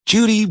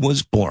Judy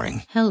was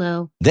boring.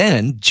 Hello.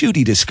 Then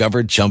Judy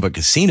discovered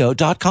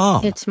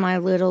ChumbaCasino.com. It's my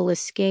little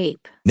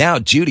escape. Now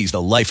Judy's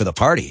the life of the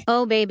party.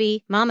 Oh,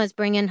 baby, mama's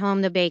bringing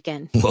home the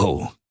bacon.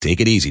 Whoa,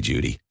 take it easy,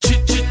 Judy.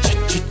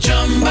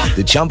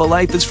 The Chumba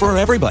life is for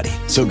everybody.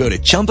 So go to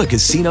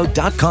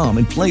ChumbaCasino.com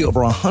and play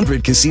over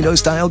 100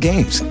 casino-style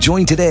games.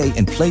 Join today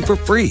and play for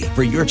free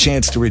for your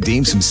chance to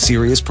redeem some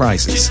serious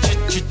prizes.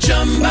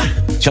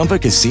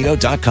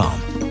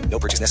 ChumbaCasino.com. No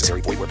purchase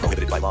necessary. Void where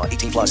prohibited by law.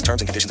 18 plus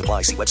terms and conditions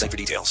apply. See website for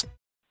details.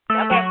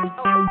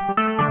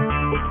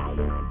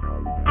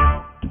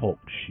 Talk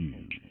show.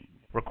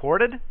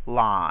 Recorded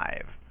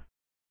live.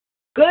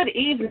 Good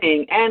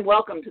evening and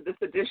welcome to this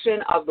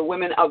edition of the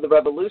Women of the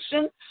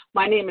Revolution.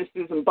 My name is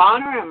Susan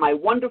Bonner and my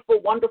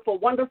wonderful, wonderful,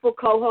 wonderful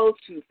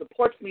co-host who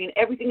supports me in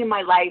everything in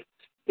my life,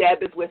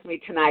 Deb, is with me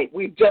tonight.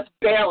 We've just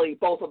barely,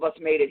 both of us,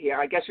 made it here.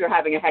 I guess you're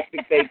having a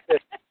hectic day too.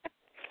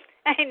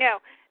 I know.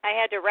 I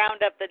had to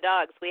round up the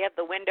dogs. We have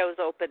the windows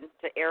open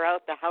to air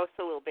out the house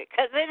a little bit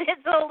because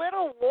it's a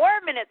little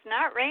warm and it's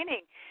not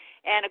raining.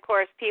 And, of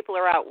course, people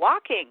are out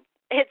walking.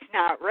 It's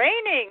not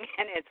raining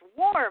and it's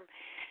warm.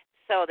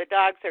 So the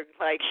dogs are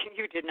like,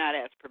 you did not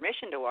ask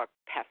permission to walk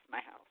past my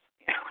house.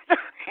 You know?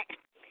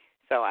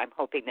 So I'm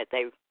hoping that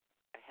they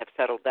have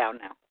settled down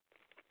now.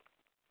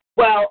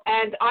 Well,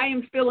 and I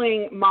am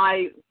filling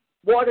my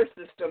water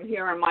system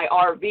here in my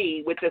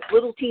RV with this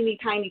little teeny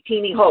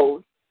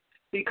hose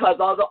because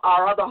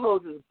our other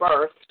hoses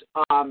burst.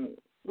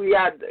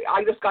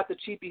 I just got the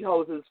cheapy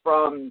hoses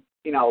from,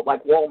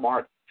 like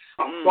Walmart.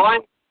 So I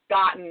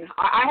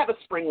have a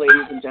spring,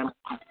 ladies and gentlemen.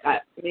 I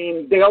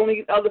mean, the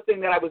only other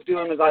thing that I was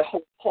doing was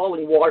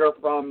hauling water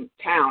from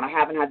town. I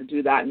haven't had to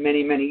do that in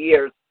many, many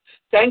years,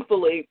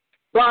 thankfully.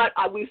 But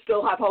we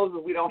still have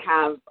hoses. We don't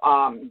have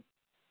a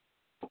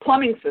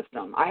plumbing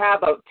system. I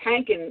have a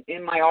tank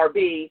in my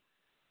RV.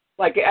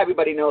 Like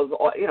everybody knows,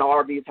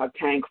 RVs have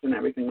tanks and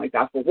everything like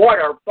that for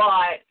water.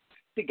 But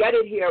to get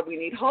it here, we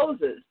need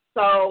hoses.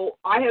 So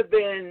I have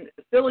been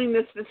filling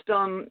this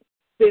system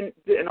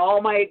in all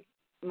my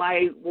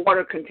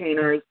water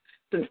containers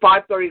since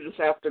 5:30 this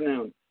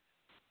afternoon.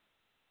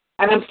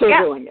 And I'm still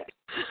doing it.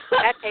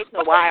 That takes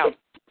a while.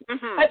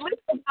 Mm-hmm. At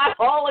least I'm not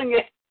hauling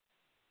it.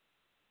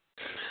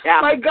 Yeah.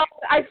 My God,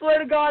 I swear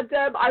to God,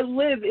 Deb, I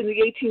live in the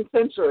 18th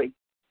century.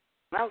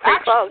 Well,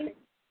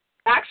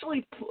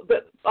 Actually,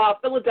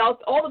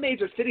 Philadelphia, all the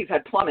major cities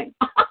had plumbing.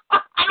 I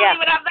don't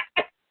even have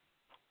that.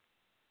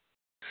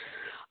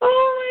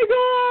 Oh,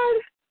 my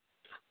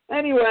God.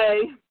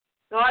 Anyway,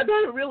 I've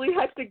had a really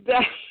hectic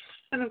day,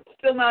 and it's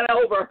still not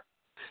over.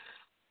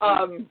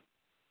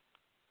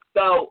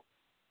 So,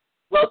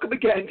 welcome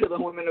again to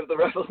the Women of the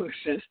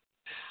Revolution.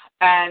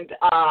 And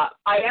I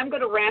am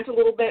going to rant a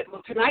little bit.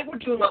 Well, tonight we're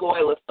doing a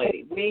loyalist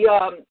lady. We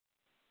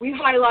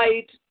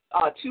highlight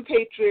 2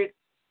 patriots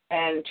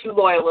and 2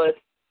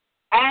 loyalists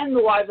and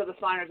the wives of the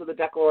signers of the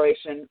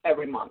Declaration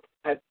every month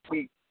as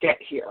we get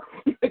here,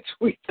 which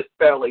we just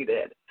barely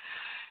did.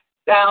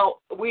 Now,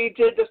 we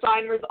did the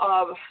signers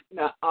of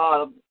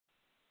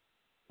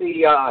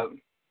the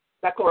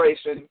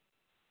Declaration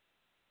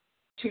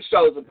 2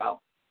 shows ago.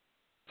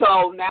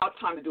 So now it's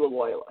time to do a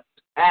loyalist.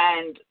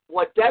 And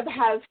what Deb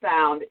has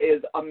found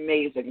is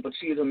amazing, but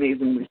she's an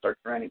amazing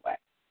researcher anyway.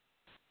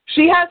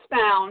 She has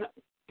found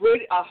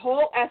a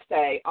whole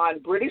essay on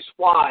British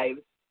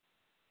wives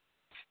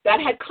that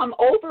had come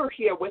over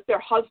here with their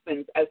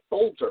husbands as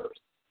soldiers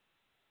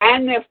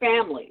and their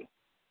families.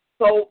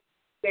 So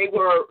they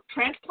were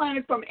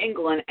transplanted from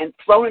England and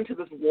thrown into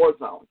this war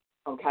zone,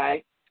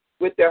 okay,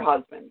 with their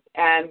husbands.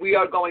 And we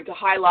are going to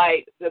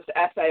highlight this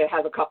essay. It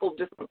has a couple of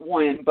different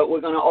ones, but we're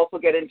going to also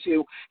get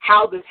into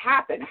how this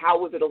happened. How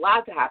was it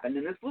allowed to happen?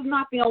 And this was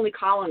not the only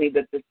colony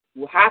that this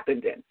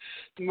happened in.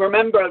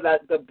 Remember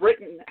that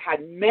Britain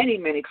had many,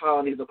 many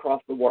colonies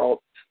across the world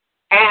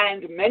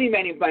and many,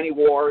 many, many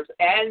wars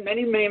and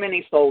many, many,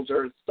 many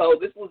soldiers. So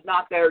this was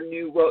not their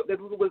new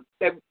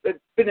they've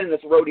been in this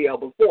rodeo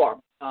before.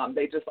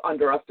 They just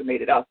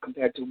underestimated us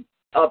compared to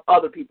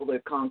other people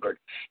they've conquered.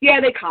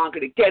 Yeah, they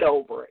conquered it. Get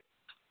over it.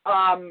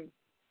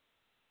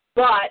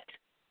 But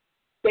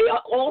they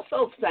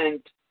also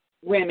sent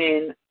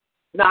women,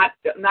 not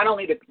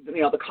only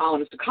the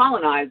colonists to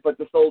colonize, but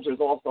the soldiers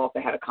also if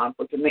they had a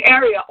conflict in the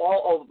area,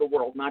 all over the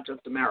world, not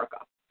just America.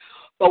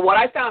 But what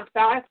I found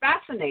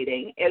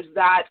fascinating is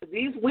that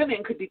these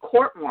women could be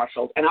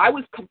court-martialed, and I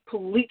was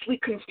completely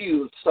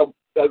confused. So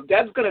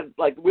Deb's going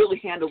to really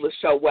handle the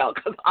show well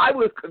because I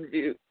was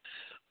confused.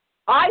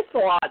 I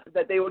thought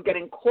that they were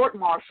getting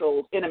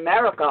court-martialed in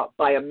America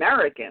by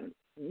Americans.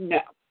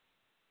 No.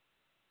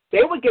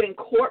 They were getting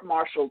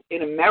court-martialed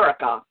in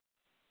America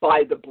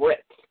by the Brits.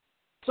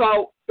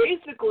 So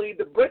basically,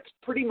 the Brits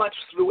pretty much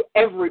threw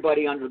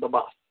everybody under the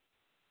bus.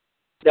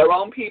 Their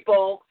own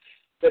people,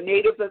 the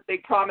natives that they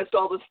promised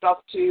all this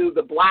stuff to,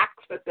 the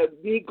blacks, the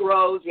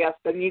Negroes. Yes,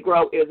 the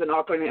Negro is an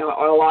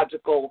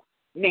archaeological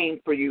name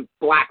for you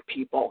black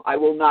people. I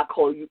will not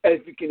call you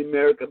African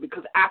America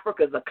because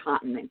Africa is a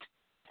continent.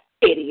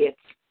 Idiots.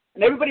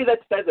 And everybody that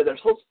says that they're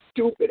so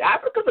stupid.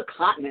 Africa's a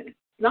continent.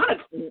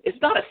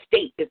 It's not a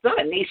state. It's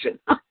not a nation.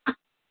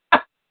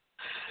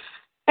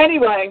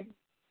 Anyway,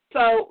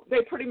 so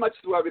they pretty much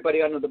threw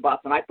everybody under the bus,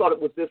 and I thought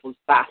this was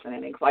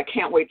fascinating, so I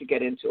can't wait to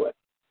get into it.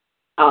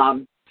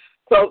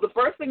 So the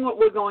first thing what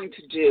we're going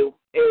to do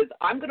is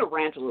I'm going to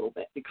rant a little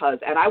bit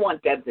and I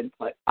want Deb's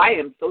input. I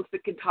am so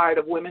sick and tired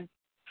of women.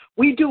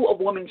 We do a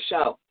women's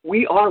show.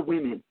 We are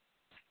women.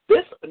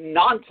 This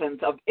nonsense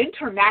of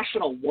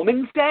International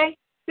Women's Day,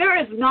 there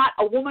is not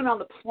a woman on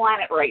the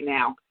planet right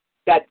now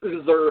that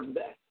deserves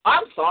this.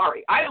 I'm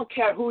sorry. I don't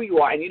care who you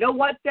are. And you know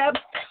what, Deb?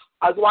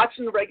 I was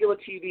watching the regular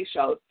TV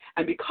shows,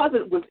 and because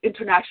it was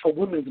International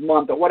Women's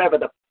Month or whatever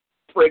the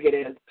frig it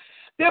is,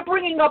 they're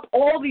bringing up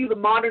all these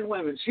modern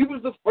women. She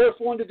was the first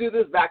one to do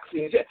this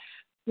vaccine.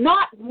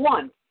 Not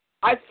once.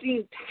 I've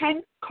seen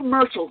 10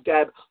 commercials,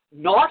 Deb.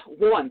 Not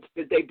once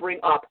did they bring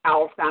up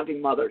our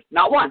founding mothers.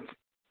 Not once.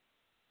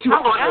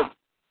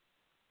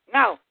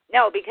 No,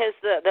 because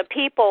the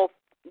people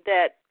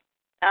that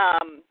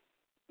are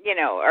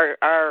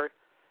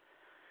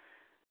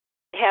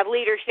have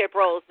leadership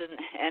roles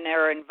and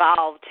are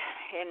involved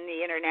in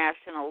the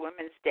International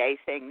Women's Day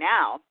thing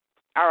now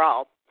are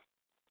all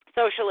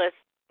socialists,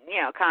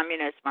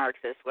 communists,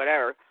 Marxists,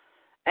 whatever.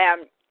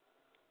 And,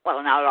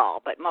 well, not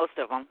all, but most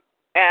of them.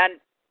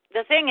 And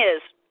the thing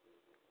is,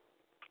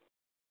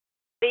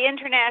 the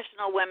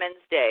International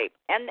Women's Day,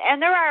 and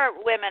there are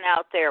women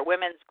out there,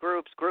 women's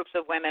groups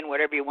of women,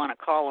 whatever you want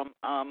to call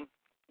them,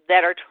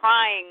 that are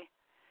trying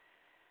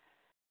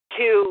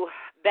to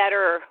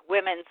better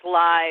women's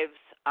lives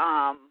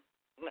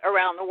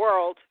around the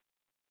world.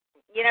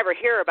 You never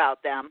hear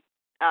about them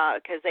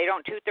because they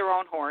don't toot their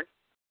own horn.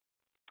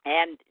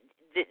 And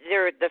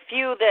they're the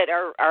few that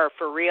are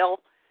for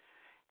real.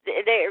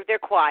 They're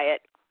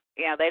quiet.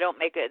 They don't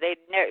make it. They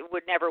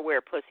would never wear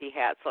pussy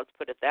hats. Let's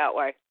put it that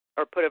way,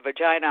 or put a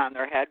vagina on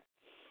their head.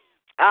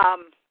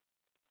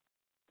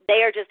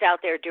 They are just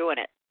out there doing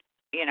it.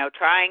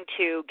 Trying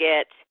to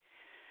get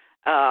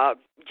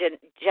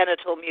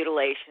genital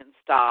mutilation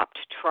stopped.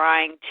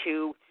 Trying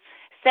to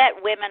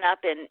set women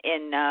up in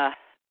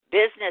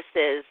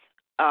businesses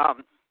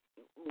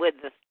with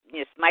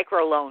this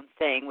microloan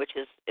thing, which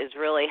is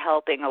really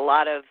helping a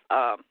lot of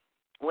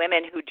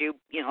women who do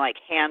like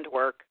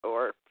handwork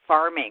or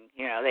farming.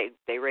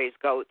 They raise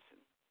goats,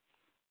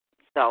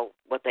 sell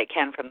what they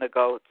can from the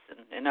goats. And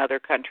in other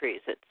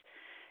countries, it's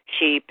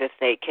sheep if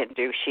they can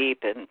do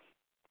sheep and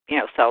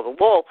sell the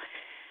wool.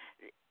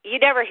 You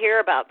never hear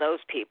about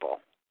those people,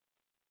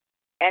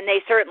 and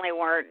they certainly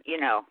weren't.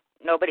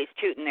 Nobody's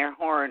tooting their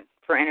horn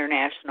for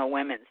International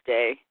Women's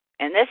Day.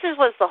 And this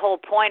was the whole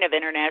point of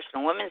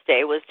International Women's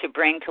Day, was to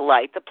bring to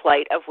light the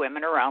plight of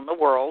women around the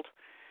world,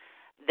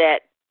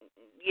 that,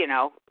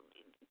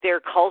 their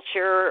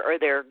culture or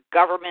their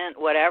government,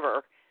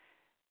 whatever,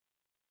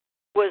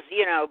 was,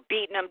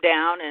 beating them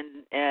down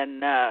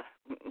and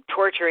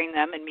torturing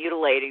them and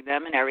mutilating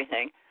them and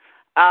everything.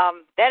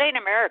 That ain't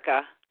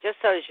America,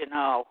 just so as you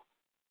know.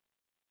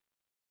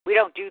 We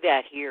don't do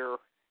that here.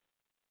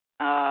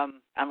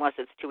 Unless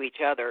it's to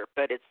each other,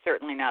 but it's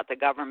certainly not the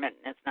government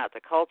and it's not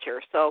the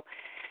culture. So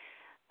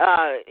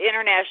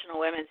International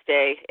Women's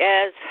Day,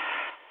 as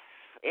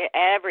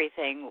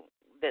everything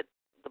that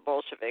the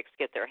Bolsheviks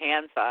get their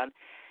hands on,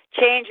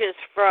 changes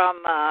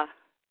from, a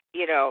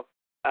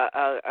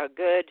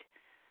good,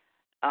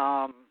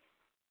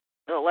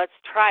 let's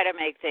try to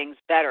make things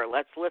better,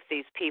 let's lift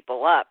these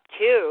people up,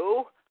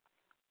 to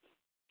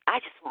I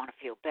just want to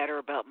feel better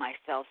about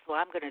myself, so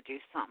I'm going to do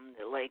something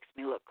that makes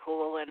me look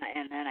cool, and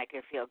then I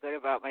can feel good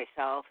about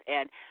myself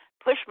and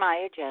push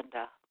my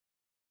agenda,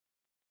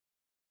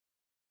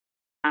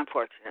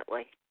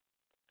 unfortunately.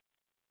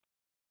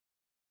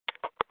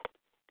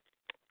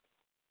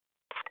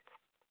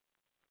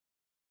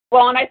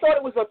 Well, and I thought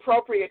it was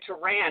appropriate to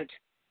rant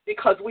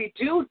because we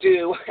do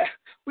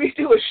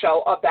a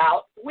show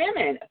about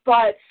women,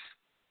 but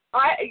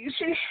you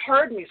should have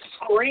heard me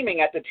screaming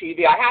at the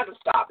TV. I had to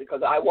stop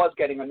because I was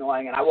getting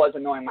annoying, and I was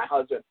annoying my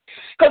husband.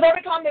 Because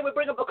every time they would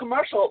bring up a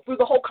commercial, through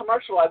the whole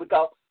commercial, I would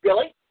go,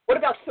 really? What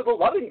about Sybil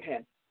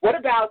Lovington? What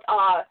about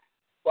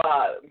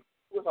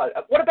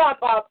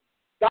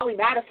Dolly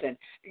Madison?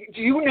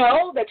 Do you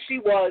know that she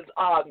was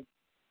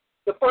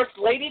the first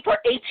lady for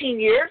 18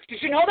 years?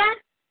 Did you know that?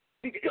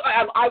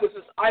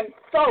 I'm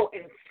so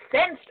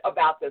incensed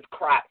about this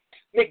crap.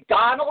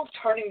 McDonald's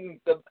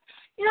turning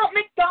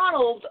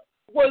McDonald's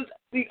was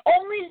the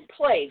only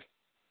place,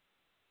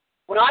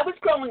 when I was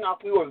growing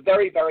up, we were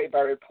very, very,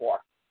 very poor.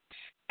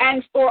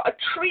 And for a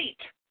treat,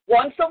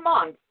 once a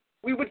month,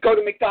 we would go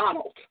to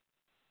McDonald's.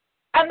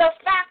 And the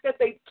fact that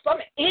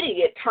some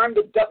idiot turned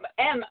the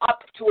M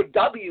up to a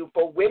W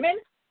for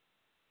women,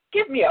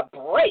 give me a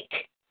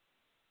break.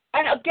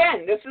 And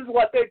again, this is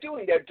what they're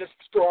doing. They're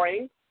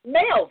destroying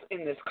males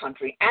in this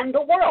country and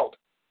the world.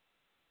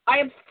 I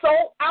am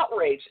so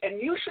outraged,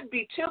 and you should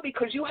be too,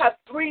 because you have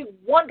 3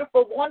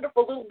 wonderful,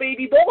 wonderful little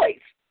baby boys.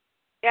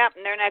 Yeah,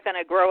 and they're not going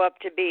to grow up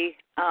to be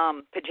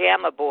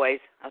pajama boys.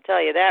 I'll tell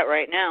you that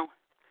right now.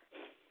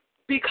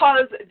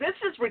 Because this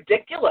is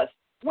ridiculous.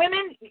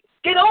 Women,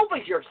 get over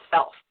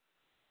yourself.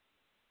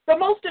 The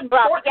most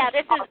important. Well, yeah,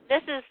 this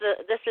is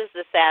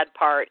the sad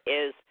part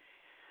is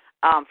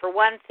For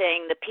one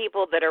thing, the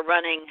people that are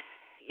running,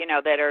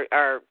 that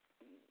are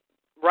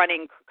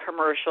running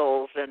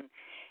commercials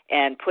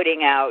and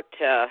putting out,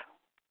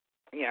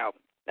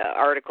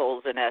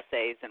 articles and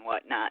essays and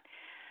whatnot,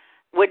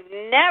 would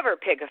never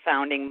pick a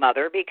founding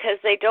mother because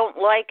they don't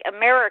like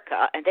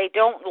America and they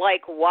don't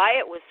like why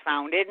it was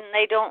founded and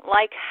they don't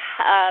like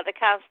the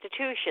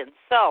Constitution.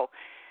 So,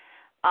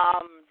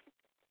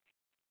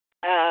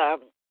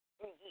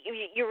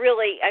 you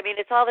really,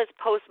 it's all this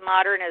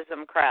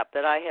postmodernism crap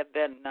that I've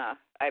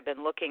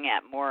been looking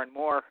at more and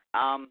more.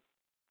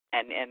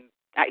 And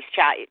I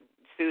shot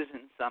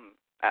Susan some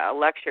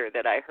lecture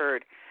that I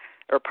heard,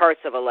 or parts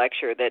of a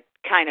lecture that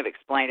kind of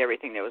explained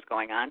everything that was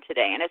going on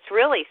today. And it's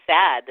really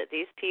sad that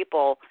these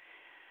people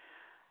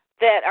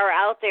that are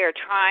out there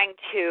trying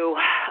to,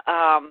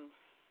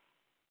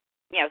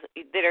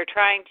 that are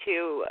trying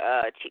to,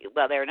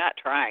 they're not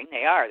trying,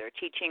 they're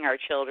teaching our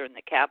children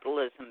that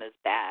capitalism is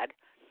bad.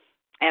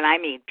 And I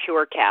mean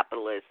pure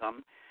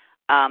capitalism.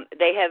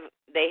 They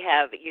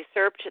have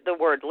usurped the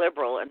word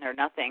liberal, and there's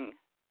nothing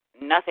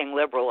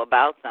liberal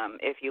about them.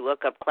 If you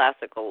look up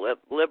classical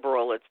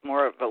liberal, it's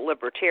more of a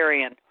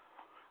libertarian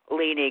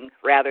leaning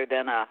rather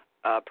than a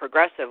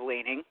progressive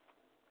leaning.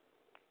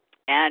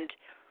 And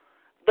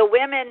the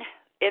women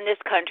in this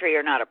country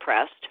are not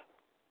oppressed.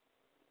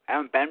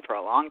 Haven't been for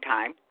a long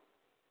time.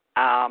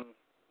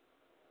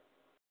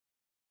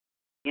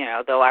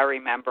 Though I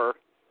remember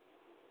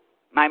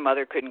my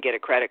mother couldn't get a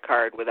credit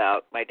card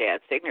without my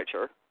dad's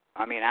signature.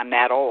 I'm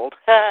that old.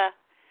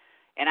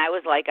 And I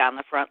was like on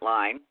the front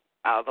line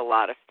of a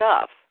lot of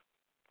stuff.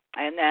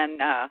 And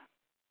then,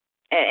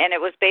 and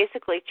it was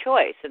basically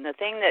choice. And the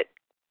thing that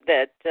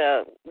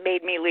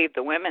made me leave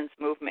the women's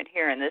movement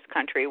here in this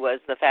country was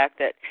the fact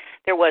that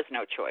there was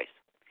no choice.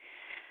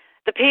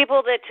 The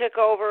people that took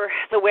over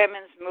the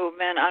women's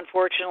movement,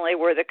 unfortunately,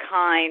 were the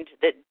kind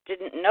that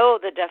didn't know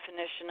the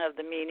definition of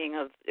the meaning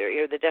of,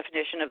 or the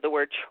definition of the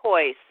word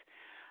choice.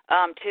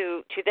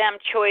 To them,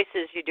 choice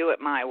is you do it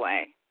my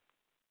way.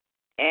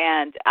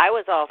 And I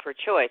was all for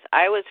choice.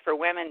 I was for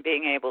women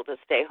being able to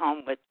stay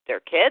home with their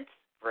kids,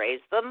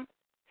 raise them,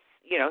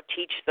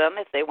 teach them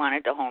if they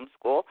wanted to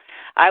homeschool.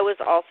 I was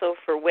also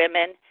for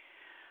women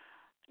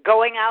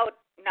going out,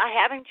 not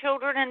having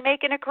children, and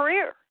making a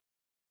career,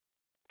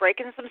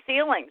 breaking some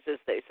ceilings, as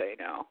they say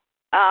now.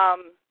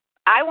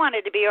 I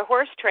wanted to be a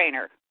horse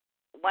trainer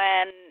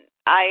when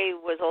I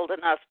was old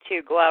enough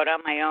to go out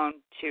on my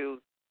own to,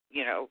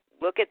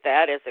 look at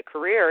that as a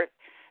career.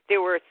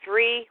 There were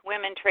 3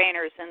 women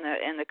trainers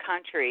in the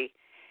country,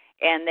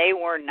 and they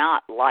were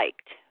not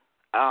liked.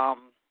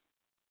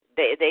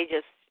 They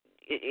just,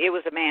 it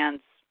was a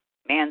man's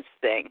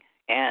thing,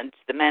 and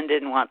the men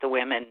didn't want the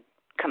women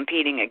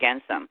competing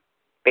against them,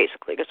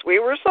 basically, because we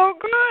were so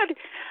good.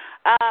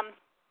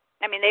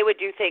 They would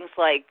do things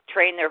like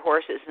train their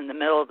horses in the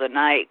middle of the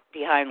night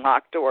behind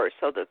locked doors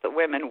so that the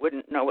women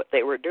wouldn't know what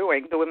they were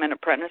doing, the women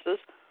apprentices.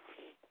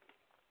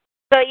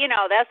 But,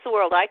 that's the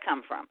world I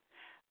come from.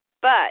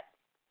 But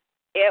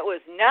it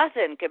was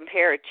nothing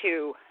compared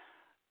to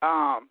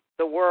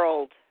the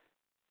world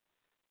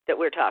that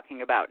we're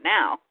talking about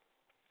now.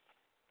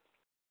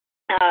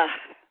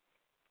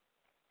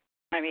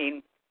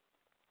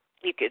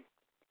 You could.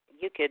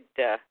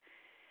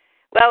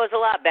 Well, it was a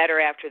lot better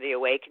after the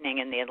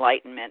Awakening and the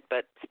Enlightenment,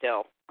 but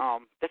still,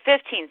 the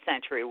 15th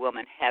century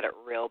woman had it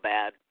real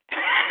bad.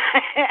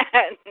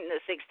 The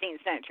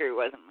 16th century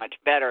wasn't much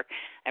better.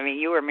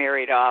 You were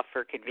married off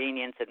for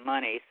convenience and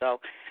money, so,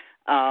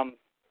 and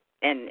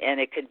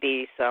it could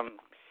be some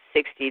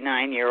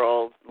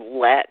 69-year-old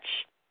lech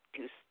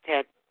who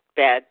had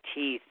bad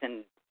teeth,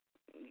 and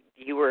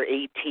you were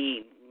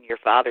 18. Your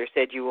father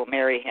said you will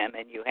marry him,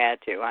 and you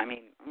had to.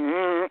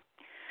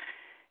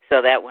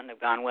 So that wouldn't have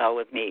gone well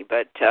with me.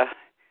 But a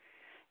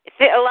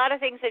lot of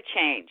things have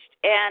changed.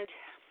 And,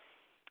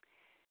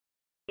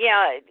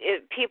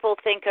 people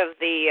think of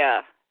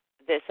the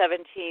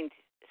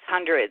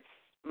 1700s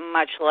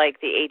much like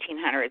the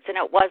 1800s, and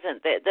it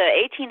wasn't. The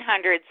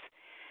 1800s,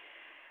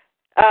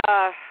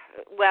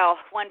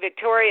 when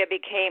Victoria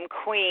became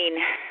queen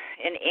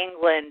in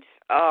England,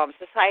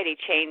 society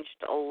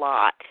changed a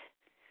lot.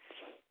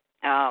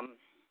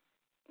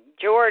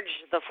 George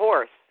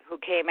IV, who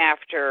came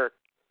after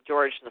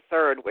George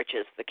III, which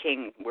is the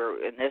king we're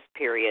in this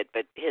period,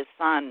 but his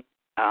son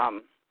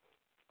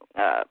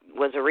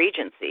was a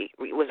regent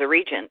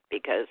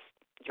because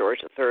George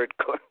III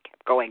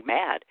kept going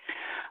mad,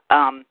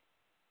 and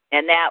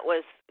that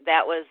was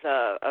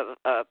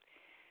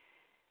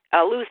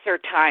a looser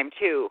time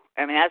too.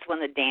 That's when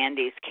the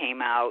dandies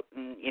came out,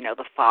 and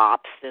the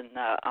fops and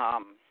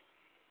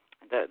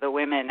the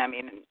women.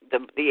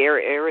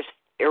 The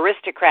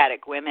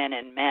aristocratic women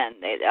and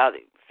men.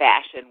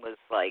 Fashion was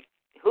like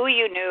who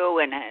you knew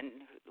and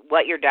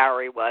what your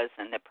dowry was,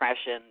 and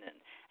oppression.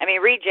 And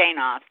read Jane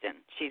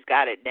Austen; she's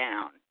got it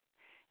down.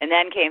 And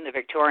then came the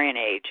Victorian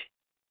age,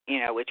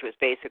 which was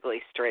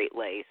basically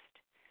straight-laced,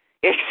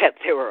 except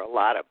there were a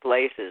lot of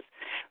places.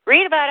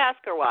 Read about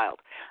Oscar Wilde.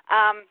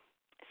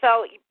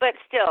 So, but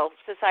still,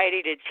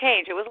 society did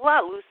change. It was a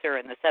lot looser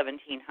in the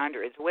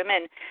 1700s.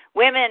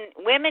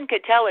 Women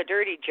could tell a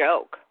dirty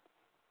joke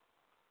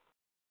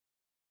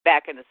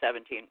back in the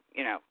 1700s.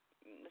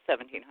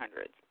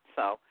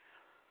 So,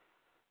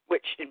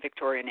 which in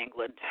Victorian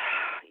England,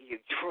 you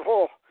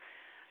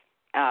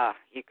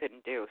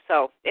couldn't do.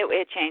 So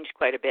it changed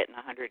quite a bit in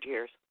 100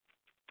 years.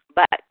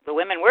 But the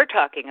women we're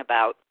talking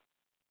about,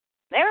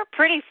 they were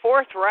pretty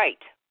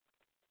forthright,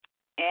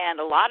 and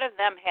a lot of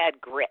them had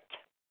grit.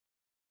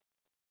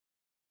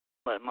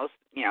 But most,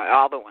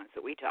 all the ones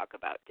that we talk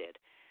about did.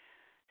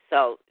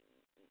 So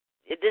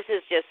this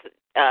is just,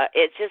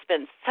 it's just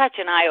been such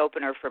an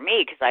eye-opener for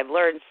me because I've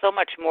learned so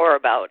much more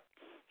about,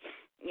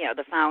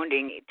 the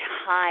founding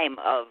time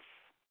of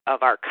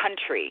our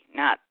country,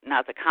 not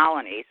the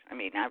colonies. I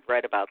mean, I've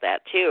read about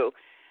that too,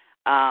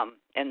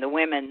 and the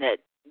women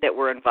that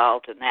were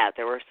involved in that.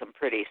 There were some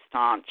pretty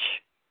staunch,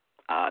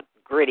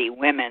 gritty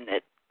women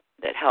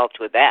that helped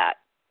with that.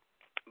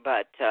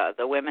 But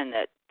the women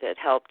that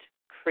helped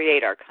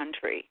create our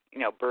country,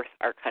 birth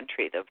our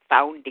country, the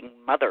founding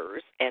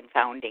mothers and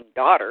founding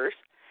daughters,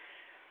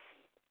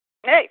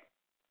 and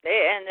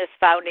this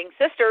founding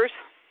sisters,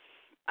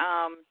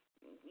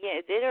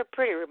 they're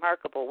pretty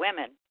remarkable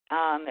women.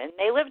 And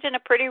they lived in a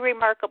pretty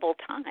remarkable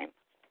time.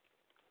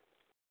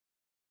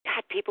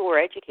 God, people were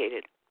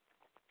educated.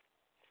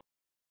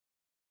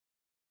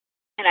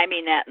 And I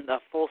mean that in the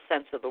full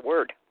sense of the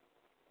word.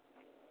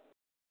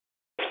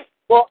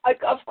 Well,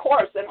 of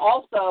course, and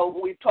also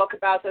we talk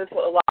about this a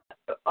lot,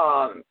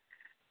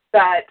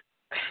 that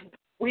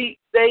when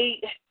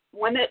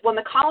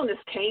the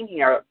colonists came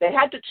here, they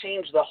had to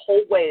change the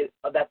whole way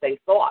that they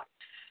thought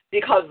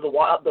because the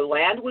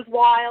land was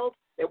wild.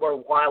 There were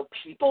wild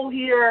people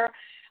here.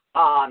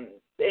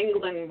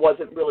 England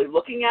wasn't really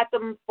looking at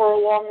them for a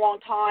long, long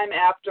time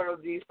after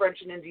the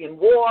French and Indian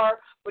War,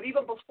 but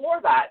even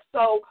before that.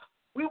 So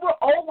we were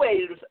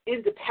always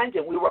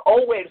independent. We were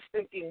always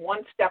thinking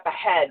one step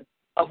ahead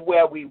of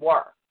where we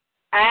were.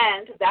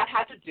 And that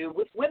had to do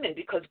with women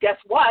because guess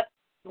what,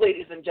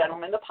 ladies and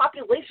gentlemen, the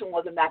population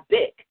wasn't that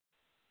big.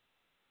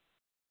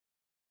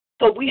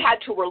 So we had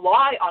to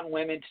rely on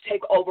women to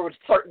take over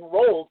certain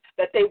roles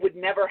that they would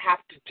never have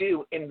to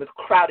do in the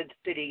crowded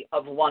city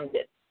of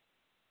London.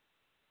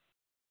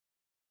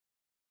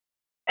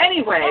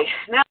 Anyway,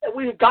 now that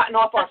we've gotten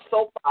off our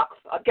soapbox,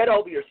 get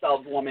over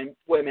yourselves,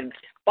 women.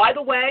 By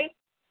the way,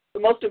 the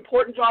most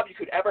important job you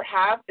could ever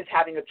have is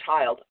having a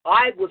child.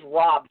 I was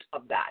robbed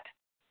of that.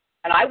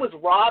 And I was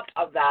robbed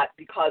of that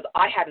because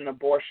I had an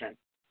abortion.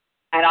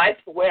 And I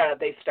swear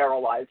they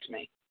sterilized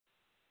me.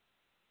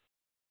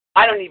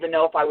 I don't even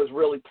know if I was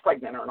really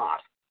pregnant or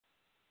not.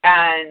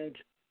 And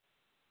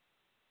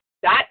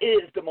that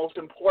is the most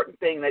important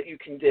thing that you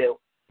can do,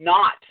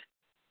 not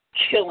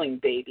killing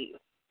babies.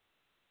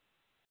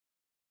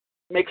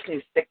 Makes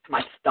me sick to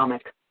my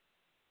stomach.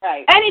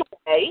 Right.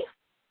 Anyway,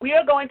 we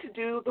are going to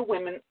do the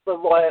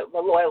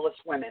loyalist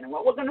women. And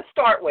what we're going to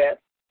start with,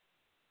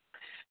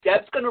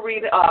 Deb's going to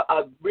read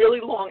a really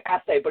long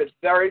essay, but it's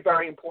very,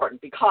 very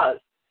important because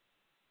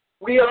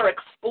we are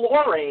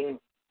exploring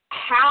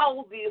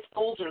how these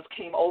soldiers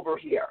came over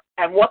here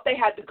and what they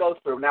had to go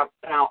through. Now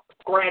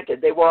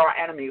granted, they were our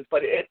enemies,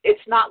 but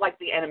it's not like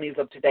the enemies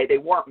of today. They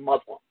weren't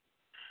Muslims.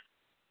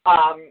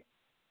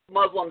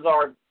 Muslims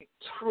are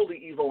truly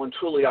evil and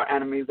truly our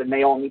enemies, and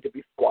they all need to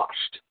be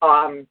squashed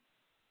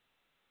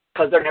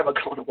because they're never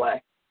going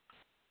away.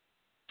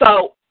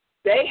 So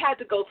they had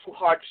to go through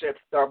hardships.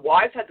 Their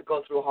wives had to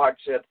go through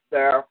hardships.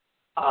 Their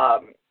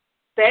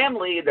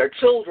family, their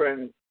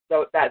children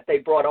that they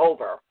brought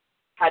over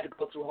had to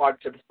go through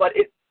hardships. But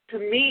to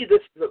me,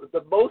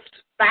 the most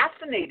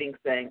fascinating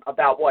thing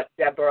about what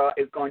Deborah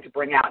is going to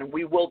bring out, and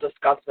we will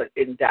discuss it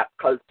in depth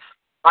because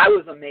I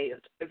was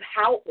amazed, is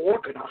how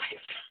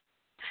organized,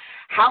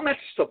 how much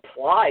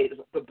supplies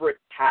the Brits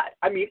had.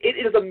 I mean, it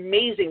is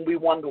amazing we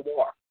won the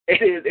war.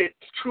 It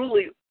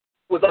truly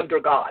was under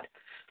God.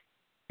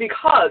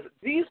 Because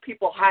these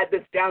people had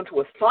this down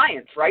to a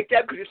science, right,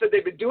 Deb? Because you said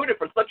they've been doing it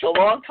for such a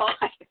long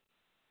time.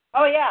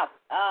 Oh, yeah.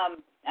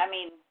 I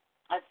mean,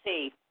 let's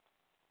see.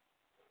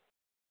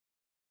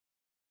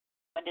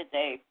 When did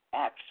they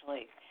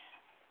actually?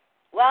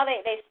 Well,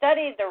 they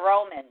studied the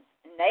Romans,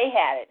 and they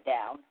had it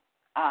down.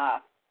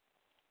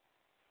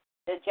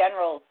 The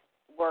generals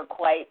were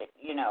quite,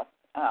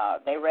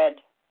 they read,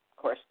 of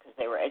course, because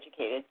they were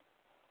educated.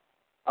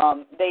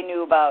 They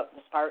knew about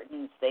the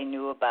Spartans. They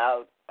knew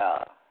about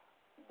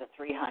the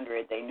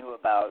 300. They knew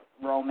about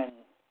Roman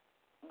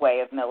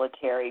way of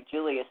military.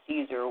 Julius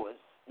Caesar was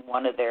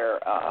one of their,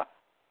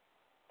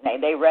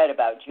 they read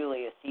about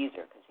Julius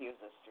Caesar because he was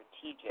a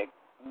strategic,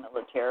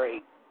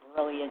 military,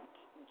 brilliant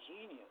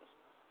genius.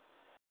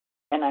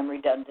 And I'm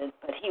redundant,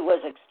 but he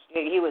was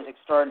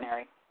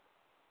extraordinary.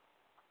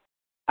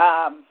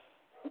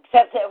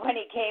 Except that when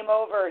he came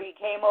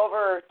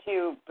over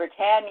to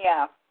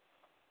Britannia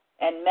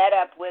and met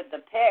up with the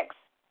Picts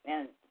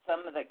and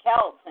some of the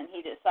Celts, and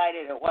he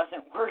decided it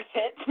wasn't worth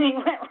it, and he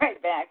went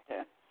right back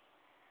to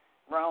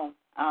Rome.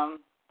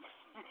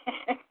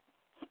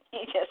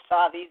 he just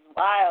saw these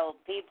wild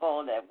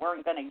people that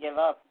weren't going to give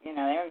up. They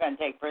weren't going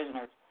to take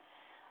prisoners.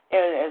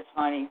 It was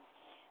funny.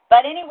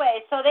 But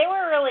anyway, so they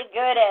were really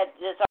good at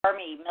this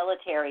Army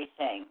military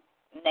thing.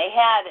 And they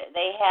had,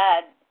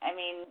 I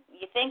mean,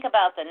 you think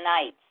about the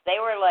knights. They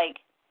were like,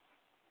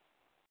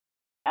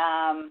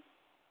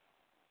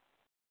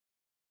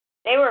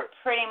 they were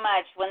pretty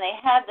much, when they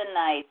had the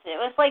knights, it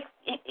was like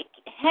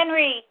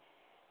Henry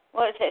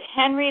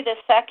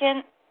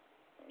II,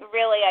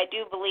 really, I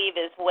do believe,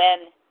 is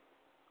when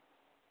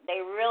they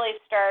really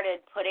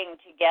started putting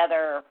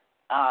together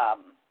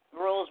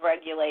rules,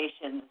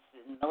 regulations,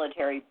 and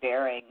military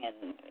bearing,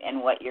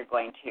 and what you're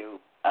going to,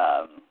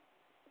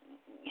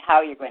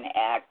 how you're going to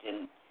act,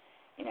 and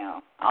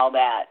all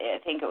that. I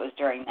think it was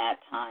during that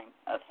time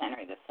of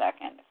Henry II, if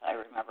I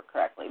remember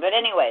correctly. But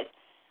anyways,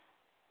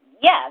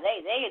 yeah,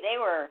 they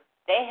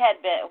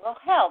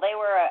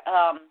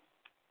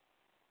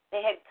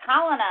had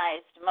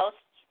colonized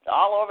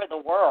all over the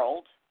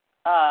world,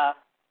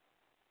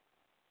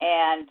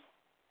 and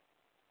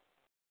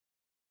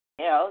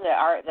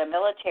the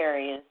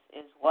military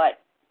is what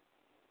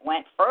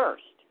went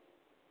first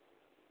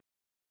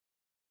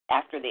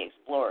after the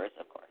explorers,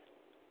 of course.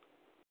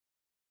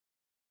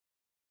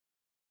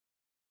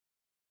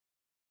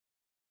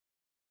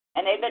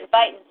 And they've been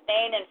fighting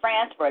Spain and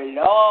France for a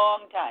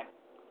long time.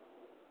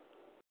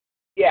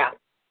 Yeah.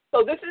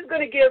 So this is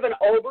going to give an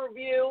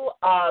overview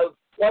of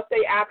what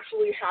they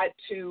actually had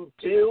to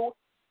do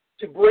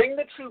to bring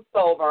the troops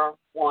over,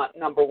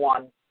 number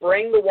one,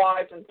 bring the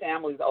wives and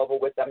families over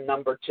with them,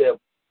 number two,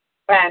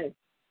 and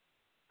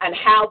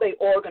how they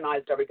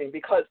organized everything,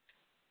 because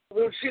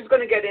she's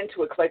going to get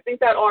into it, because I think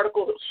that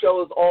article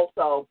shows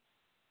also,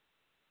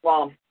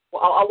 well,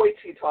 I'll wait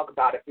till you talk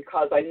about it,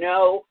 because I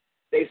know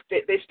they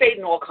stayed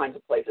in all kinds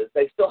of places.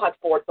 They still had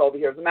forts over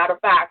here. As a matter of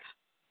fact,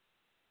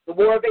 the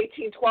War of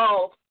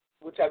 1812,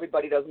 which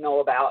everybody doesn't know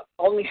about,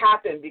 only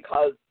happened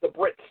because the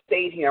Brits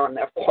stayed here in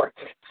their forts,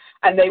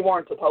 and they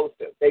weren't supposed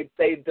to. They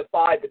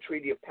defied the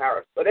Treaty of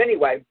Paris. But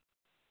anyway,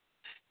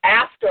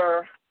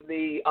 after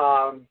the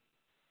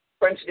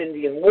French and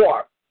Indian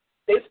War,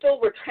 they still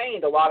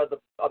retained a lot of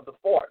the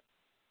forts.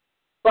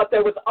 But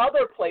there was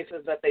other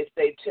places that they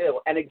stayed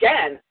too. And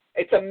again,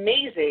 it's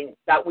amazing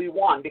that we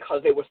won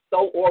because they were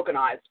so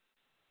organized.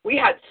 We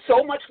had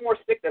so much more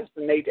sickness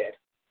than they did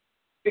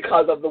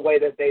because of the way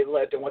that they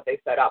lived and what they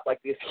set up,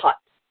 like these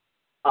huts,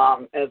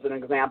 as an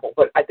example.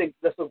 But I think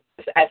this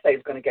essay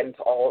is going to get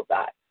into all of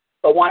that.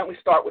 So why don't we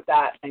start with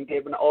that and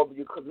give an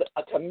overview, because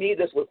to me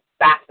this was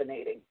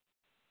fascinating.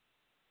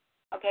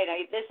 Okay, now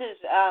this is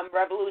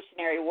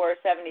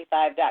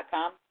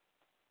RevolutionaryWar75.com.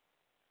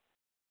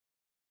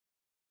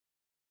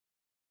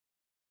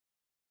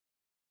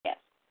 Yes.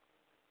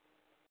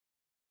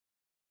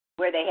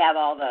 Where they have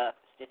all the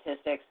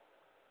statistics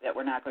that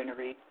we're not going to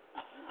read.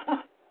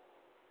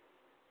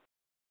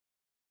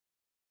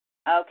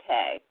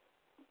 Okay.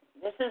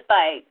 This is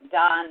by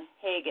Don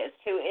Haggis,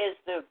 who is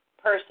the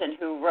person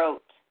who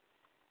wrote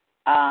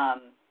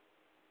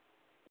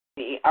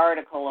the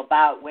article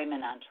about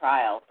women on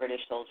trial,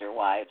 British soldier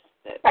wives.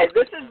 Okay,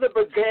 this is the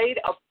Brigade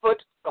of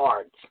Foot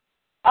Guards.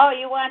 Oh,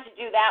 you want to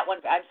do that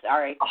one? I'm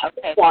sorry.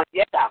 Okay.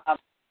 Yeah.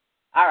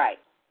 All right.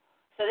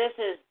 So this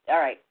is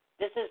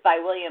by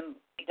William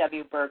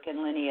W. Burke and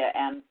Linnea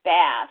M.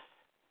 Bass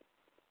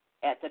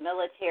at the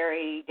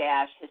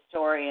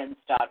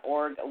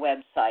military-historians.org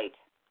website.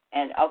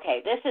 And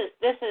okay, this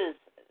is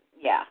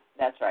yeah,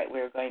 that's right.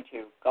 We're going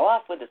to go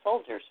off with the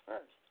soldiers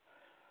first.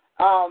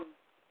 And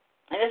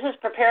this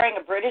is preparing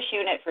a British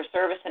unit for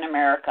service in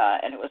America,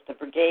 and it was the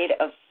Brigade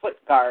of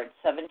Foot Guards,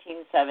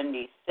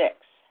 1776.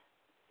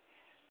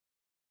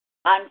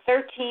 On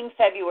 13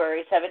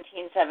 February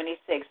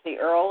 1776, the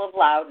Earl of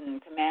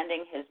Loudon,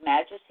 commanding His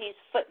Majesty's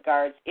Foot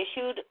Guards,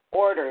 issued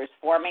orders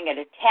forming a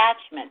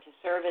detachment to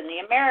serve in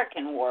the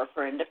American War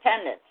for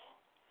Independence.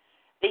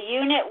 The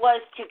unit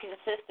was to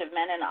consist of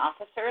men and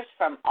officers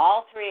from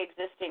all three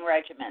existing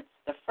regiments,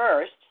 the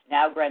 1st,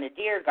 now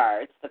Grenadier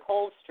Guards, the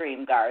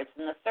Coldstream Guards,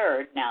 and the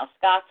 3rd, now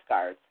Scots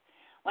Guards.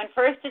 When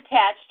first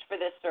attached for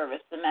this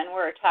service, the men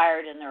were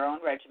attired in their own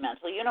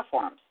regimental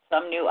uniforms.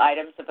 Some new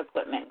items of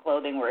equipment and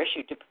clothing were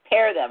issued to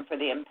prepare them for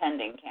the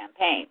impending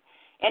campaign.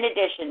 In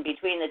addition,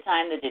 between the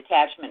time the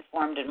detachment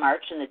formed in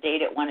March and the date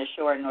it went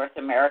ashore in North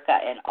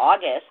America in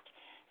August,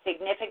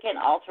 significant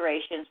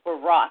alterations were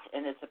wrought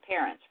in its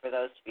appearance for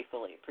those to be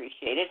fully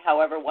appreciated.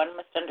 However, one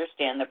must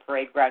understand the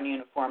parade ground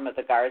uniform of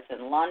the Guards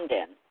in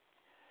London.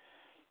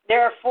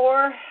 There are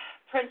 4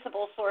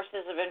 principal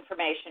sources of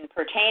information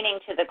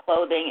pertaining to the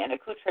clothing and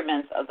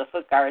accoutrements of the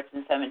Foot Guards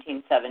in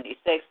 1776.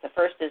 The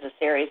first is a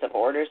series of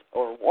orders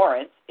or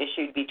warrants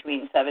issued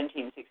between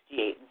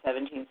 1768 and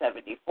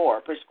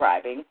 1774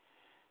 prescribing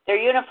their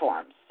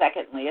uniforms.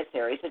 Secondly, a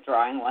series of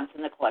drawing once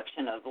in the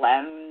collection of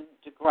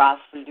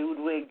Landgraf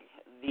Ludwig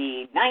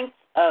the 9th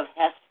of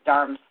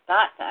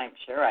Hesse-Darmstadt. I'm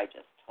sure I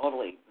just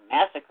totally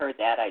massacred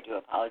that. I do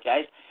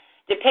apologize.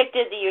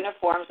 Depicted the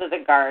uniforms of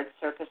the Guards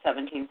circa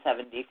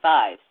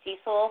 1775.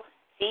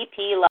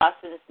 C.P.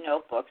 Lawson's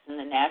notebooks in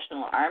the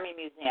National Army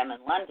Museum in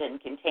London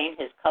contain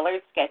his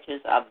colored sketches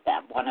of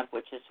them, one of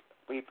which is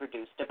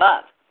reproduced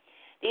above.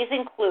 These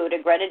include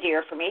a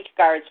grenadier from each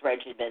Guards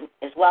regiment,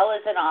 as well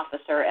as an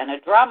officer and a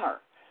drummer.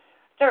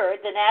 Third,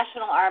 the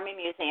National Army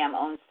Museum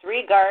owns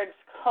 3 Guards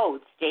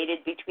coats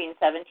dated between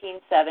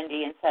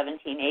 1770 and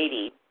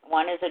 1780.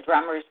 One is a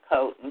drummer's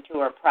coat and 2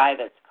 are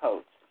private's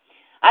coats.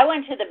 I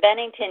went to the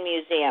Bennington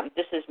Museum.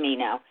 This is me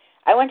now.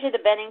 I went to the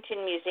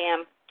Bennington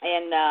Museum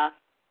in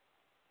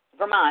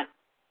Vermont,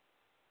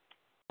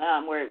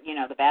 where,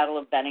 the Battle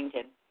of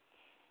Bennington.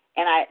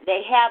 And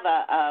they have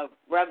a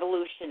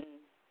Revolutionary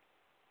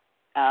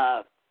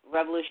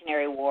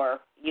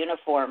War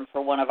uniform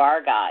for one of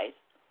our guys.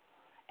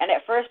 And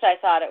at first I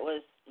thought it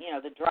was,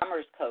 the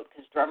drummer's coat,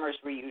 because drummers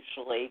were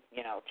usually,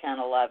 10,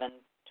 11,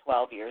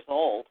 12 years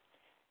old,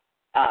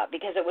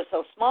 because it was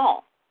so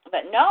small.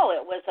 But no,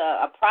 it was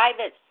a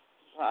private,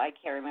 I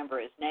can't remember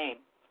his name,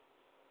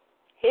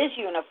 his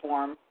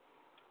uniform,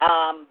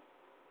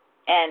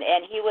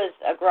 and he was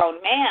a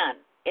grown man.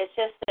 It's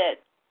just that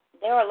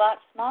they were a lot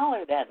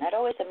smaller then. That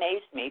always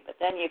amazed me. But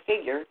then you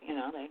figure,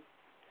 they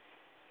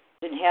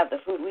didn't have the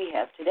food we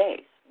have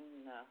today,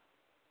 and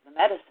the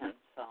medicine.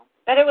 So,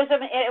 but it was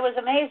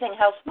amazing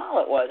how small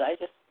it was.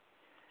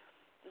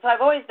 So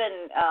I've always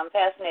been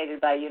fascinated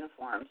by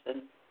uniforms,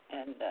 and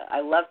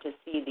I love to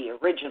see the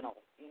original,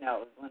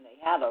 when they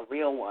have a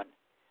real one.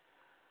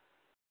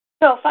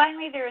 So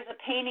finally, there is a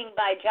painting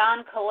by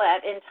John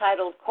Collette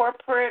entitled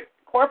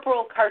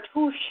Corporal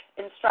Cartouche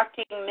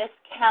instructing Miss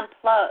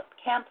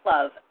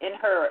Camplove in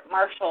her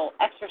martial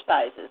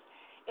exercises.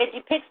 It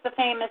depicts the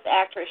famous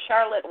actress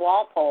Charlotte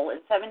Walpole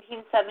in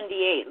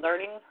 1778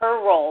 learning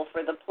her role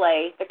for the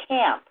play The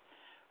Camp.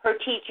 Her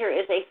teacher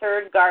is a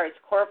 3rd Guards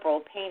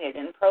corporal painted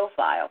in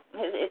profile.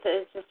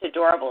 It's just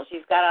adorable.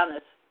 She's got on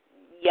this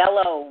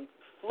yellow,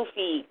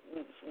 floofy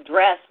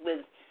dress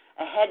with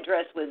a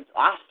headdress with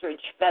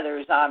ostrich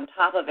feathers on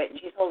top of it, and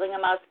she's holding a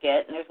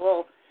musket, and there's a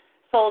little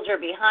soldier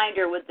behind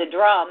her with the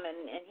drum, and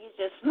he's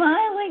just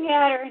smiling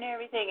at her and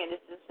everything, and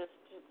it's just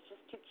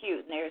too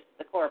cute. And there's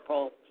the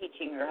corporal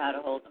teaching her how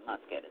to hold the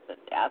musket. It's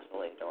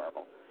absolutely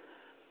adorable.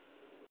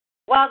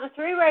 While the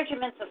 3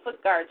 regiments of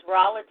foot guards were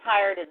all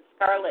attired in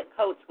scarlet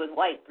coats with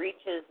white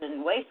breeches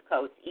and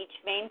waistcoats, each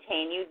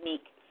maintained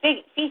unique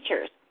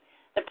features.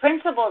 The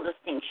principal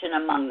distinction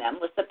among them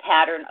was the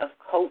pattern of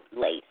coat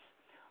lace.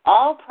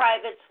 All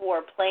privates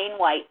wore plain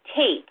white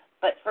tape,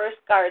 but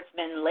 1st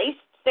Guardsmen laced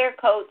their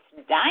coats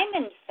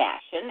diamond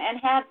fashion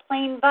and had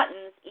plain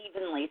buttons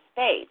evenly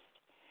spaced.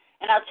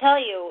 And I'll tell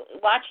you,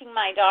 watching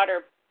my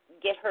daughter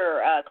get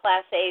her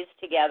Class A's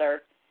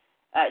together,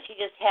 she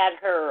just had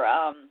her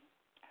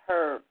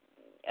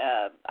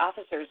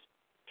officer's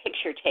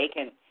picture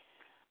taken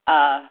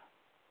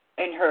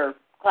in her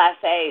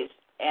Class A's,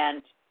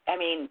 and I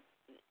mean,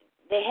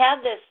 they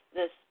have this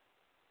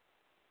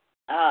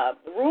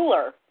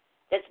ruler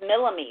that's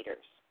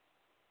millimeters,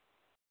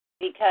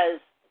 because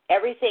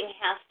everything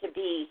has to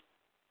be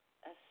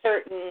a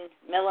certain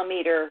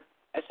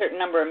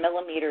number of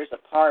millimeters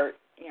apart,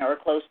 or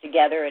close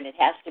together, and it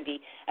has to be,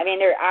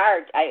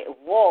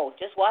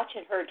 just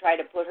watching her try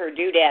to put her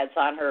doodads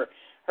on her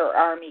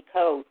army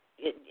coat,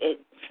 it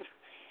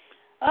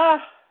was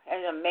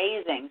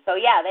amazing. So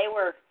yeah, they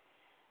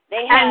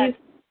had.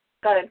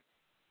 Go ahead.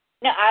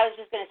 No, I was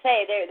just going to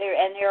say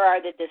there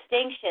are the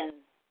distinctions.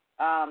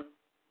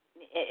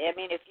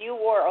 If you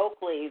wore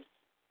Oakleys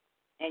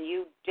and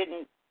you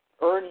didn't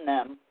earn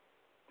them,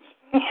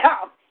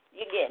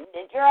 you get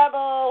in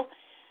trouble.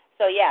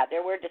 So yeah,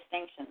 there were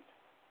distinctions.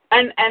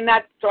 And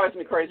that drives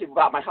me crazy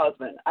about my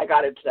husband. I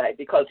got it today,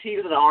 because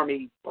he's an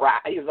Army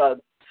brat. He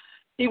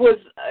was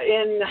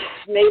in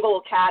Naval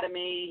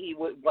Academy. He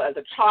was as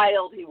a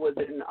child. He was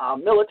in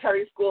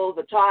military school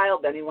as a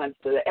child. Then he went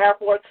to the Air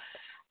Force.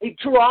 He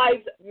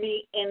drives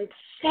me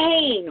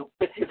insane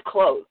with his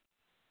clothes.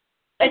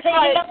 They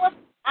develop the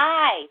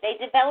eye. They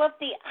develop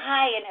the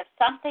eye, and if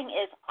something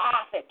is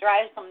off, it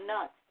drives them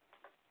nuts.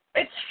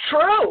 It's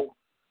true.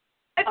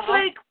 It's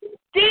like,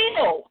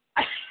 deal.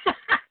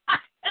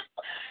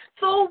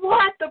 So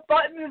what? The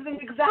button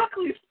isn't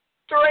exactly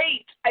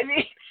straight.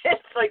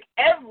 It's like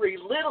every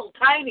little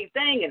tiny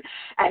thing,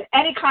 and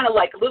any kind of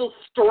like little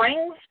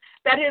strings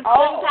that his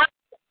clothes have,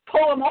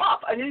 pull them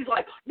off. And he's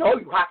like, no,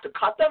 you have to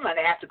cut them, and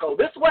they have to go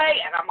this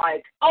way. And I'm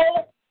like,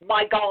 oh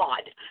my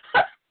God.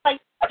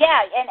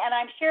 Yeah, and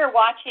I'm sure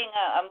watching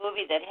a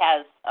movie that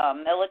has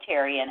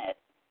military in it,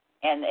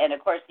 and of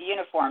course the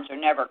uniforms are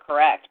never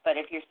correct, but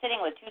if you're sitting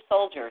with 2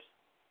 soldiers,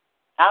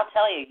 I'll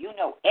tell you, you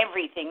know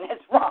everything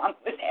that's wrong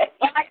with it.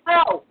 I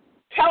know.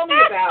 Tell me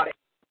about it.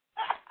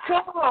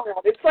 God,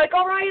 it's like,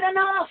 all right,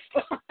 enough.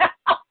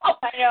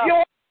 I know.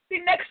 You're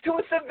sitting next to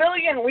a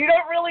civilian. We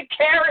don't really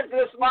care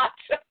this much.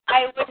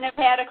 I wouldn't have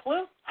had a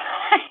clue.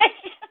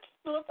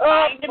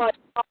 Oh, my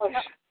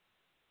gosh.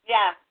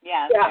 Yeah.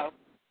 So.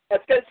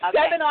 That's because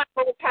Deb and I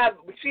both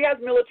she has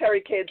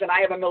military kids, and I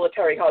have a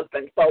military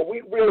husband, so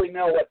we really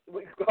know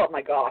oh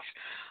my gosh.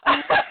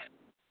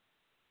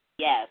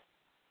 Yes.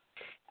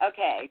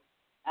 Okay.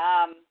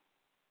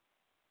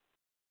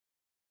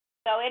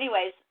 So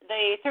anyways,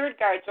 the 3rd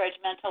Guards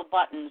regimental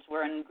buttons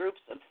were in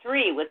groups of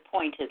 3 with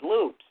pointed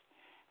loops.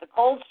 The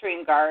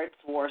Coldstream Guards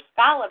wore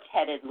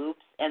scalloped-headed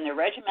loops, and their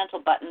regimental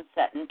buttons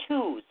set in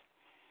 2s.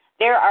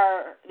 There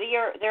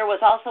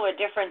was also a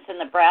difference in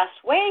the brass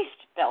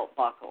waist belt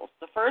buckles.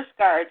 The 1st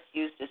Guards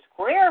used a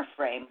square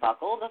frame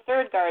buckle. The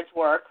 3rd Guards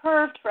wore a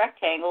curved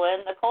rectangle,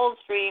 and the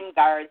Coldstream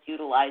Guards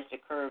utilized a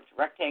curved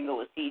rectangle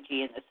with CG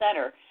in the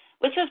center,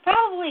 which was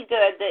probably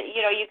good that,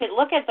 you could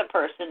look at the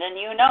person and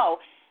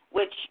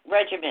which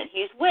regiment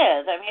he's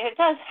with. I mean, it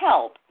does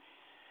help.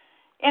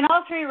 In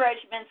all 3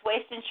 regiments,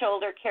 waist and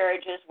shoulder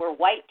carriages were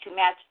white to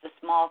match the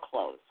small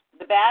clothes.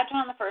 The badge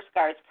on the 1st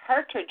Guard's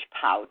cartridge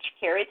pouch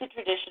carried the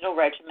traditional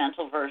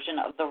regimental version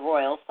of the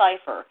Royal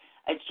Cipher,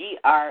 a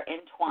GR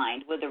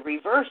entwined with a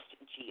reversed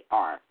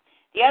GR.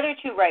 The other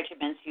 2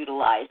 regiments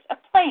utilized a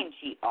plain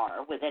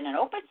GR within an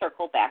open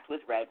circle backed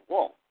with red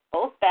wool.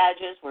 Both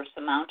badges were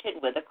surmounted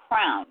with a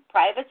crown.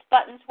 Privates'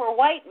 buttons were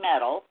white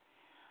metal,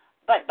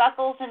 but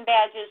buckles and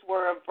badges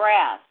were of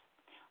brass.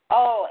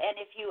 Oh, and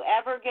if you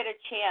ever get a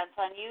chance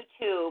on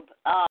YouTube,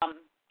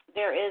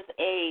 there is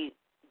a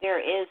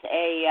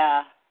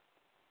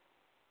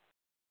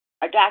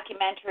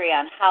documentary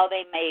on how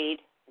they made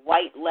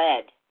white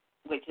lead,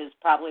 which is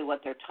probably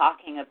what they're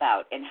talking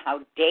about, and how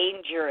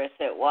dangerous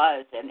it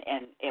was, and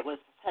it was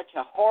such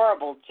a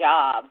horrible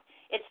job.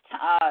 It's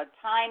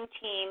Time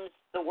Team's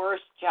The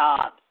Worst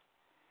Jobs,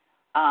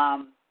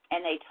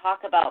 and they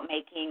talk about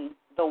making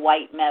the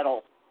white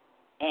metal,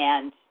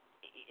 and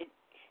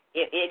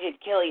it'd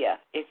kill you.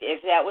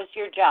 If that was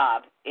your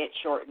job, it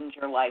shortened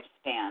your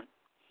lifespan.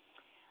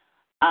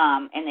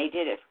 And they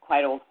did it for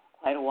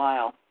quite a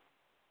while.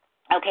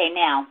 Okay,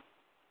 now,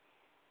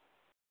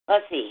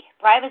 let's see.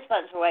 Privates'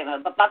 buttons were white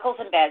metal, but buckles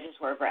and badges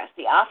were brass.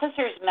 The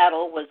officers'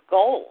 medal was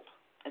gold.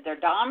 Their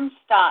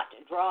Darmstadt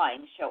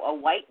drawings show a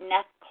white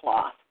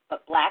neckcloth,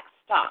 but black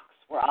stocks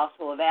were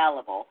also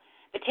available.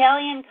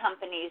 Battalion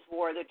companies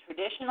wore the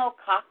traditional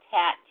cocked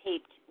hat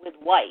taped with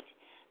white.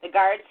 The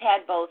Guards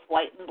had both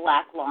white and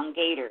black long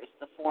gaiters,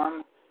 the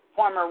former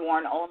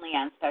worn only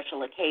on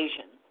special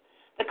occasions.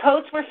 The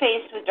coats were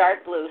faced with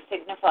dark blue,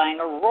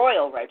 signifying a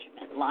royal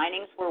regiment.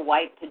 Linings were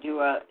white to do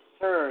a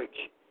serge.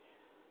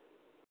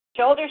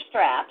 Shoulder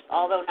straps,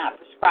 although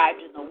not prescribed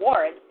in the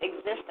wards,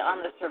 exist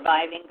on the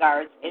surviving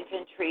Guards'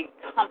 infantry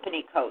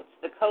company coats.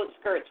 The coat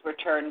skirts were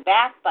turned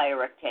back by a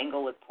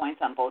rectangle with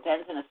points on both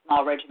ends and a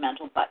small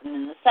regimental button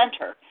in the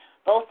center.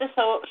 Both the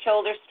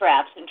shoulder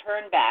straps and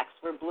turnbacks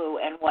were blue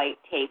and white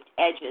taped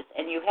edges.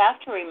 And you have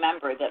to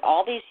remember that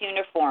all these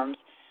uniforms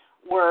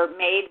were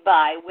made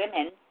by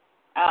women,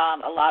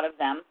 a lot of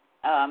them.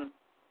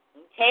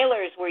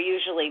 Tailors were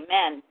usually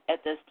men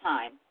at this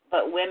time,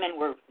 but women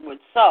would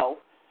sew,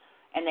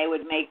 and they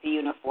would make the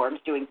uniforms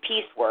doing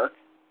piecework.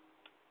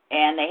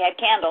 And they had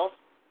candles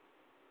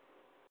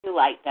to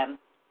light them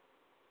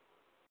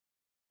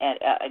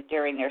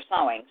during their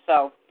sewing.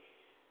 So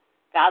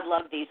God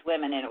loved these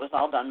women, and it was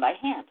all done by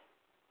hand.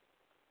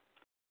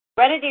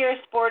 Grenadiers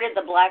sported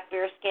the black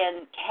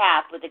bearskin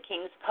cap with the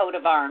king's coat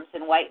of arms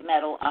in white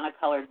metal on a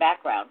colored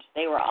background.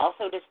 They were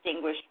also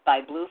distinguished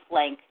by blue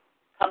flank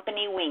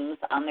company wings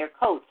on their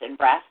coats and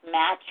brass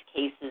match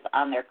cases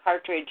on their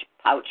cartridge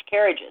pouch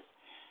carriages.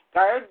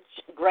 Guards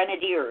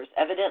grenadiers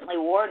evidently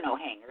wore no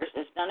hangers,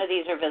 as none of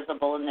these are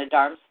visible in the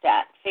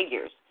Darmstadt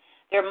figures.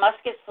 Their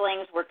musket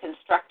slings were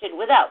constructed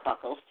without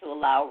buckles to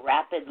allow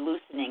rapid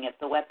loosening if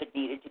the weapon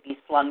needed to be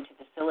slung to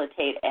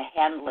facilitate a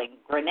handling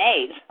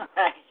grenade.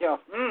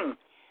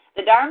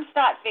 The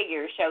Darmstadt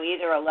figures show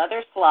either a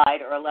leather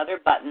slide or a leather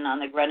button on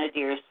the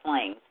grenadier's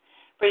slings.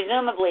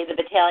 Presumably, the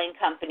battalion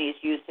companies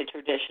used a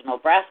traditional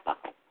brass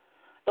buckle.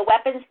 The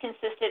weapons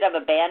consisted of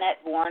a bayonet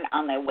worn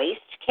on the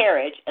waist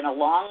carriage and a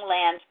long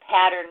land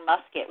pattern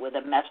musket with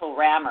a metal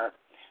rammer.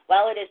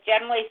 While it is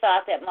generally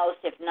thought that most,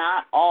 if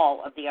not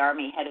all, of the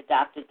Army had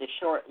adopted the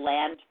short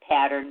land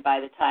pattern by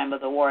the time of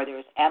the war, there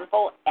is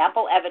ample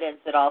evidence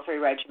that all 3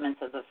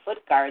 regiments of the Foot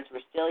Guards were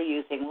still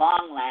using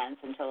long lands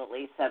until at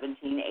least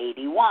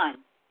 1781.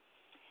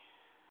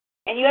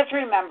 And you have to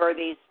remember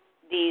these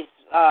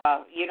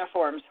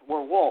uniforms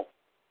were wool.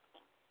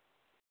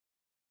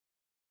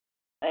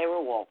 They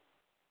were wool.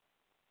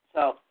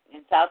 So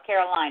in South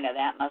Carolina,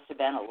 that must have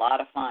been a lot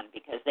of fun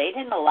because they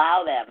didn't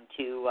allow them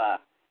to,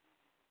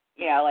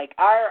 like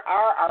our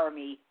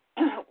Army,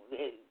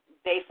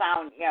 they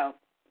found,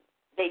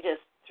 they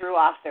just threw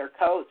off their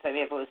coats. I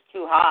mean, if it was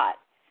too hot,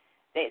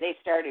 they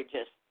started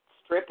just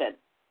stripping,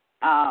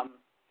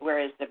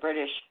 whereas the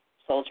British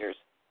soldiers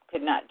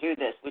could not do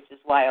this, which is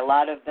why a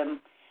lot of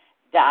them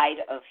died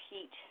of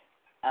heat.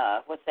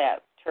 What's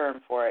that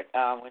term for it?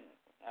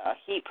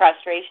 Heat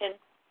prostration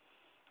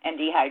and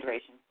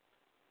dehydration.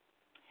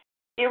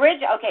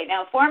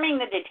 Now forming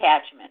the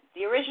detachment.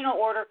 The original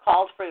order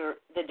called for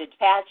the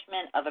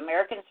detachment of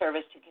American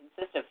service to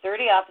consist of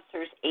 30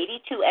 officers,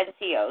 82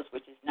 NCOs,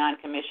 which is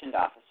non-commissioned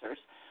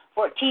officers,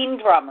 14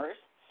 drummers,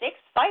 6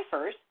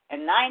 fifers,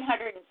 and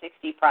 960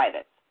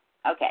 privates.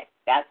 Okay,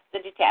 that's the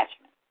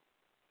detachment.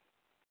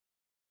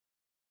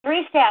 3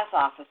 3 staff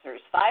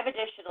officers, 5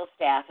 additional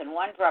staff, and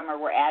 1 drummer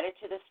were added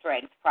to the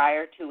strength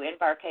prior to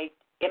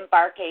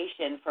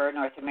embarkation for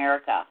North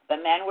America. The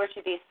men were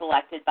to be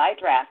selected by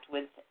draft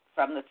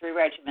from the 3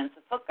 regiments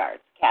of foot guards.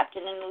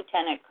 Captain and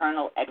Lieutenant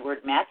Colonel Edward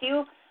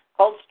Matthew,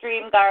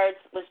 Coldstream Guards,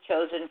 was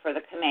chosen for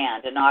the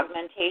command. An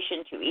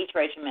augmentation to each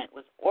regiment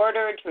was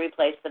ordered to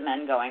replace the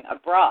men going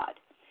abroad.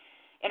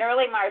 In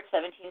early March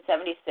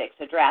 1776,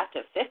 a draft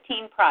of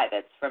 15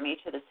 privates from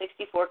each of the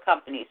 64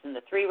 companies in the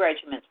 3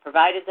 regiments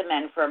provided the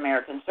men for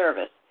American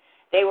service.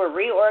 They were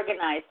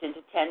reorganized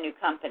into 10 new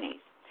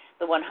companies.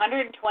 The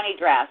 120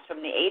 drafts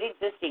from the 8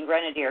 existing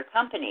grenadier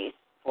companies,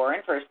 4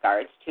 in First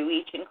Guards, 2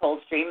 each in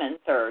Coldstream and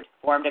Third,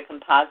 formed a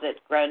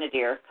composite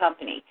grenadier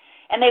company.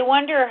 And they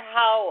wonder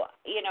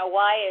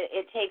why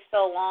it takes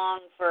so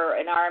long for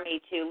an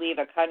army to leave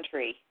a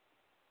country.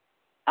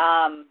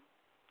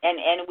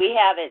 And we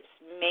have it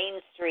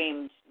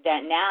mainstreamed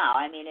now.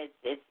 I mean,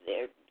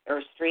 it's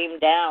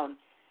streamed down.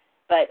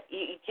 But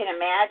you can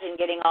imagine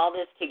getting all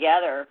this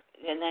together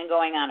and then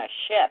going on a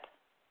ship.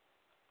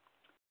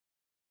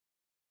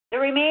 The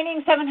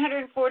remaining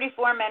 744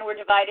 men were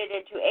divided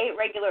into 8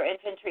 regular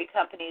infantry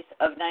companies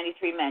of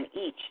 93 men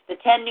each. The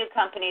 10 new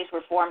companies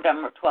were formed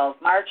on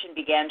 12 March and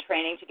began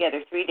training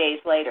together 3 days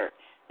later.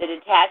 The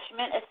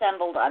detachment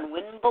assembled on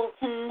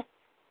Wimbledon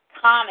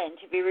Common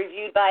to be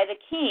reviewed by the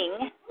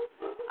King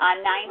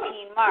on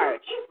 19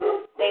 March.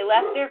 They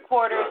left their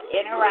quarters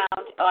in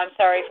around, I'm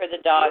sorry for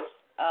the dogs.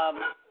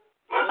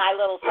 My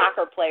little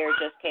soccer player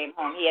just came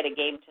home. He had a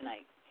game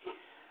tonight.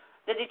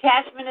 The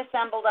detachment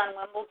assembled on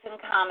Wimbledon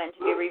Common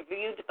to be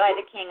reviewed by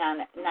the King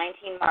on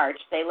 19 March.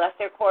 They left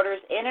their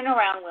quarters in and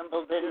around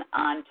Wimbledon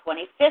on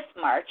 25th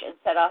March and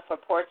set off for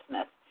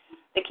Portsmouth.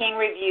 The King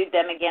reviewed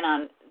them again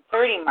on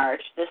 30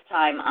 March, this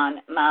time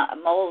on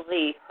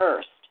Molesey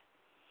Hurst.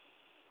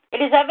 It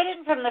is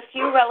evident from the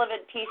few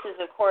relevant pieces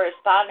of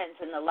correspondence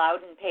in the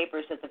Loudon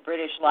papers at the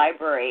British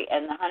Library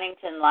and the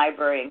Huntington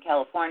Library in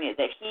California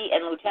that he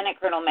and Lieutenant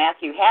Colonel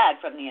Matthew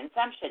had, from the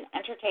inception,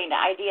 entertained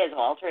ideas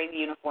of altering the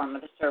uniform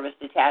of the service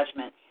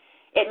detachment.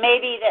 It may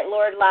be that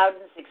Lord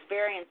Loudon's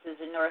experiences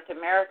in North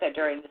America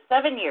during the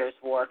 7 Years'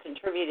 War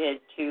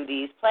contributed to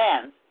these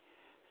plans.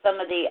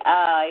 Some of the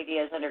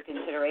ideas under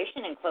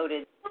consideration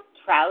included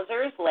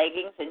trousers,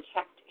 leggings, and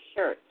checked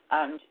shirts.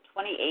 On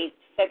 28th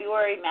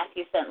February,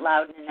 Matthew sent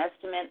Loudon an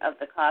estimate of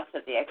the cost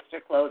of the extra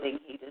clothing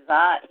he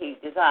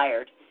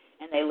desired,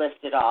 and they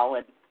listed all.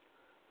 And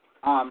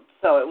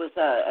so it was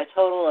a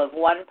total of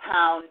 £1,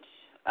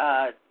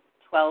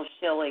 12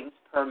 shillings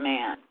per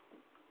man.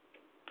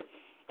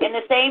 In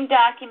the same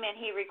document,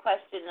 he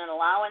requested an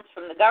allowance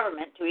from the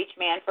government to each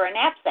man for a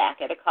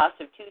knapsack at a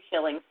cost of 2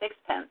 shillings 6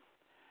 pence.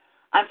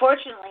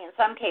 Unfortunately, in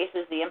some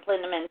cases, the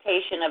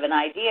implementation of an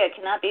idea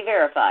cannot be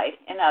verified.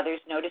 In others,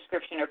 no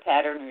description or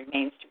pattern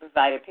remains to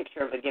provide a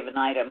picture of a given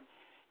item.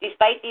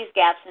 Despite these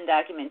gaps in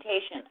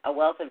documentation, a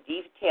wealth of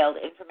detailed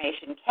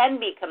information can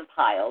be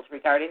compiled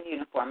regarding the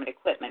uniform and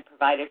equipment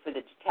provided for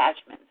the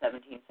detachment in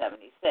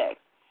 1776.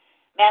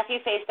 Matthew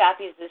faced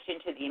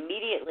opposition to the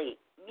immediate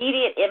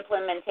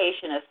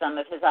implementation of some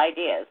of his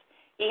ideas.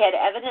 He had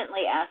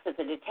evidently asked that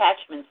the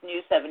detachment's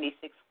new 76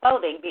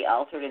 clothing be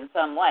altered in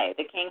some way.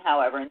 The King,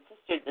 however,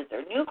 insisted that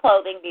their new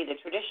clothing be the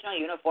traditional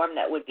uniform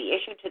that would be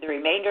issued to the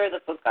remainder of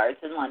the foot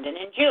guards in London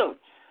in June.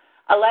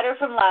 A letter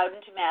from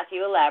Loudon to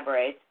Matthew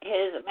elaborates,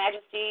 His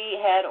Majesty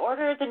had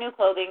ordered the new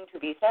clothing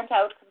to be sent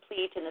out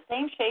complete in the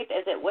same shape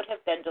as it would have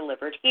been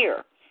delivered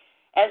here.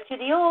 As to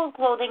the old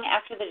clothing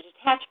after the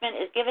detachment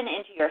is given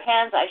into your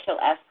hands, I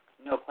shall ask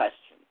no questions.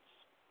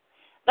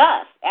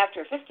 Thus,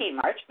 after 15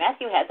 March,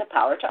 Matthew had the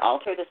power to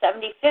alter the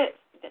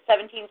 1775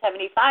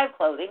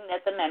 clothing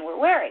that the men were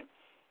wearing.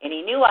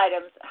 Any new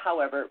items,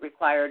 however,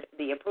 required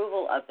the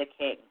approval of the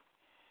King.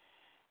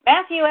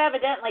 Matthew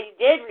evidently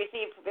did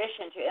receive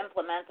permission to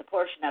implement the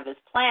portion of his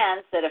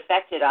plans that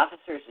affected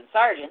officers and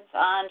sergeants.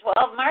 On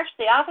 12 March,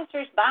 the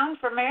officers bound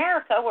for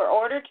America were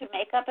ordered to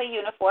make up a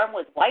uniform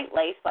with white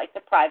lace like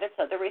the privates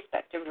of the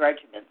respective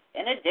regiments.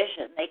 In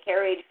addition, they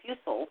carried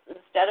fusils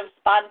instead of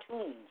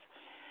spontoons.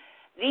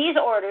 These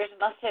orders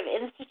must have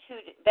been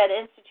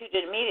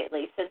instituted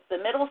immediately, since the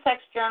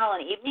Middlesex Journal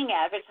and Evening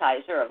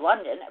Advertiser of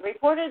London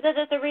reported that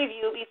at the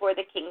review before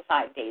the King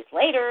 5 days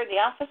later,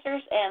 the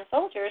officers and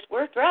soldiers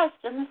were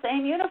dressed in the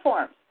same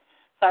uniforms.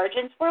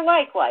 Sergeants were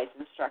likewise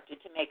instructed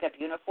to make up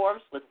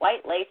uniforms with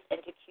white lace and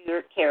to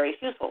carry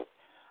fusils.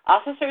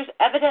 Officers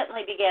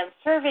evidently began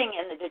serving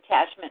in the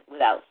detachment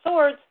without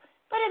swords,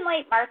 but in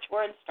late March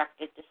were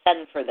instructed to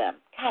send for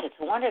them. God, it's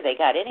a wonder they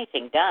got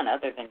anything done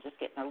other than just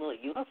getting their little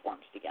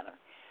uniforms together.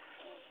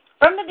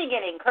 From the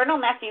beginning,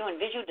 Colonel Matthew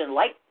envisioned a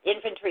light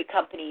infantry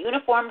company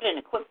uniformed and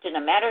equipped in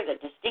a manner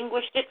that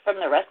distinguished it from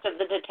the rest of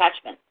the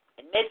detachment.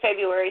 In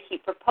mid-February, he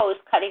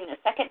proposed cutting the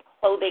second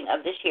clothing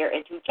of this year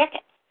into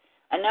jackets.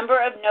 A number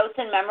of notes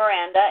and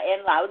memoranda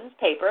in Loudon's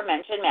paper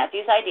mentioned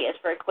Matthew's ideas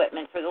for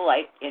equipment for the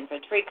light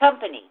infantry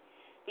company.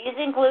 These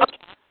include...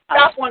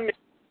 Stop 1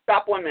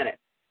 minute.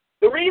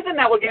 The reason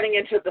that we're getting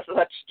into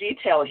such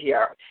detail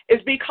here is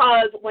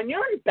because when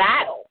you're in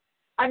battle,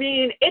 I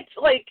mean,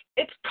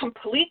 it's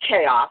complete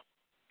chaos.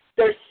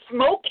 There's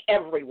smoke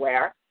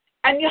everywhere,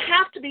 and you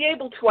have to be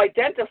able to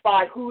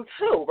identify who's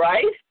who,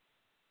 right?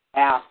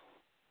 Yeah.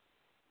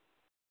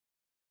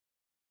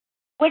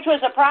 Which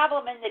was a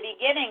problem in the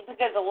beginning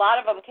because a lot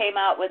of them came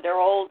out with their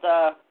old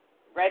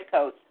red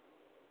coats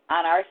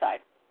on our side.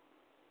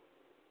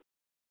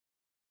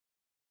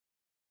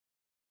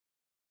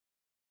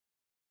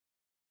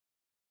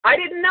 I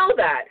didn't know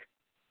that.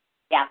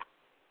 Yeah.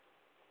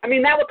 I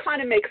mean, that would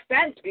kind of make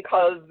sense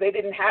because they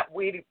didn't have,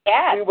 we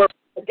were,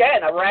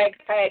 again, a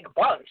ragtag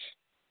bunch.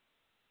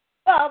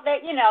 Well,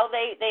 they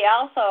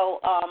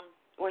also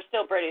were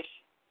still British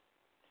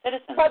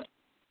citizens. But,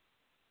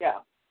 yeah.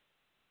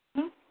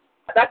 Mm-hmm.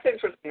 That's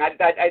interesting.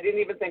 I didn't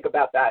even think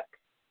about that.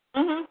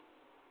 Mhm.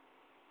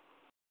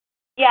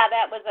 Yeah,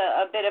 that was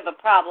a bit of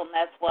a problem.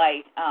 That's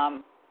why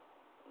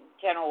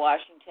General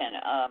Washington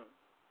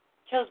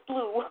chose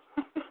blue.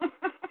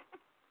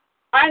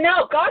 I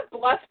know. God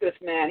bless this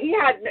man. He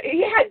had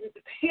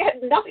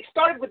nothing. He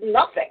started with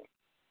nothing.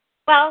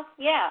 Well,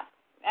 yeah,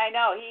 I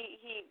know.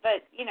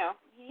 But he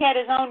had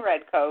his own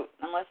red coat.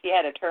 Unless he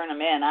had to turn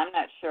him in, I'm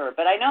not sure.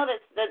 But I know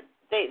that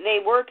they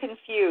were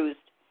confused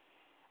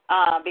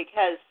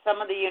because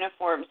some of the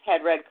uniforms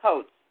had red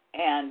coats,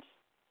 and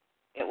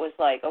it was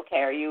like, okay,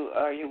 are you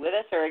with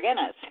us or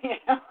against us?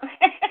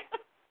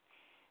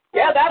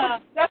 Yeah, that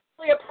was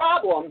definitely a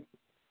problem.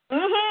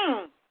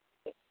 Mhm.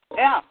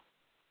 Yeah.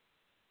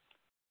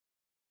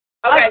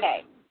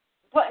 Okay.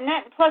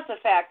 Plus the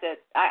fact that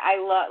I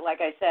love,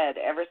 like I said,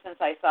 ever since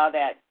I saw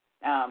that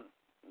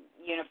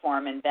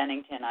uniform in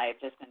Bennington, I have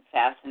just been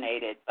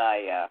fascinated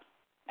by.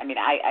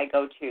 I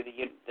go to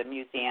the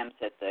museums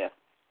at the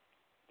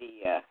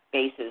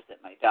bases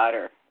that my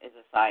daughter is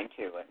assigned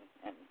to,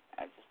 and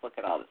I just look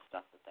at all the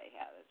stuff that they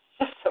have. It's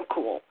just so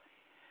cool.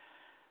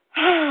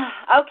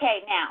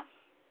 Okay, now.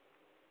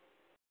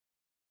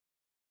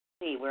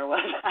 Let's see, where was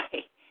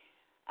I?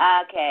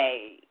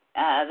 Okay.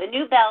 The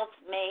new belts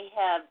may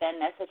have been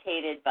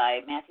necessitated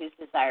by Matthew's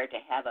desire to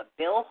have a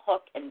bill,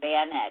 hook, and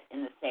bayonet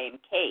in the same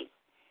case.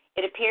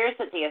 It appears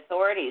that the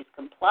authorities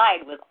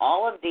complied with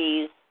all of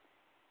these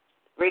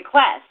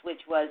requests,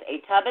 which was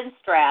a tub and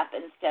strap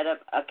instead of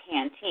a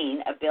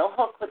canteen, a bill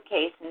hook with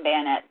case and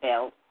bayonet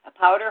belt, a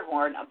powder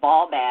horn, a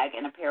ball bag,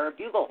 and a pair of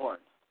bugle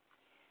horns.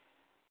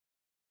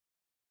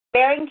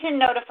 Barrington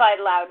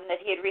notified Loudon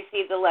that he had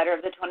received the letter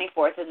of the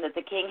 24th and that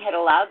the king had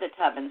allowed the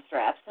tub and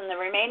straps and the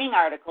remaining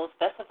articles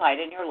specified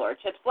in your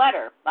lordship's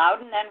letter.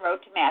 Loudon then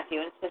wrote to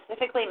Matthew and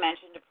specifically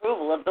mentioned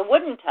approval of the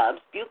wooden tubs,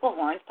 bugle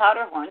horns,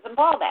 powder horns, and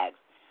ball bags.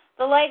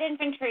 The light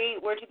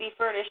infantry were to be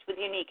furnished with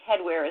unique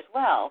headwear as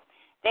well.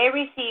 They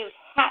received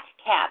hat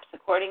caps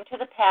according to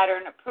the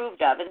pattern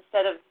approved of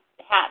instead of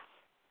hats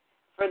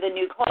for the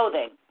new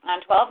clothing. On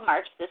 12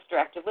 March, this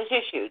directive was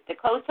issued. The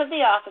coats of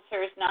the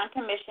officers,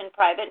 non-commissioned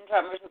private and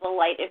drummers of the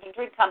Light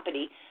Infantry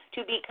Company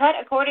to be cut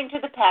according to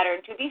the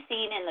pattern to be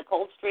seen in the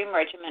Coldstream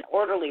Regiment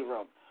orderly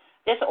room.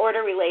 This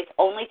order relates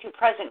only to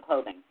present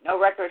clothing. No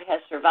record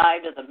has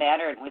survived of the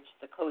manner in which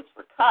the coats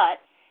were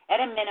cut.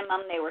 At a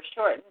minimum, they were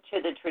shortened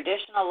to the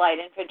traditional light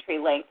infantry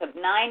length of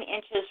 9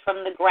 inches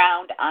from the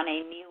ground on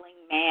a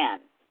kneeling man.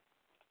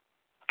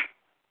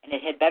 And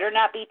it had better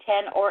not be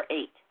 10 or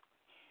 8.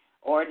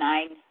 Or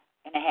 9.5,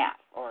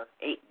 or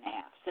 8.5.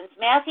 Since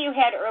Matthew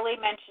had early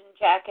mentioned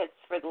jackets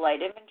for the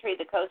light infantry,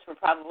 the coats were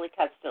probably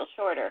cut still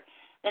shorter.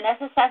 The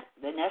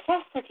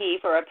necessity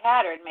for a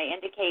pattern may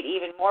indicate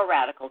even more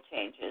radical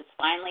changes.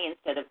 Finally,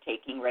 instead of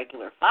taking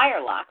regular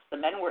firelocks, the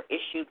men were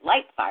issued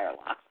light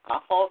firelocks,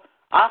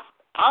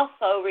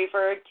 also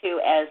referred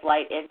to as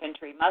light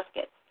infantry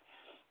muskets.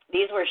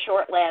 These were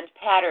short-land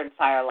pattern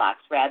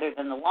firelocks rather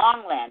than the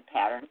long-land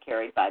pattern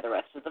carried by the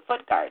rest of the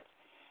foot guards.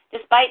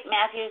 Despite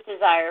Matthew's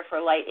desire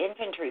for light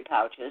infantry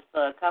pouches,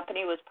 the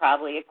company was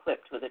probably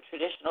equipped with a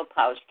traditional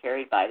pouch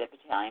carried by the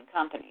battalion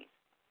companies.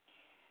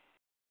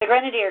 The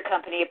Grenadier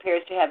Company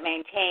appears to have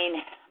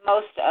maintained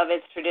most of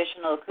its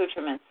traditional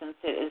accoutrements since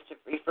it is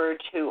referred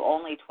to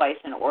only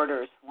twice in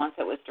orders. Once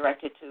it was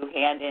directed to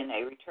hand in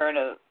a return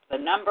of the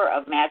number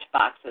of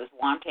matchboxes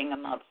wanting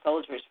among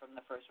soldiers from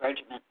the 1st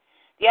Regiment.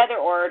 The other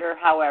order,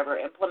 however,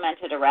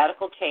 implemented a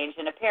radical change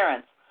in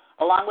appearance.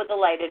 Along with the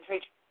light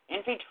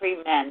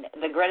infantrymen,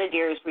 the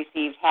Grenadiers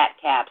received hat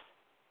caps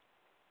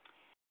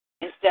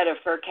instead of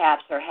fur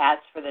caps or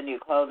hats for the new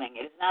clothing.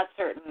 It is not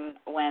certain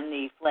when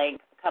the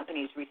flank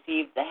companies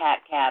received the hat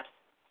caps.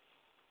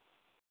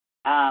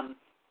 I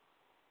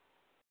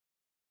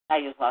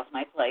just lost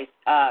my place.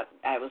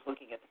 I was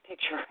looking at the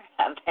picture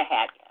of the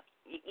hat caps.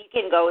 You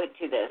can go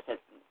into this at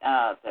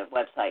the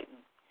website.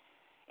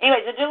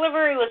 Anyways, the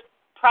delivery was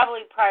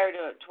probably prior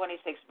to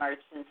 26 March,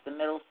 since the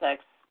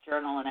Middlesex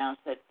Journal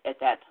announced that at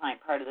that time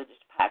part of the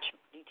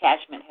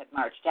detachment had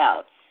marched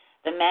out.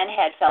 The men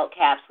had felt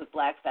caps with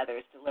black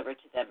feathers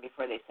delivered to them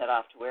before they set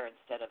off to wear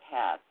instead of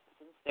hats.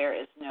 Since there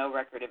is no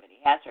record of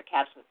any hats or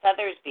caps with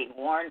feathers being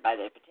worn by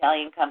the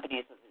battalion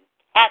companies of the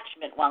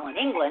detachment while in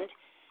England,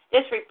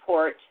 this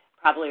report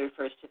probably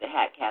refers to the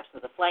hat caps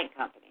of the flank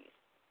companies.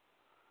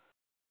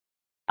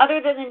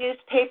 Other than the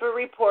newspaper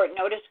report,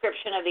 no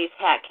description of these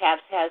hat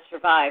caps has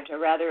survived. A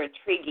rather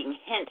intriguing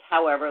hint,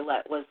 however,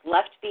 was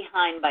left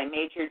behind by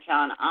Major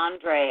John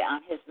Andre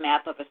on his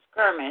map of a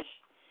skirmish,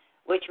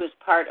 which was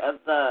part of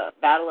the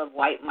Battle of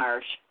White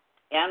Marsh.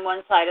 On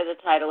one side of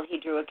the title, he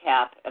drew a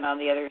cap, and on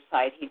the other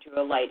side, he drew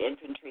a light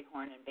infantry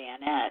horn and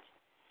bayonet.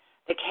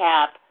 The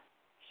cap,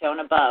 shown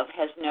above,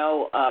 has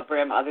no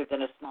brim other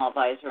than a small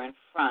visor in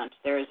front.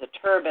 There is a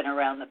turban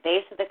around the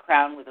base of the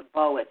crown with a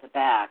bow at the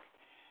back.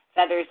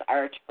 Feathers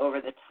arch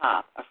over the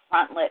top. A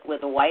frontlet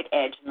with a white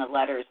edge and the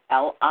letters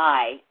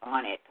L.I.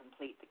 on it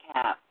complete the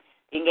cap.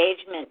 The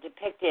engagement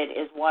depicted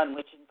is one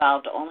which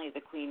involved only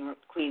the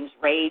Queen's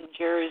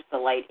Rangers, the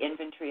light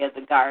infantry of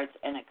the Guards,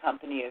 and a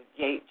company of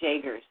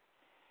Jaegers.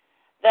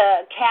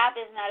 The cap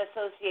is not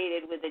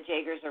associated with the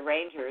Jaegers or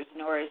Rangers,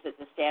 nor is it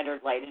the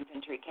standard light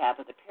infantry cap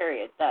of the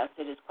period. Thus,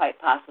 it is quite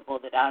possible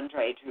that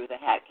Andre drew the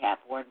hat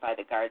cap worn by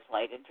the Guards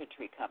Light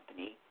Infantry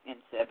Company in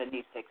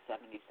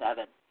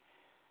 76-77.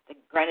 The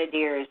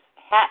Grenadiers'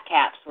 hat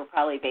caps were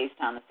probably based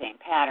on the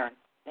same pattern.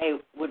 They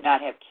would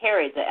not have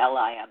carried the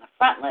LI on the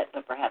frontlet,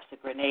 but perhaps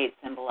a grenade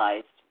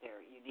symbolized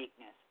their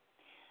uniqueness.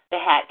 The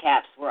hat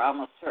caps were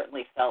almost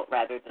certainly felt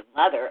rather than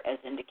leather, as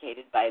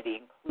indicated by the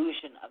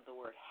inclusion of the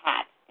word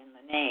hat in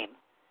the name.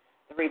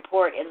 The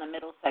report in the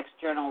Middlesex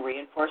Journal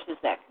reinforces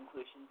that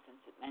conclusion, since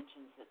it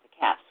mentions that the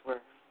caps were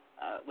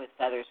with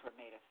feathers were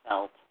made of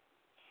felt.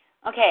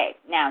 Okay,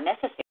 now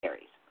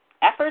necessaries.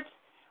 Efforts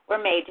were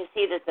made to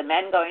see that the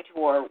men going to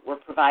war were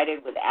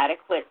provided with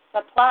adequate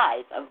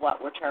supplies of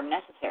what were termed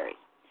necessaries.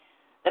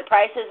 The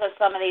prices of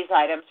some of these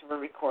items were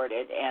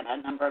recorded, and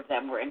a number of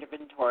them were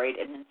inventoried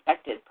and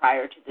inspected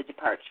prior to the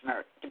departure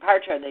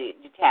of the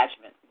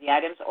detachment. The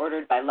items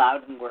ordered by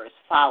Loudon were as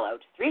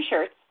followed: 3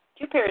 shirts,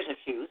 2 pairs of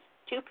shoes,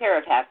 2 pair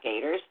of half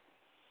gaiters,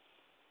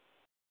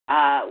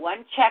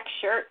 1 check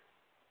shirt,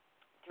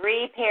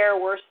 3 pair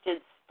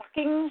worsted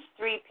stockings,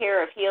 3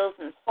 pair of heels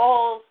and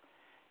soles,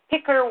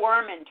 picker,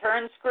 worm, and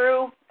turn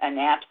screw, a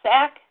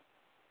knapsack,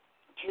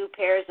 2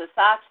 pairs of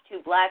socks, 2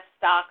 black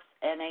stocks,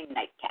 and a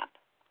nightcap.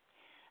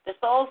 The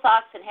sole,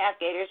 socks, and half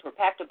gaiters were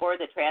packed aboard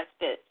the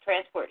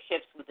transport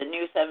ships with the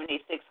new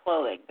 76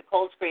 clothing. The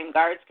Coldstream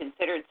Guards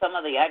considered some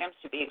of the items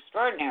to be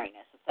extraordinary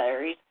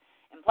necessaries,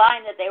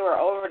 implying that they were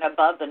over and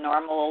above the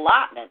normal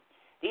allotment.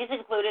 These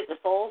included the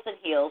soles and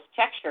heels,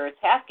 check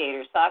shirts, half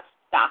gaiters, socks,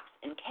 stocks,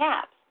 and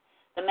caps.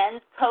 The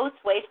men's coats,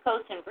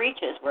 waistcoats, and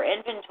breeches were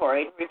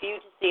inventoried and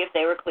reviewed to see if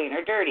they were clean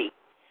or dirty.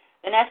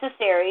 The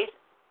necessaries,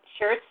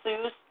 shirts,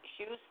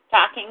 shoes,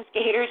 stockings,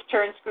 gaiters,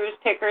 turn screws,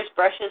 pickers,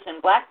 brushes,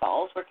 and black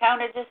balls were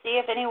counted to see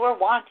if any were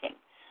wanting.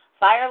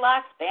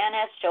 Firelocks,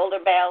 bayonets, shoulder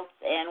belts,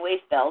 and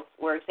waist belts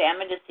were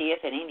examined to see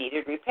if any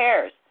needed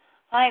repairs.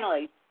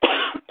 Finally,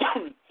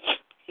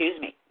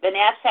 the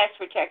knapsacks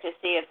were checked to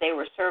see if they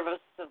were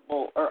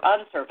serviceable or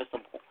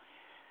unserviceable.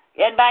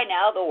 And by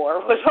now, the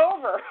war was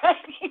over. I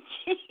mean,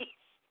 geez.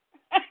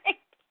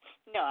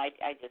 No, I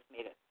just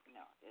made it.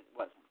 No, it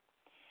wasn't.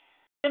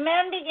 The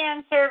men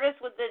began service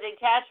with the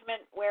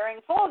detachment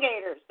wearing full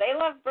gaiters. They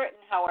left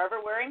Britain,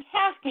 however, wearing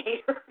half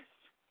gaiters.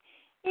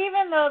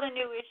 Even though the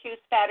new issue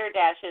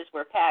spatterdashes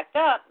were packed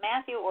up,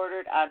 Matthew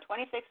ordered on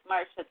 26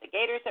 March that the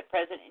gaiters at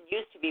present in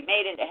use to be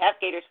made into half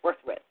gaiters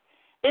forthwith.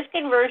 This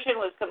conversion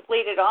was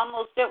completed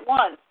almost at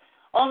once.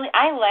 Only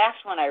I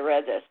laughed when I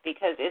read this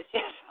because it's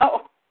just,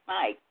 oh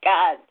my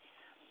God,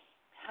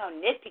 how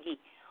nitpicky.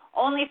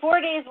 Only 4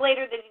 days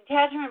later, the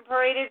detachment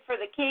paraded for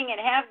the king in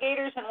half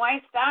gaiters and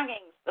white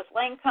stockings. The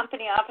flank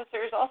company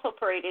officers also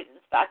paraded in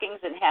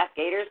stockings and half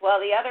gaiters, while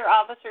the other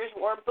officers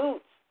wore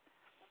boots.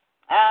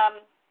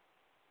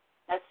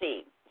 Let's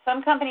see.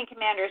 Some company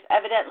commanders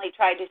evidently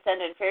tried to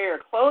send inferior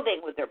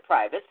clothing with their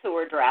privates who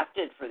were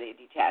drafted for the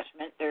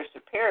detachment. Their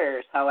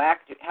superiors,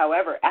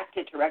 however,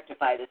 acted to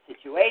rectify the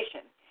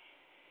situation.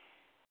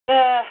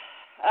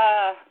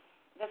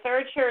 The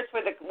third shirts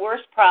were the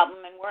worst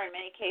problem and were in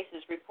many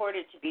cases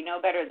reported to be no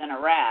better than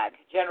a rag.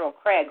 General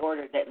Craig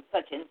ordered that in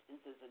such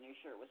instances a new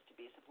shirt was to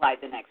be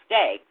supplied the next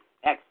day!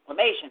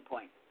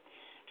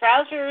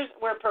 Trousers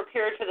were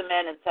procured for the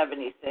men in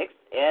 76,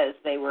 as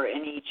they were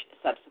in each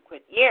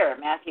subsequent year.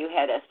 Matthew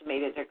had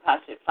estimated their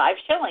cost at 5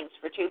 shillings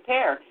for 2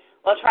 pair.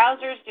 While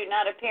trousers do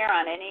not appear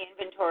on any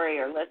inventory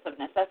or list of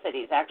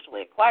necessities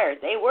actually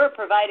acquired, they were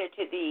provided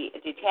to the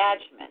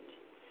detachment.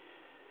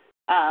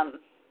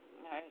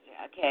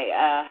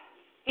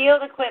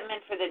 Field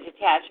equipment for the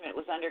detachment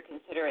was under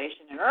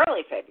consideration in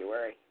early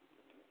February.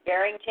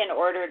 Barrington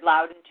ordered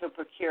Loudon to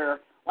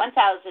procure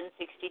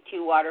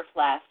 1,062 water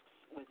flasks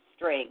with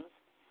strings,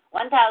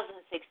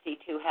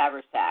 1,062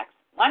 haversacks,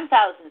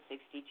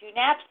 1,062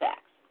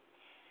 knapsacks.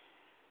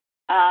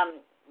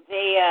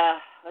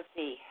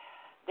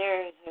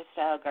 There's their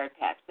style guard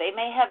packs. They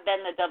may have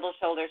been the double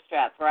shoulder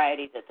strap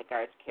variety that the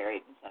guards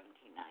carried in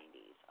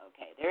 1790s.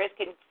 Okay, there is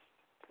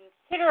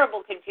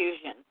considerable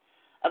confusion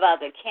about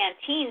the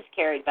canteens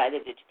carried by the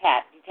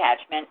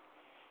detachment.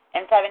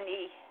 In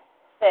 76,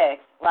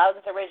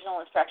 Loudon's original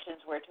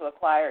instructions were to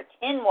acquire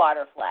tin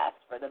water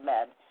flasks for the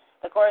men.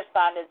 The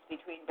correspondence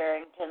between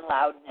Barrington,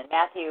 Loudon, and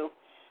Matthew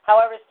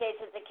However, states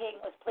that the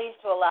king was pleased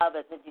to allow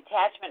that the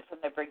detachment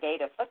from the brigade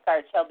of foot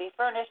guards shall be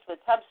furnished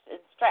with tubs and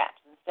straps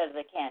instead of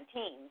the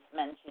canteens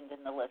mentioned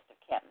in the list of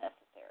camp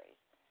necessaries.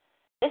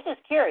 This is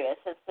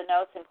curious, since the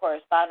notes and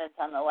correspondence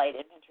on the light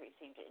infantry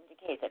seem to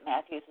indicate that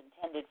Matthews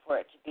intended for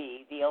it to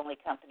be the only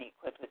company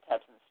equipped with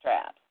tubs and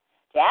straps.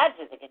 To add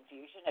to the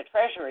confusion, a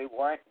treasury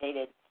warrant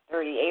dated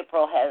 30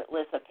 April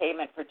lists a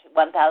payment for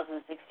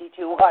 1,062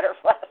 water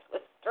flasks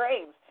with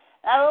strings.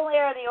 Not only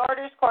are the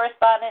orders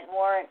correspondent and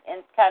warrant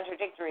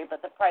contradictory,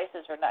 but the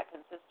prices are not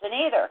consistent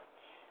either.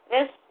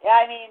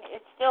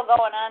 It's still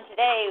going on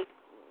today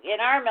in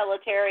our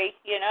military,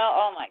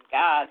 oh my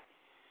God.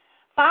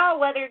 Foul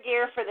weather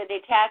gear for the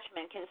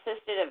detachment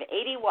consisted of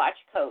 80 watch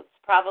coats,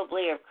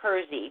 probably of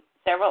kersey.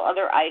 Several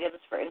other items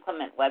for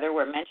inclement weather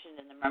were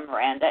mentioned in the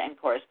memoranda and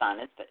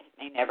correspondence, but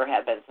may never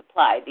have been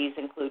supplied. These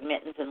include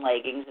mittens and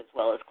leggings as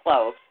well as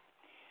cloaks.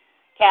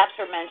 Caps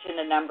were mentioned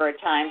a number of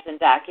times in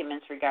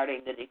documents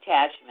regarding the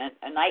detachment.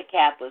 A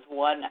nightcap was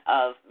one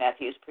of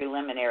Matthew's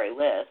preliminary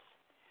lists.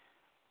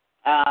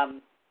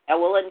 A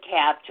woolen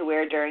cap to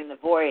wear during the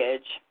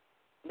voyage.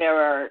 There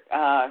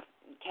are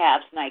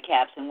caps,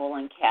 nightcaps, and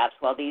woolen caps.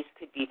 While these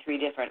could be three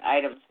different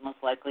items, most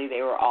likely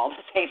they were all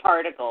the same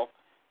article,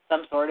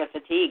 some sort of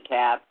fatigue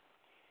cap.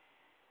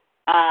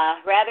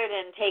 Rather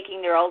than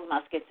taking their old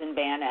muskets and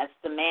bayonets,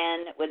 the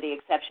men, with the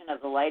exception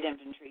of the light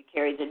infantry,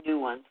 carried the new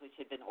ones, which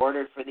had been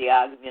ordered for the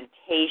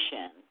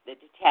augmentation. The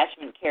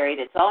detachment carried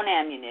its own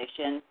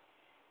ammunition.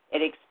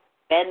 It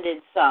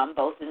expended some,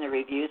 both in the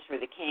reviews for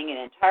the king and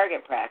in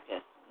target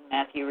practice.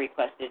 Matthew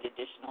requested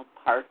additional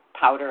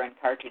powder and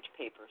cartridge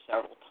paper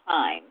several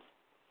times.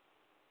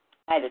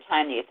 By the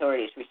time the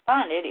authorities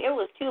responded, it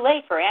was too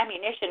late for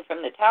ammunition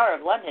from the Tower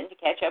of London to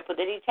catch up with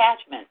the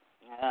detachment.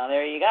 Well,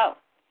 there you go.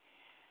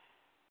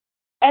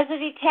 As the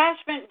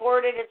detachment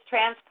boarded its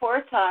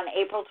transports on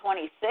April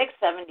 26,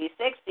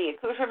 76, the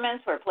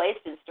accoutrements were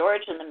placed in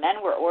storage and the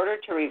men were ordered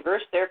to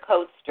reverse their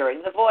coats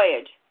during the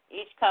voyage.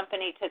 Each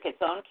company took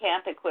its own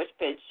camp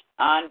equipage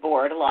on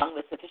board, along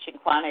with sufficient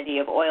quantity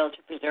of oil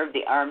to preserve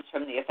the arms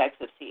from the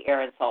effects of sea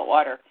air and salt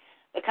water.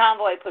 The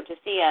convoy put to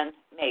sea on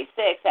May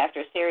 6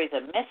 after a series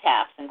of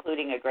mishaps,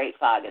 including a great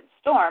fog and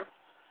storm.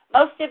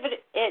 Most of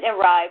it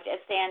arrived at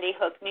Sandy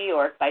Hook, New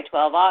York by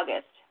 12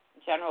 August.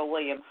 General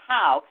William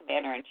Howe,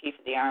 Commander-in-Chief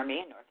of the Army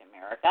in North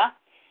America,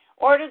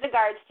 ordered the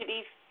guards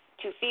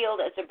to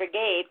field as a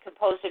brigade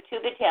composed of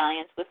 2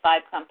 battalions with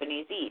 5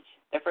 companies each.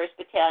 The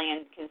 1st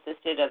battalion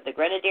consisted of the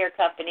Grenadier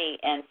Company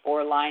and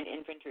 4 line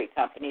infantry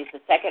companies. The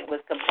 2nd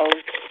was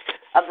composed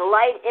of the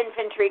Light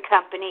Infantry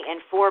Company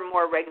and 4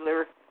 more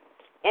regular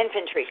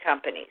infantry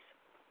companies.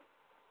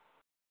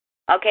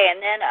 Okay, and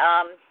then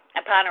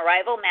upon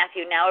arrival,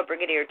 Matthew, now a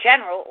brigadier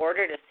general,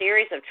 ordered a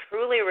series of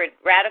truly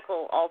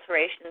radical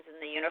alterations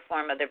in the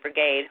uniform of the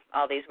brigade.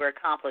 All these were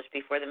accomplished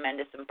before the men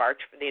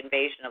disembarked for the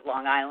invasion of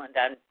Long Island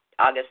on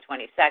August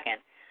 22nd.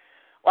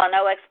 While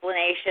no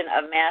explanation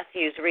of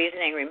Matthew's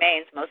reasoning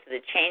remains, most of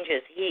the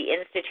changes he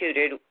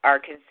instituted are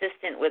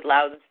consistent with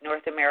Loudon's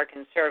North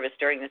American service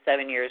during the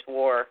 7 Years'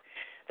 War.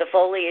 The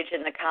foliage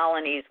in the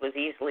colonies was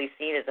easily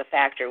seen as a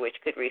factor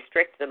which could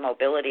restrict the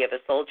mobility of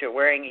a soldier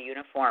wearing a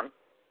uniform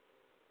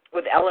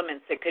with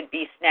elements that could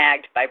be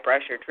snagged by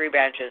brush or tree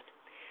branches.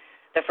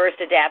 The first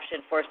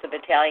adaptation forced the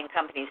battalion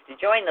companies to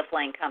join the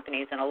flank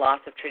companies in a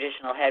loss of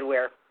traditional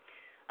headwear.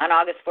 On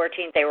August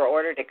 14th, they were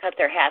ordered to cut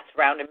their hats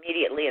round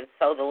immediately and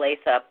sew the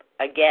lace up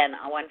again,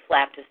 one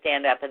flap to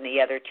stand up and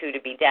the other 2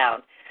 to be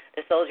down.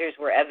 The soldiers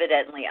were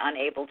evidently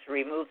unable to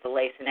remove the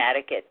lace in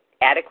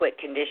adequate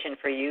condition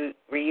for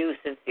reuse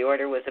since the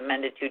order was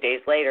amended 2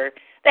 days later.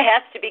 The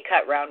hats to be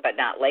cut round but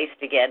not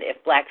laced again.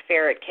 If black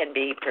ferret can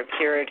be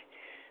procured,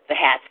 the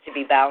hats to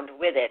be bound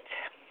with it.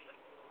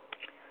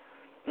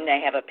 And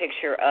they have a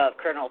picture of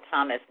Colonel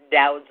Thomas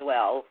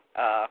Dowdeswell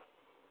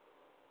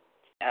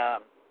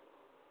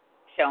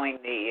showing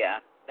the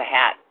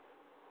hat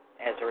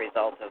as a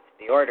result of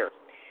the order.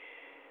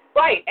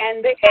 Right,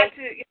 and they had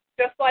to,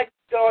 just like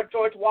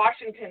George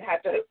Washington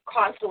had to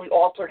constantly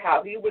alter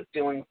how he was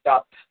doing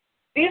stuff.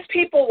 These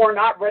people were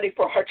not ready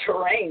for our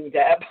terrain,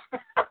 Deb.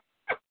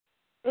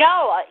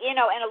 No,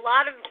 and a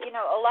lot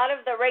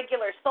of the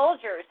regular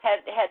soldiers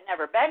had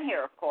never been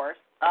here, of course,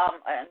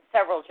 and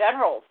several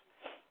generals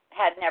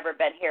had never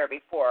been here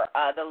before.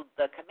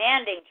 The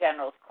commanding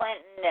generals,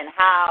 Clinton and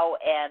Howe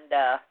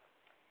and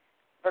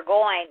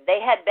Burgoyne, they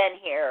had been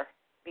here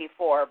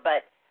before,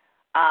 but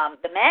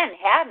the men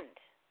hadn't.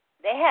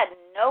 They had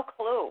no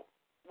clue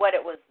what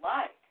it was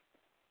like.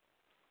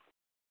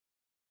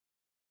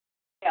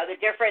 The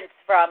difference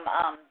from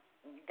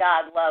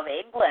God Love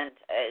England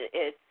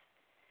is,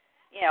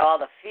 all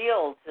the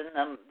fields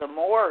and the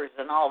moors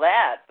and all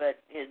that, but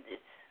it's,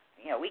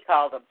 we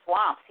call them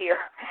swamps here.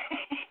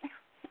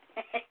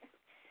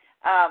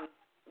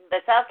 The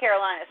South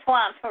Carolina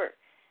swamps were,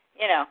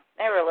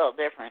 they were a little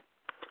different.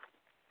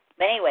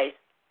 But anyways,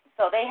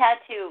 so they had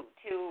to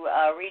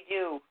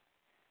redo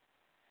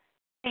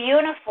the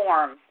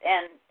uniforms,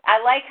 and I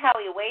like how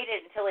he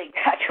waited until he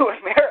got to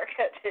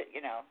America to,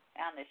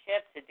 on the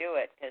ship to do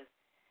it, because,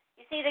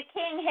 You see, the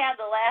king had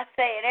the last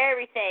say in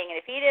everything, and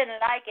if he didn't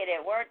like it,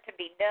 it weren't to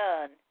be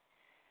done.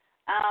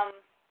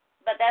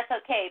 But that's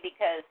okay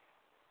because,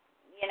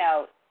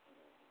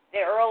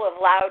 the Earl of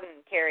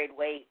Loudon carried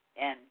weight,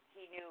 and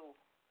he knew,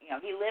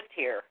 he lived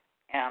here,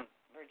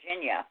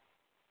 Virginia,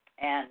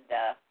 and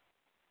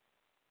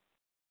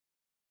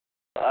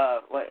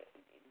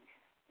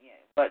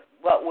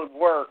what would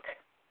work.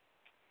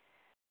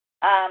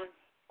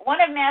 One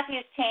of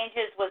Matthew's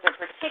changes was a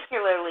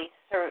particularly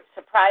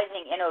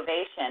surprising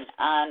innovation.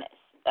 On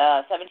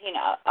 17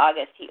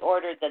 August, he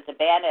ordered that the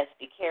bandits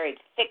be carried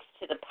fixed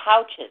to the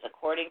pouches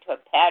according to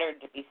a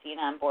pattern to be seen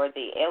on board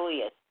the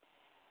Ilias.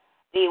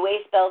 The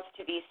waist belts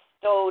to be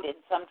stowed in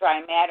some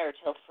dry matter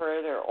till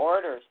further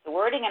orders. The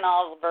wording in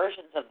all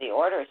versions of the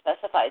order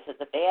specifies that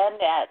the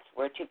bandits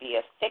were to be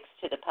affixed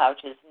to the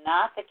pouches,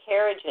 not the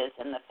carriages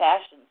in the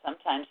fashion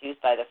sometimes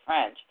used by the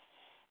French.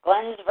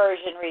 Glenn's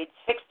version reads,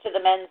 fixed to the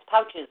men's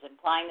pouches,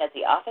 implying that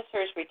the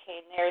officers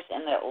retain theirs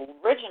in the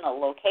original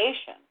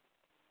location.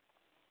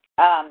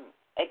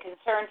 A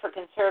concern for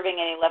conserving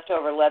any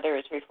leftover leather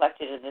is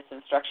reflected in this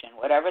instruction.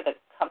 Whatever the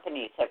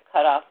companies have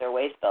cut off their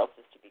waist belts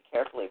is to be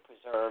carefully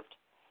preserved.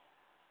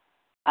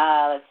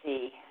 Let's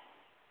see.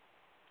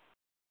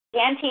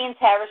 Canteens,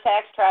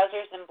 haversacks,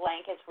 trousers, and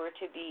blankets were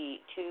to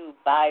be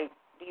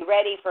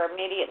ready for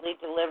immediate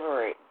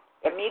delivery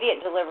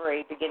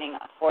beginning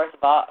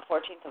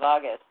 14th of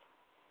August.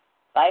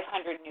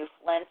 500 new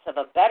flints of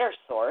a better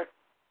sort,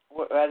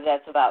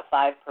 that's about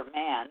 5 per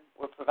man,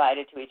 were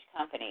provided to each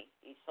company.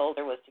 Each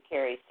soldier was to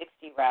carry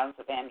 60 rounds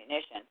of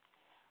ammunition.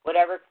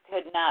 Whatever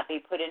could not be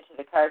put into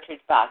the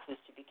cartridge boxes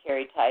to be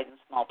carried tied in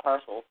small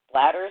parcels.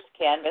 Bladders,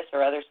 canvas,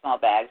 or other small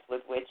bags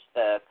with which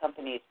the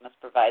companies must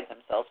provide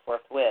themselves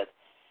forthwith.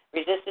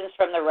 Resistance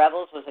from the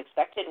rebels was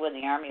expected when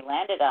the army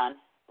landed on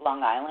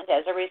Long Island.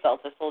 As a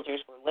result, the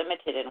soldiers were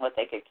limited in what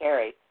they could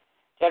carry.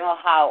 General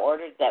Howe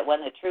ordered that when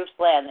the troops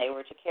land, they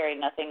were to carry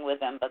nothing with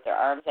them but their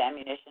arms,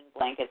 ammunition,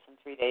 blankets, and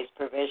 3 days'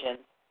 provisions.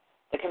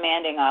 The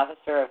commanding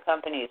officer of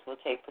companies will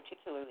take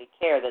particularly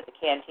care that the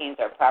canteens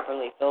are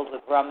properly filled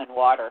with rum and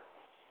water.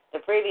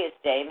 The previous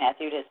day,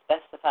 Matthew had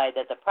specified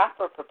that the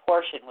proper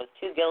proportion was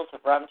 2 gills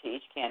of rum to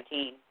each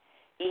canteen.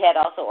 He had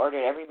also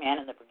ordered every man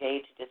in the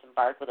brigade to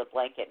disembark with a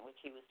blanket in which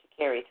he was to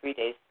carry 3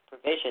 days'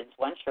 provisions,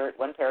 1 shirt,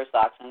 1 pair of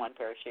socks, and 1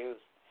 pair of shoes.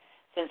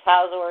 Since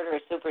Howe's order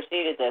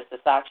superseded this,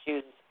 the socks,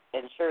 shoes,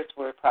 and shirts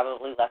were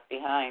probably left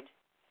behind.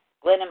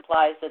 Glenn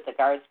implies that the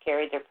guards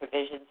carried their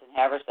provisions in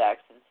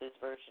haversacks, since his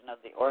version of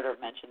the order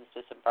mentions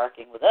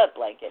disembarking with a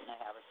blanket and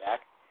a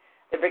haversack.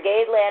 The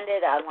brigade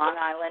landed on Long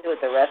Island with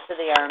the rest of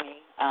the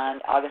army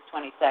on August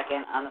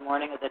 22nd. On the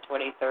morning of the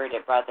 23rd,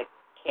 it brought the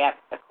camp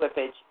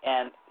equipage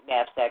and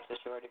knapsacks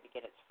ashore to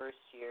begin its first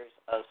years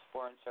of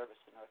foreign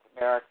service in North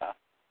America.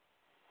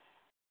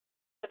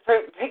 The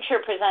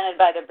picture presented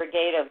by the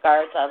Brigade of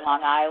Guards on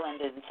Long Island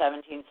in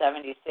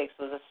 1776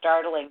 was a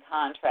startling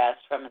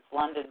contrast from its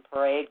London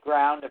parade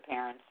ground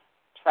appearance.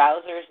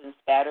 Trousers and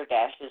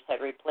spatterdashes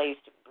had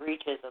replaced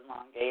breeches and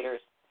long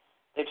gaiters.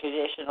 The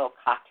traditional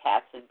cocked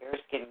hats and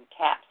bearskin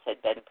caps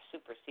had been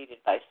superseded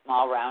by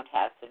small round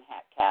hats and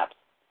hat caps.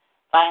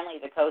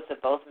 Finally, the coats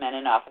of both men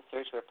and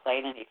officers were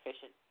plain and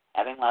efficient,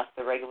 having lost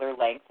the regular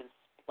length and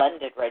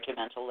splendid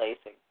regimental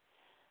lacing.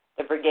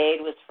 The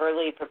brigade was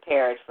fully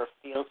prepared for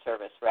field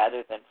service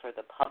rather than for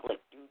the public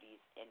duties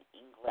in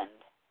England.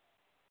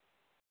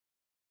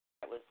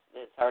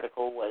 This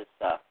article was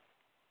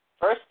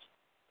first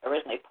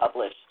originally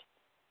published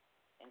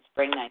in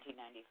spring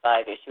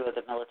 1995 issue of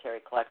the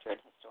Military Collector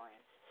and Historian.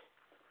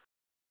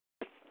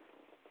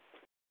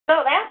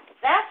 So that's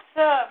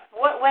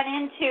what went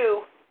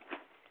into.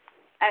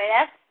 I mean,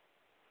 that's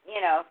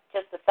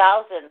just a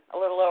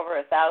little over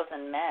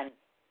 1,000 men,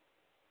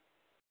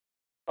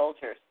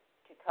 soldiers,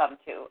 come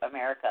to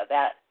America.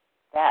 That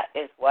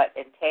is what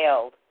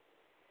entailed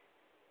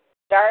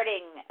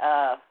starting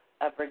a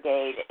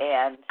brigade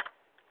and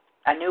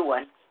a new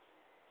one,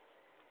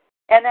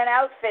 and then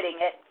outfitting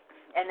it,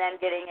 and then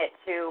getting it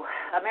to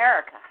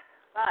America.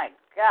 My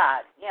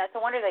God. Yeah, it's a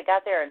wonder they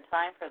got there in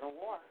time for the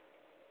war.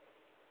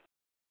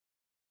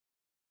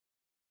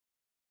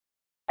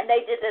 And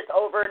they did this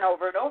over and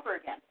over and over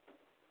again.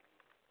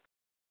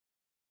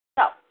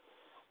 So,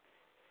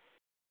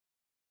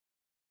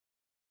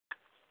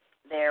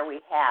 there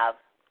we have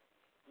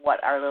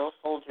what our little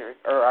soldiers,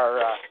 or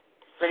our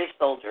British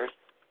soldiers,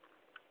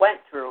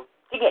 went through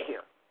to get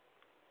here.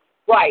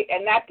 Right,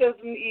 and that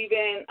doesn't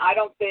even, I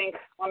don't think,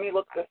 let me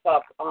look this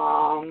up.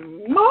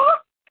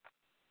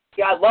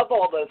 Yeah, I love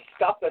all the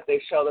stuff that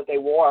they show that they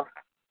wore.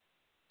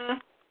 Mm-hmm.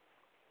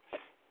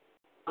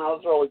 That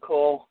was really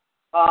cool.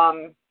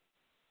 Let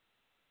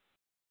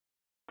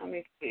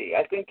me see.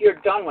 I think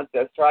you're done with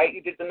this, right?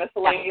 You did the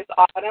miscellaneous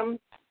items.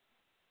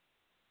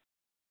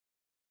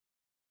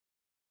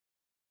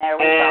 There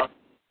we go.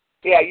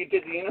 Yeah, you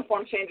did the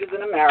uniform changes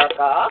in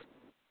America.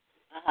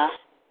 Uh-huh.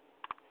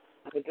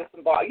 The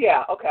disembark.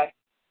 Yeah, okay.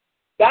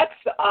 That's,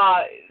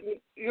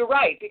 you're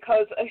right,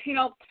 because,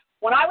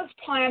 when I was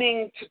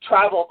planning to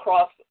travel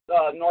across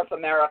North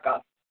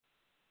America,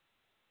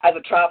 as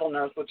a travel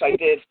nurse, which I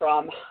did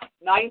from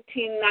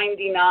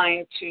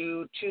 1999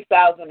 to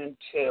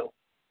 2002.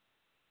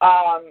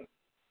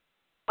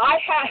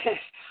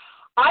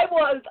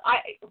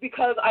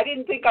 Because I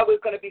didn't think I was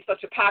going to be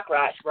such a pack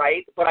rat,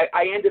 right? But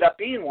I ended up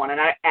being one, and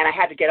I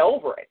had to get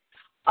over it.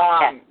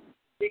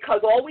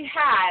 Because all we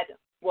had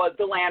was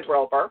the Land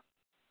Rover.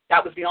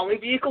 That was the only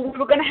vehicle we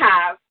were going to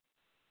have.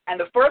 And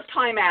the first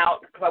time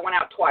out, because I went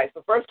out twice,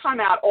 the first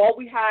time out, all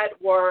we had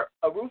were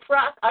a roof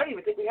rack. I don't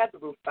even think we had the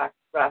roof rack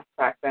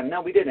back then.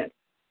 No, we didn't.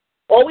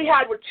 All we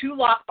had were 2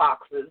 lock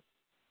boxes.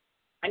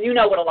 And you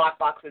know what a lock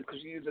box is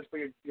because you use this for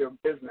your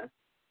business.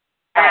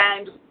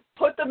 And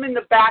put them in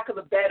the back of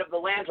the bed of the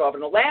Land Rover.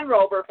 And the Land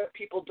Rover, if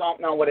people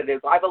don't know what it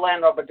is, I have a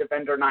Land Rover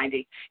Defender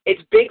 90.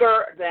 It's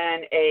bigger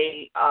than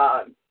a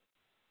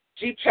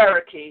Jeep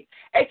Cherokee.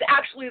 It's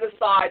actually the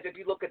size, if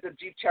you look at the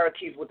Jeep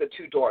Cherokees with the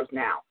 2 doors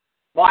now.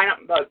 Why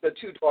not the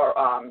 2-door,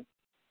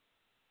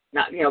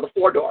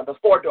 the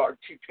 4-door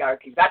Jeep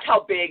Cherokees. That's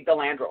how big the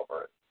Land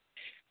Rover is.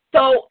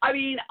 So, I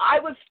mean, I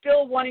was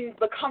still wanting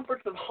the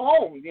comforts of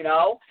home, you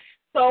know.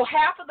 So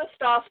half of the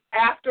stuff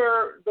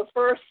after the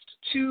first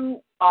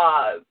 2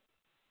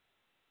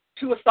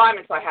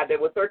 assignments I had, they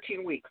were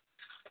 13 weeks.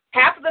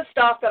 Half of the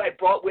stuff that I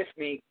brought with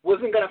me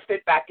wasn't going to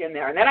fit back in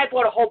there. And then I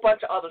brought a whole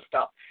bunch of other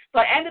stuff. So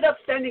I ended up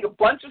sending a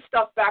bunch of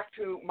stuff back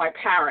to my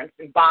parents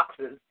in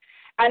boxes.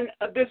 And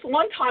this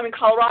one time in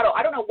Colorado,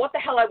 I don't know what the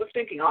hell I was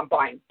thinking. I'm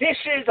buying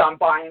dishes, I'm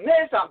buying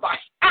this, I'm buying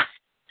that.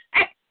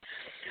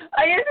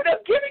 I ended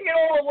up giving it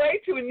all away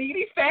to a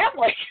needy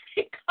family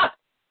because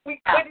we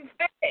couldn't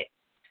fit it.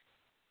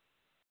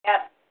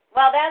 Yeah.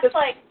 Well, that's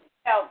like,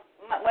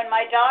 when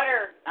my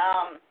daughter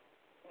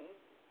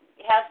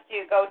has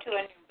to go to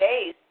a new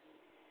base,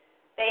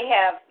 they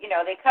have,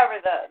 they cover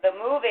the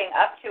moving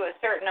up to a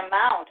certain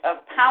amount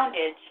of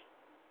poundage.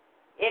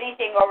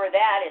 Anything over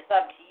that is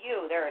up to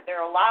you.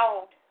 They're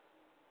allowed,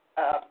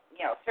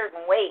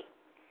 certain weight.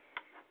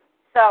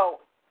 So,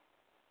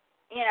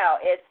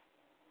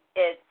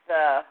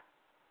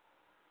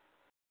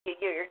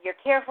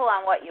 you're careful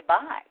on what you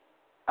buy.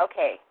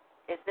 Okay,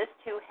 is this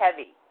too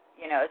heavy?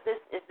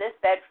 Is this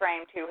bed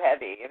frame too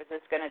heavy? Is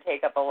this going to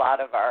take up a lot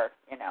of our,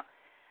 and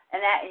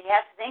that you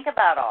have to think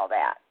about all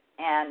that.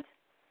 And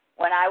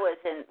when I was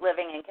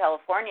living in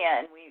California,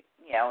 and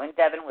and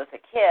Devin was a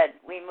kid,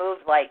 we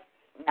moved like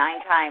 9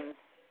 times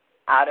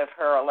out of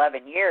her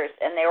 11 years,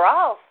 and they were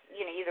all,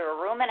 either a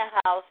room in a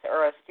house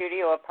or a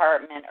studio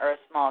apartment or a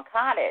small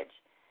cottage.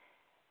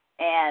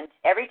 And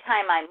every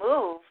time I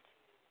moved,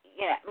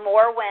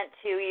 more went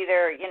to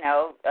either,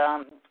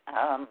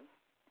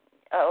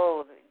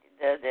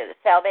 the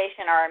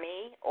Salvation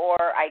Army, or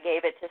I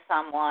gave it to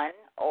someone,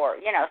 or,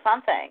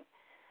 something,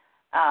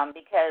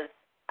 because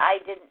I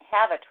didn't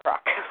have a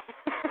truck.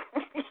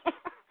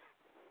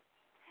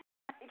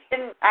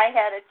 I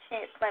had a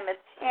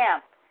Plymouth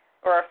Champ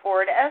or a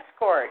Ford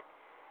Escort,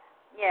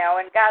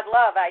 and God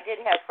love, I did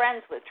have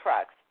friends with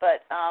trucks,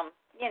 but,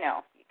 you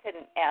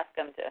couldn't ask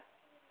them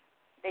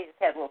they just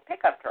had little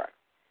pickup trucks.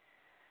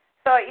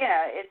 So,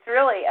 it's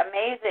really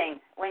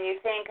amazing when you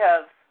think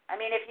of,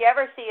 if you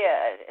ever see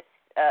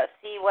a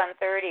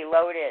C-130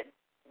 loaded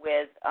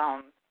with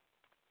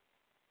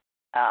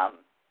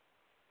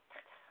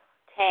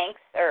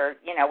tanks or,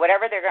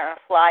 whatever they're going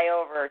to fly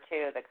over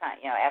to the,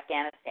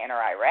 Afghanistan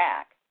or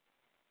Iraq,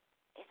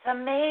 it's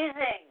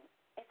amazing.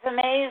 It's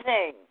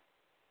amazing.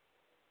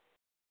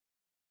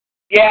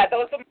 Yeah,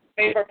 those are my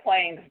favorite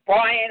planes.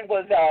 Brian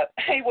was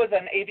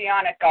an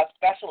avionic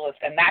specialist,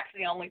 and that's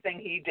the only thing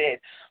he did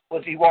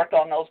was he worked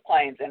on those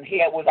planes. And he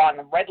was on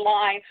the red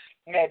line.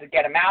 We had to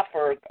get him out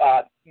for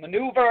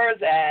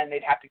maneuvers, and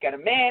they'd have to get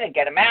him in and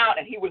get him out.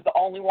 And he was the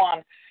only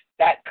one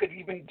that could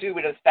even do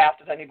it as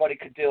fast as anybody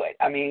could do it.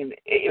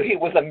 It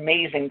was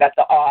amazing that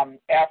the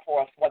Air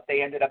Force, what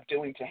they ended up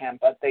doing to him.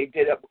 But they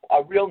did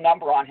a real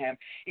number on him,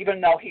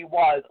 even though he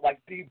was like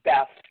the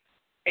best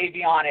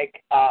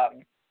avionic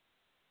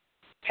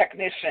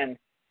technician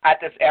at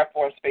this Air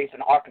Force base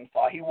in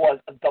Arkansas. He was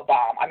the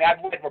bomb. I've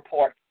read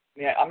reports.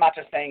 I'm not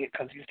just saying it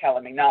because he's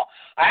telling me. No,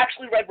 I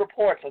actually read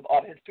reports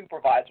of his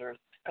supervisors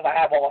because I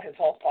have his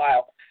whole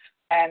file,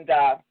 and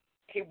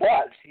he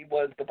was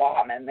the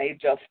bomb, and they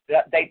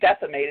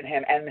decimated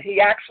him. And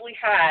he actually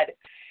had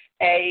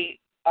a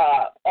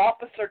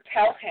officer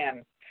tell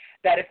him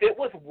that if it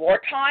was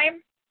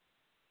wartime,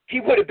 he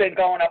would have been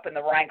going up in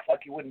the ranks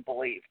like you wouldn't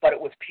believe, but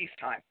it was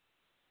peacetime.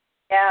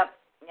 Yeah.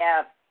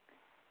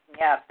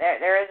 Yeah,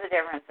 there is a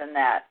difference in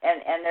that,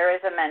 and there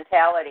is a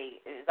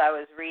mentality. As I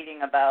was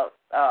reading about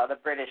the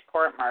British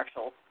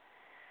court-martials,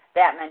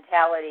 that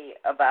mentality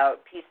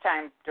about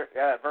peacetime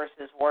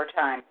versus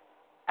wartime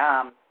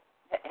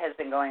has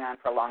been going on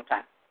for a long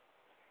time.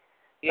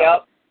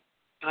 Yep,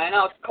 I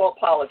know, it's called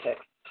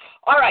politics.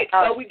 All right,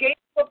 so we gave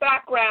you a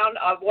background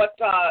of what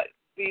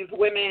these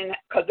women,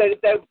 because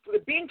they're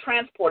being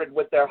transported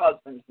with their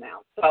husbands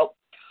now. So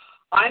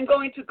I'm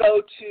going to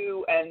go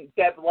to, and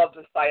Deb loves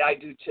the site, I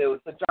do too,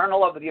 it's the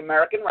Journal of the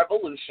American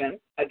Revolution.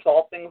 It's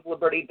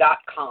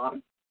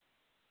allthingsliberty.com.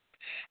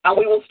 And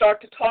we will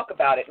start to talk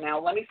about it. Now,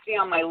 let me see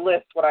on my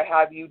list what I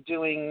have you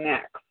doing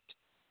next.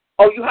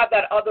 Oh, you have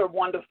that other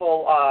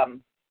wonderful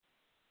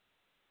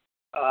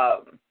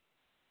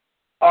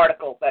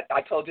article that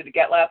I told you to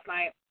get last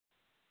night?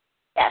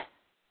 Yes.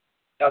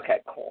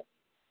 Okay, cool.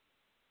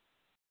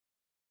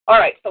 All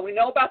right, so we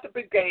know about the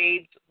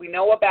brigades. We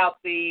know about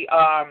the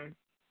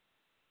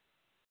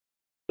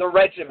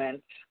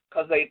regiments,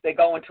 because they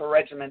go into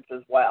regiments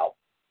as well.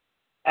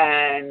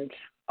 And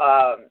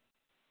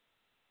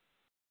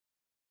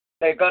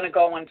they're going to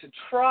go into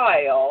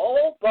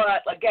trial,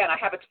 but again, I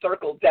have it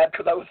circled, Deb,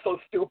 because I was so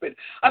stupid.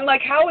 I'm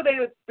like, how are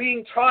they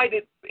being tried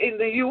in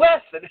the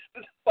U.S. and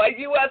by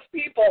U.S.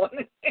 people?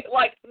 And they're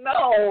like,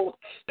 no,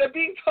 they're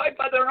being tried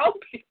by their own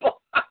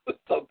people. I was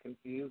so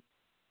confused.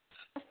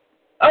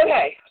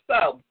 Okay,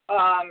 so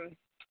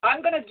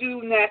I'm going to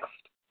do next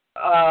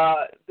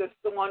this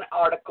one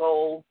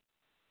article,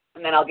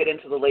 and then I'll get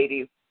into the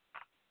ladies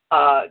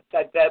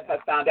that Deb has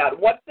found out.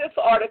 What this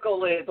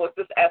article is, what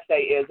this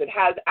essay is, it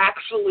has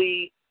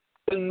actually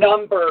the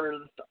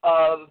numbers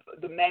of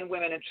the men,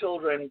 women, and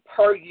children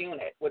per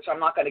unit, which I'm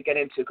not going to get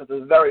into because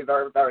it's very,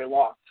 very, very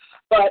long.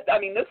 But, I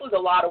mean, this was a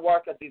lot of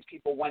work that these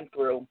people went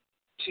through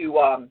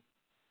to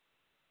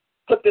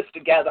put this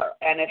together.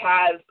 And it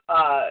has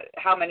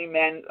how many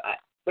men,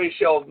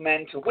 ratio of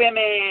men to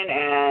women,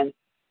 and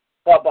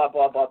blah, blah,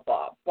 blah, blah,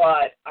 blah.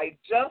 But I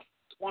just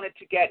wanted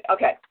to get,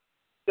 okay,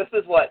 this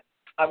is what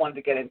I wanted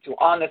to get into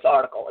on this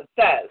article. It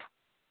says,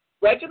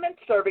 regiments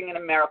serving in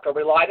America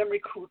relied on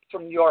recruits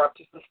from Europe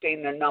to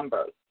sustain their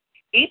numbers.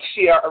 Each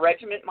year, a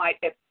regiment might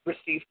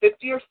receive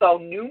 50 or so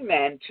new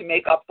men to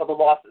make up for the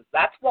losses.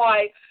 That's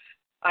why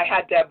I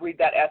had Deb read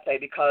that essay,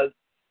 because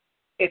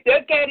if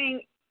they're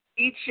getting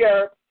each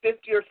year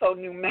 50 or so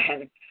new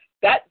men,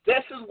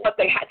 this is what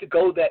they had to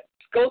go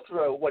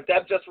through, what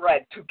Deb just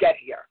read, to get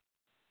here.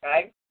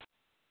 Okay?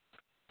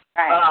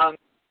 Right.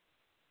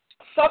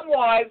 Some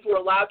wives were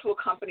allowed to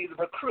accompany the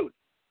recruits.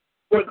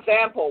 For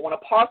example, when a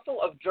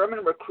parcel of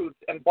German recruits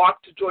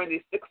embarked to join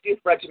the 60th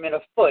Regiment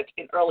of Foot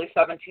in early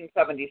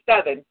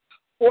 1777,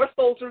 4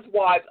 soldiers'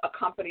 wives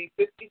accompanied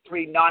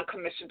 53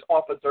 non-commissioned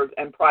officers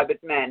and private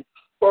men,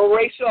 for a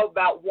ratio of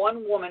about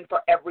 1 woman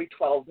for every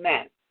 12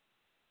 men.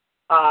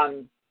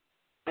 And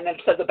then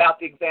it says about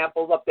the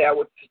examples up there,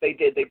 which they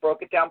did. They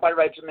broke it down by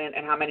regiment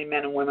and how many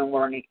men and women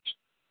were in each.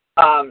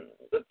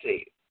 Let's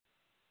see.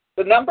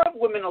 The number of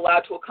women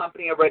allowed to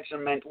accompany a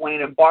regiment when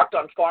it embarked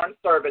on foreign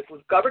service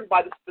was governed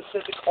by the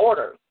specific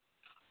orders,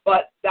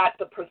 but that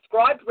the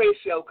prescribed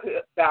ratio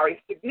could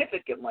vary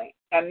significantly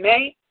and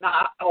may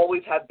not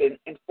always have been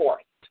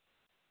enforced.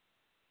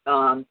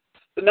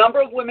 The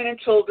number of women and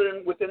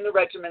children within the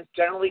regiments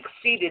generally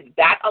exceeded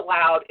that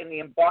allowed in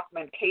the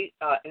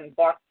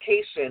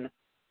embarkation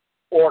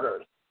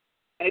orders.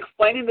 And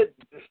explaining the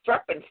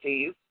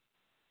discrepancies,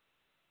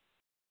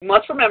 you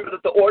must remember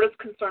that the orders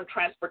concern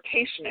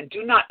transportation and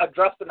do not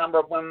address the number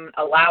of women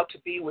allowed to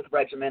be with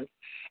regiments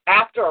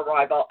after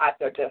arrival at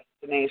their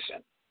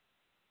destination.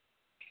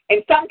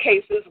 In some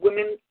cases,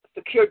 women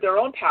secured their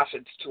own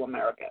passage to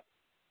America.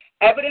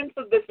 Evidence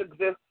of this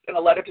exists in a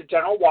letter to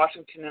General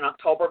Washington in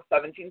October of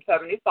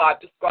 1775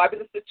 describing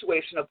the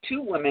situation of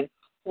 2 women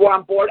who were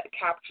on board a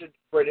captured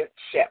British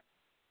ship.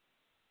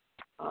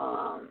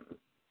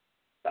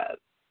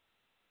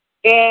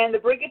 And the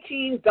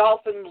brigantine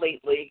Dolphin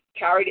lately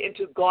carried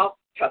into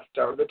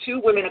Gloucester, the 2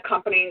 women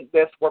accompanying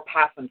this were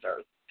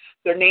passengers.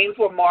 Their names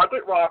were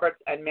Margaret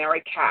Roberts and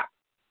Mary Knapp,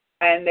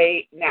 and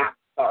they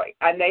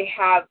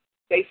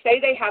say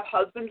they have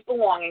husbands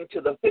belonging to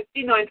the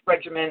 59th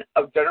Regiment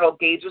of General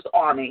Gage's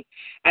Army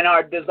and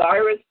are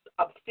desirous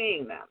of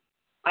seeing them.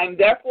 I am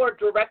therefore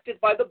directed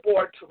by the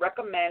board to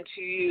recommend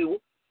to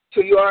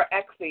your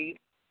Excellency,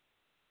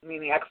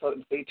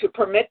 to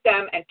permit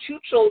them and 2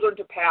 children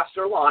to pass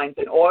your lines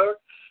in order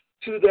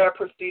to their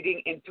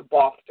proceeding into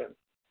Boston.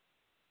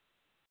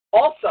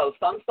 Also,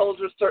 some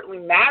soldiers certainly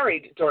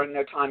married during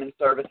their time in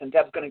service, and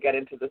Deb's going to get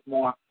into this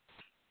more.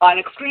 On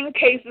extreme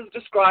cases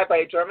described by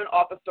a German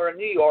officer in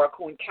New York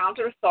who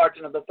encountered a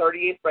sergeant of the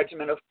 38th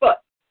Regiment of Foot,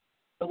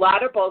 the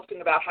latter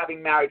boasting about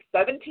having married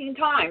 17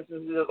 times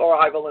since his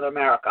arrival in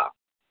America.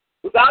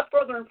 Without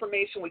further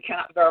information, we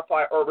cannot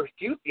verify or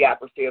refute the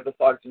accuracy of the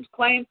sergeant's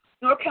claim,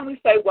 nor can we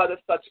say whether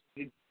such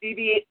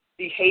deviant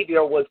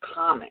behavior was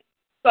common.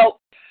 So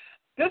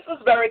this is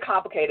very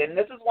complicated, and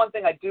this is one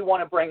thing I do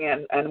want to bring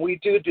in, and we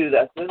do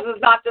this. This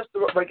is not just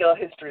the regular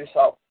history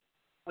show.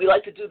 We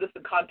like to do this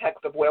in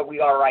context of where we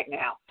are right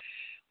now.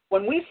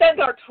 When we send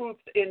our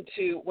troops in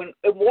World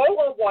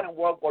War I and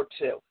World War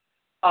II,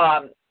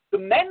 the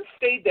men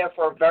stayed there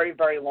for a very,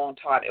 very long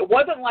time. It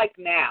wasn't like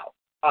now.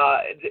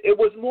 It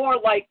was more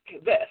like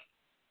this.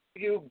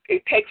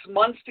 It takes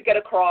months to get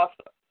across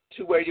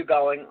to where you're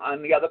going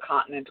on the other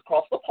continent,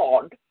 across the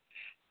pond,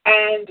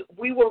 and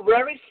we were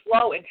very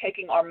slow in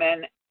taking our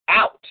men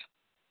out.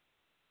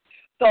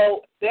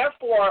 So,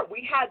 therefore,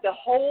 we had the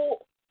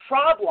whole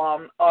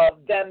problem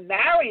of them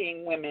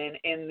marrying women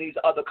in these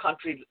other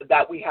countries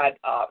that we had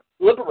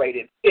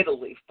liberated,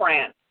 Italy,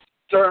 France,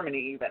 Germany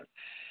even.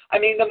 I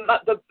mean,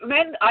 the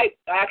men, I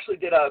actually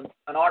did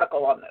an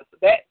article on this.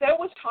 There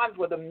was times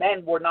where the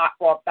men were not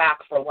brought back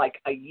for like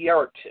a year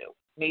or two,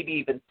 maybe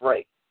even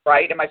 3,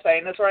 right? Am I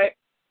saying this right?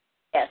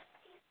 Yes.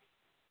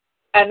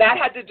 And that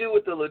had to do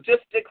with the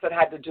logistics. It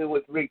had to do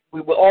with we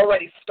were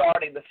already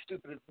starting the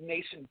stupid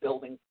nation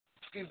building,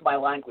 excuse my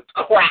language,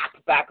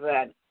 crap back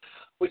then,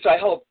 which I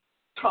hope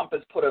Trump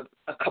has put a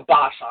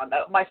kibosh on.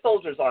 My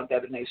soldiers aren't there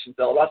to nation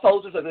build. Our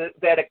soldiers are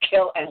there to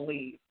kill and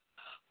leave.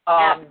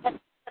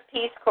 The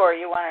Peace Corps,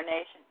 you want a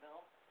nation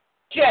build?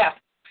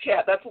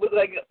 Yeah, that's what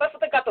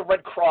they got the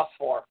Red Cross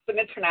for. It's an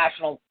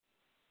international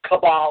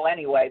cabal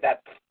anyway,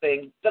 that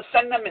thing. Just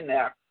send them in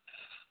there.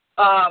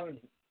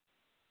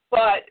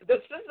 But this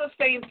is the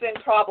same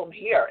problem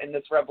here in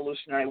this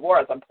Revolutionary War,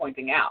 as I'm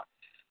pointing out.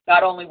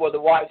 Not only were the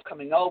wives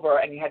coming over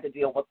and you had to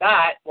deal with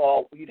that,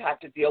 well, you'd have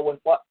to deal with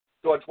what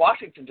George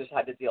Washington just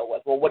had to deal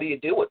with. Well, what do you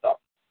do with them?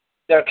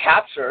 They're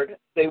captured.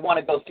 They want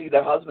to go see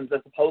their husbands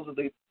they're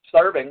supposedly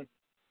serving.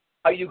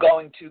 Are you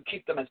going to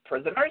keep them as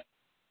prisoners?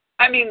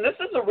 I mean, this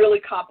is a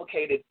really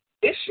complicated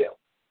issue.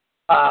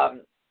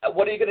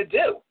 What are you going to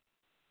do?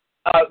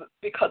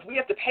 Because we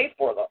have to pay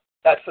for them.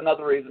 That's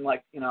another reason,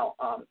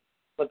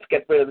 let's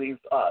get rid of these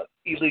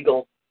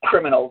illegal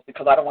criminals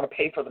because I don't want to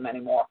pay for them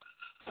anymore.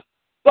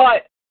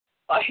 But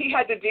he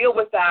had to deal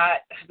with that.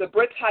 The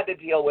Brits had to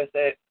deal with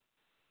it.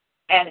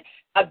 And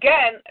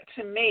again,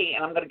 to me,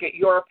 and I'm going to get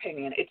your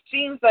opinion, it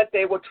seems that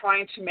they were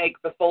trying to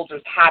make the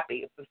soldiers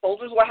happy. If the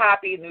soldiers were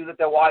happy and knew that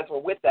their wives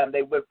were with them,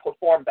 they would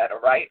perform better,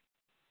 right?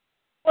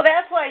 Well,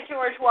 that's why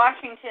George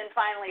Washington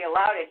finally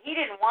allowed it. He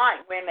didn't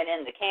want women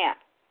in the camp.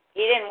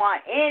 He didn't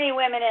want any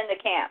women in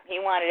the camp. He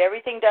wanted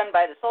everything done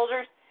by the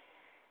soldiers.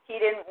 He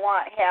didn't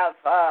want have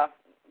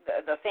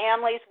the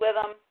families with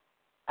them.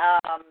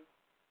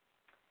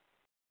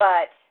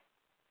 But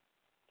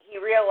he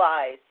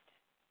realized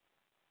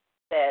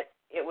that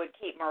it would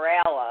keep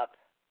morale up,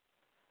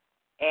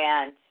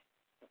 and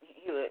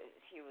he was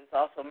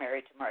also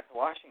married to Martha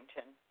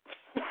Washington,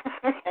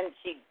 and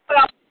she.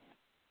 Well,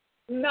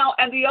 no,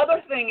 and the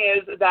other thing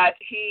is that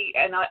he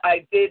and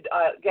I did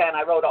again.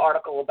 I wrote an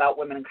article about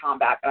women in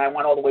combat, and I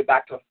went all the way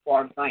back to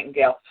Florence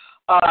Nightingale,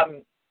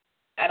 and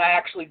I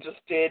actually just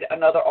did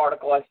another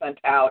article I sent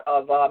out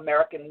of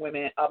American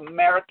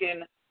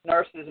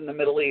nurses in the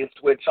Middle East,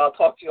 which I'll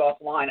talk to you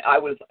offline. I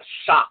was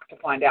shocked to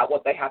find out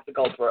what they have to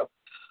go through.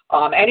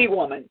 Any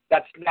woman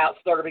that's now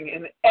serving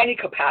in any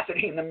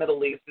capacity in the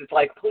Middle East is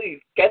like, please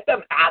get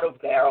them out of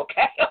there,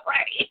 okay,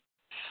 already.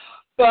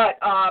 But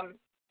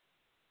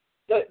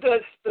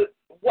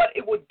what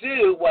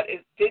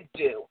it did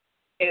do,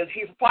 is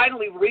he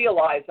finally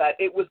realized that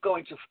it was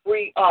going to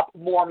free up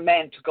more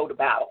men to go to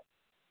battle.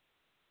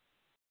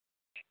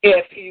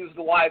 If he used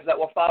the wives that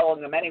were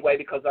following them anyway,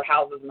 because their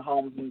houses and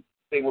homes and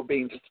things were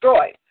being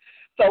destroyed.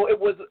 So it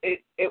was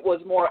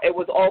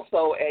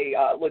also a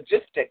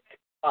logistic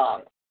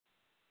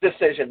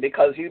decision,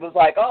 because he was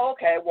like, oh,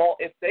 okay, well,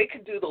 if they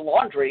can do the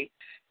laundry,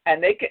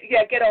 and they can,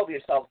 get over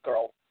yourselves,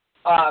 girls,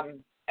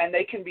 and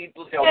they can be,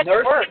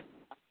 nurses.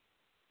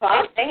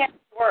 Huh? They had to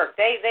work.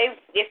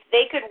 If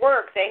they could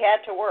work, they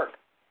had to work.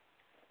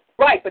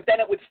 Right, but then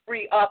it would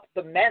free up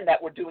the men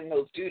that were doing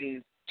those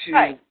duties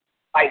to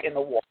fight in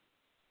the war.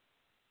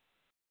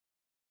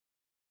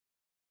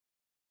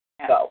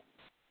 Yeah. So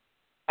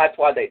that's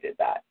why they did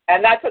that.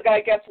 And that's,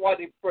 I guess, why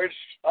the British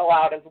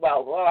allowed as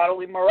well. Well, not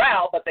only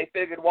morale, but they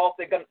figured, well,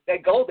 if they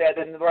go there,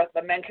 then the rest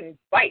of the men can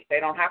fight.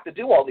 They don't have to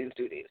do all these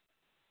duties.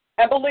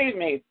 And believe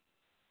me,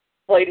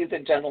 ladies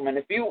and gentlemen,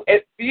 if you,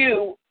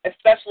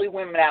 especially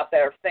women out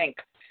there, think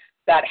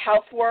that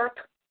housework,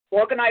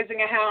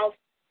 organizing a house,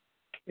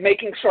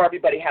 making sure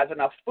everybody has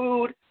enough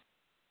food,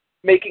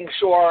 making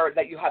sure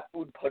that you have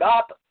food put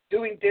up,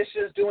 doing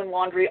dishes, doing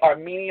laundry are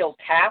menial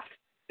tasks,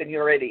 then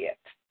you're idiots.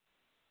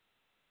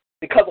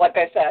 Because, like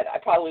I said, I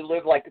probably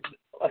live like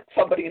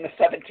somebody in the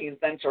 17th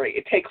century.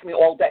 It takes me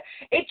all day.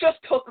 It just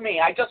took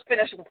me. I just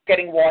finished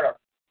getting water.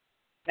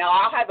 Now,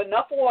 I'll have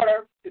enough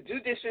water to do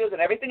dishes and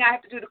everything I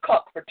have to do to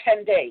cook for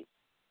 10 days.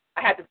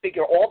 I had to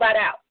figure all that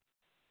out.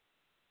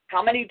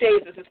 How many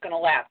days is this going to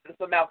last? Is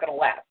this amount going to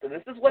last? So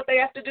this is what they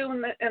have to do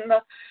in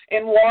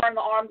war and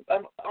the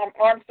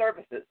armed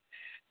services.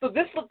 So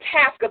this little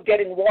task of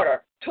getting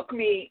water took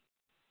me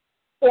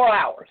 4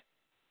 hours.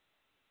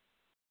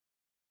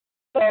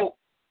 So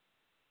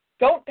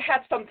don't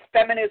have some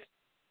feminist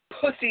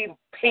pussy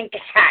pink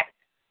hat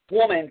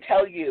woman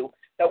tell you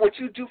that what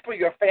you do for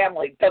your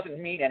family doesn't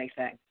mean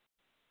anything.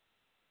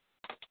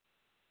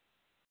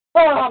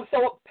 Oh,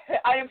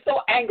 I am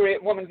so angry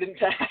at Women's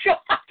International.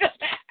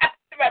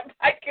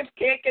 I just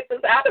can't get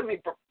this out of me,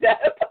 Deb.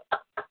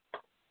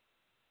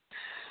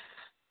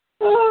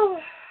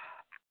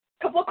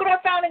 Because look what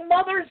our founding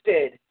mothers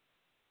did.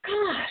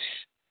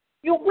 Gosh,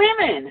 you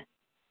women.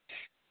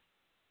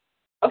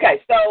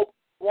 Okay, so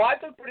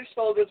wives of British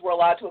soldiers were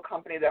allowed to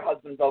accompany their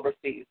husbands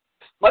overseas,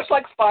 much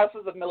like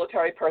spouses of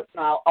military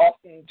personnel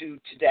often do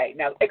today.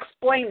 Now,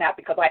 explain that,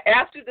 because I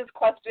asked you this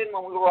question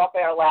when we were off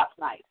air last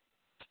night,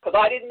 because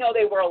I didn't know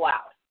they were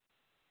allowed.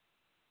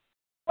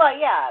 Well,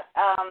 yeah.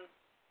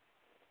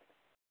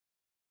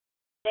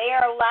 they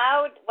are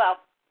allowed. Well,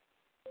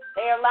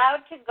 they are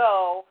allowed to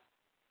go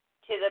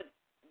to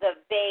the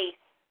base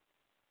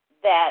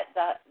that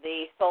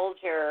the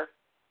soldier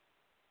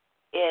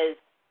is.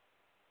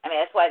 I mean,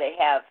 that's why they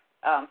have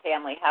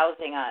family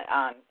housing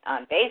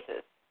on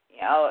bases.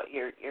 You know,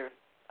 your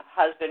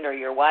husband or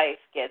your wife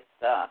gets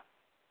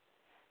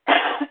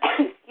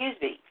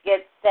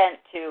gets sent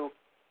to,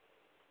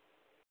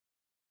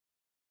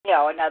 you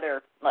know,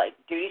 another like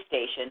duty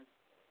station.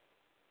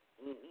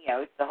 You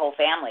know, the whole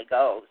family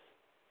goes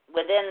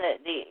within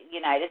the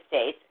United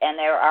States, and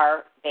there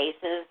are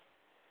bases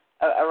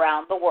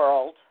around the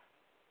world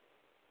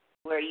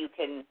where you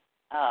can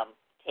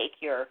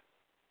take your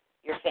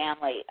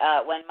family.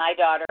 When my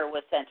daughter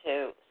was sent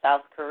to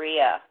South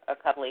Korea a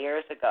couple of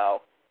years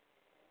ago,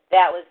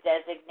 that was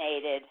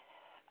designated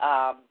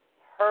her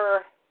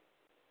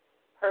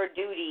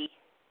duty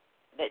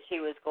that she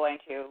was going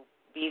to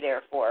be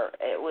there for.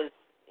 It was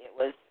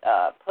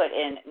put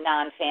in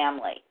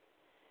non-family,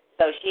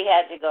 so she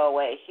had to go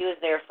away. She was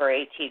there for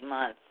 18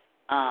 months,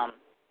 and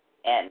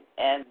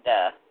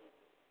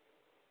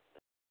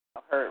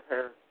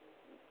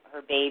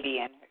her baby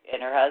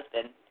and her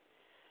husband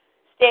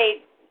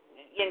stayed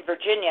in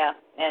Virginia,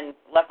 and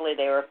luckily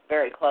they were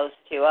very close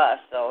to us,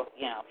 so,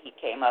 you know, he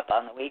came up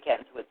on the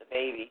weekends with the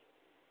baby,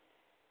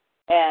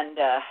 and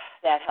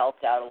that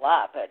helped out a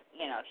lot. But,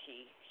 you know,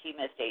 she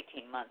missed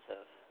 18 months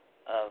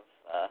of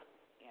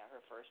you know,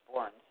 her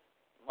firstborn's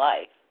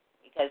life,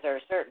 because there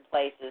are certain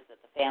places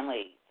that the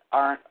families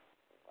aren't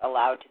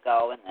allowed to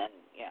go, and then,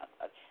 you know,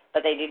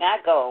 but they do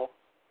not go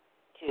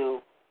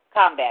to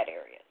combat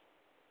areas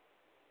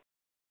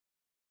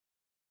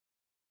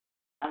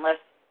unless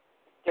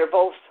they're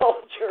both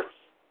soldiers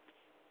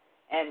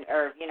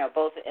or, you know,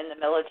 both in the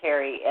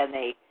military, and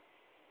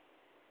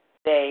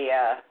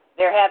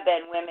there have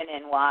been women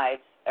and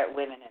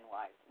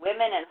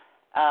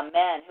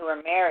men who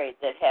are married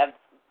that have,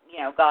 you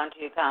know, gone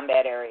to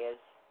combat areas,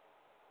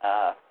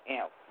 you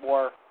know,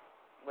 where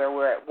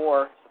we're at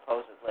war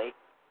supposedly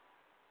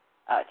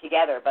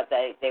together, but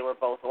they were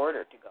both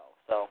ordered to go.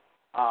 So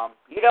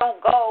you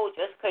don't go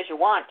just because you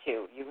want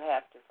to. You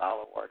have to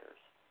follow orders.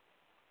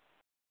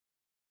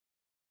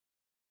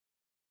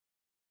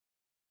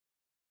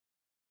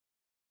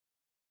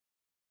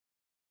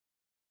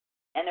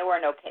 And there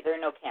are no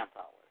camp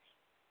followers.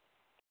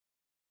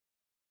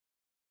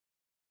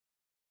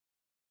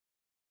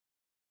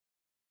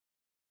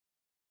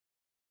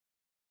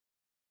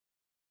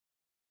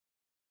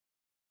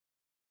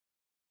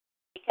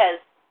 Because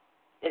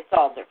it's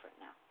all different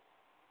now.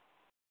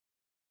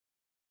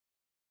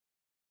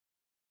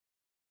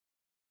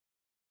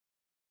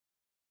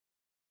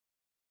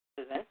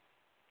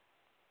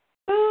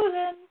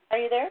 Susan, are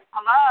you there?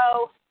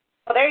 Hello.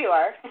 Oh, there you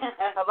are.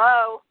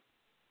 Hello.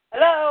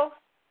 Hello.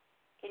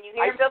 Can you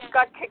hear me? I just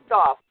got kicked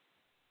off.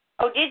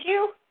 Oh, did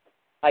you?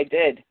 I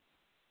did.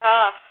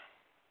 Ah.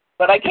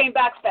 But I came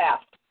back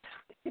fast.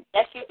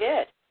 Yes, you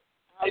did.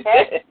 Okay.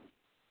 I did.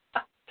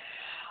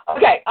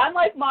 Okay,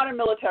 unlike modern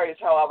militaries,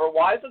 however,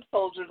 wives of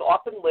soldiers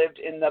often lived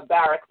in the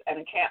barracks and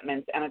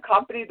encampments and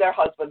accompanied their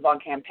husbands on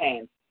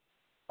campaigns.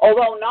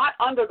 Although not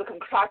under the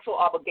contractual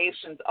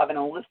obligations of an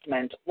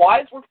enlistment,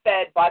 wives were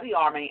fed by the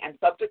Army and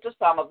subject to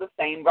some of the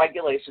same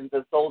regulations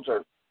as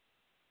soldiers.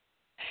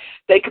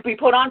 They could be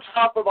put on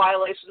trial for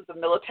violations of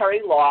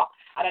military law,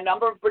 and a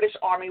number of British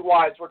Army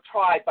wives were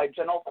tried by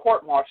general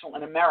court-martial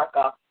in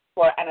America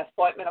for an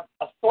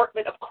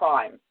assortment of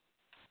crimes.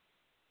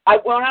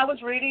 When I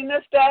was reading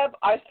this, Deb,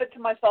 I said to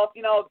myself,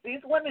 you know,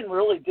 these women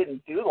really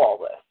didn't do all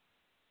this.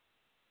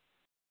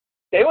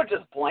 They were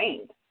just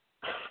blamed.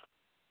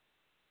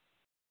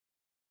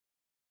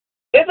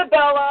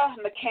 Isabella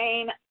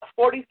McCain,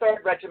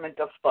 43rd Regiment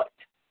of Foot.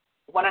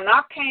 When a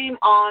knock came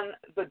on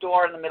the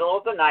door in the middle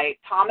of the night,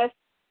 Thomas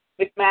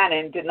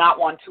McMahon did not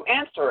want to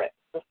answer it.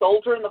 The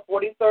soldier in the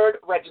 43rd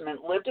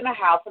Regiment lived in a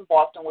house in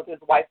Boston with his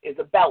wife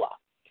Isabella,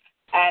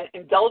 an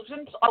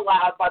indulgence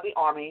allowed by the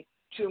Army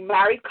to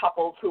married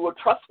couples who were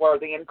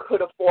trustworthy and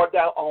could afford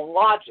their own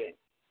lodging.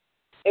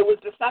 It was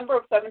December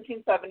of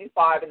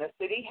 1775, and the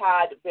city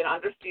had been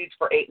under siege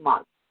for 8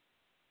 months.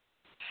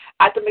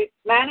 At the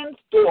McMahon's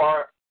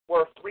door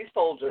were 3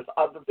 soldiers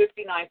of the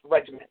 59th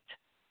Regiment,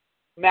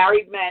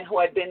 married men who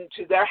had been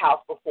to their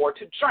house before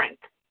to drink.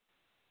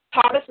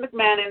 Thomas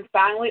McMahon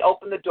finally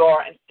opened the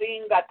door, and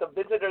seeing that the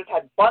visitors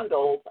had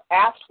bundles,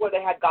 asked where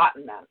they had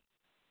gotten them.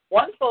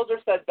 One soldier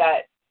said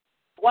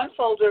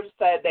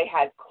they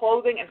had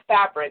clothing and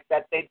fabric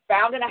that they'd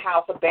found in a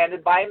house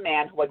abandoned by a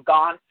man who had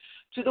gone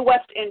to the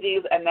West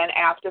Indies, and then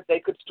asked if they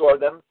could store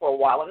them for a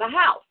while in the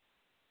house.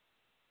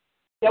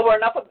 There were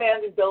enough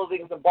abandoned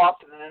buildings in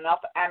Boston and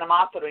enough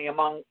animosity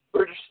among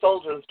British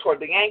soldiers toward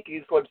the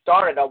Yankees who had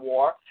started a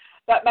war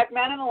that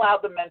McMahon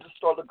allowed the men to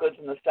store the goods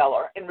in the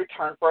cellar in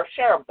return for a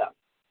share of them.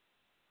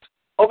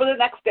 Over the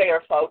next day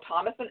or so,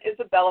 Thomas and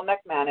Isabella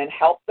McMahon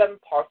helped them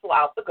parcel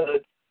out the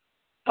goods.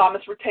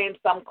 Thomas retained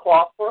some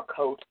cloth for a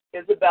coat.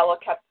 Isabella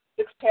kept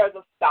 6 pairs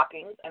of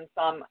stockings and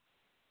some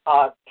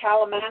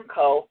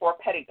calamanco for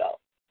a petticoat.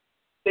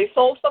 They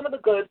sold some of the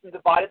goods and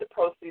divided the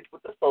proceeds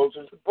with the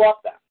soldiers who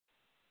brought them.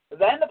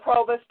 Then the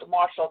provost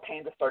marshal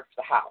came to search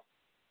the house.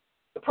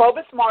 The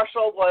provost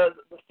marshal was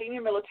the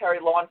senior military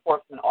law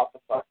enforcement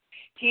officer.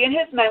 He and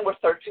his men were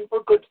searching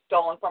for goods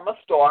stolen from a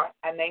store,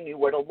 and they knew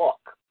where to look.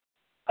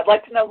 I'd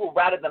like to know who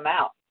ratted them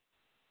out.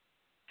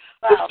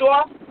 Well, the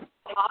store.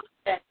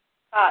 Been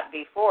caught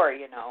before,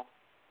 you know.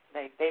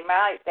 They pay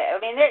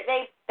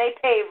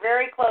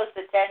very close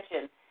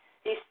attention.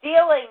 See,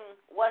 stealing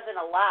wasn't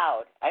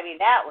allowed. I mean,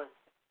 that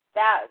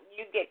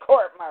you'd get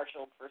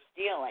court-martialed for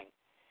stealing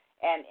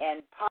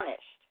and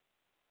punished,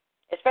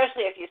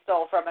 especially if you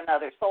stole from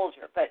another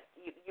soldier. But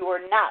you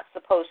were not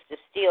supposed to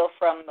steal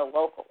from the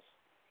locals.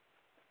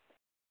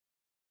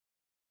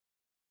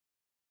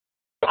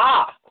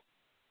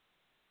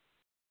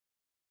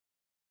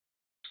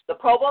 The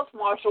provost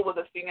marshal was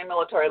a senior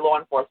military law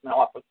enforcement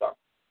officer.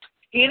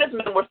 He and his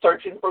men were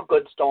searching for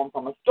goods stolen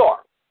from a store.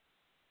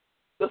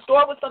 The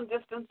store was some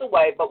distance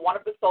away, but one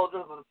of the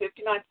soldiers of the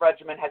 59th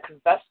Regiment had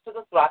confessed to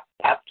the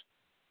theft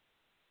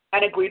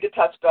and agreed to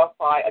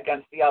testify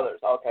against the others.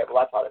 Okay, well,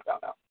 that's how they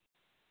found out.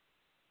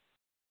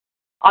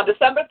 On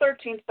December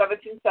 13,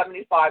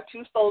 1775,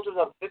 2 soldiers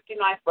of the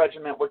 59th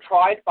Regiment were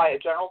tried by a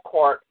general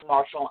court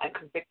martial and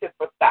convicted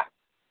for theft.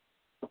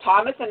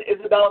 Thomas and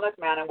Isabella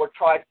McMahon were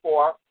tried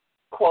for,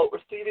 quote,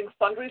 receiving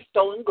sundry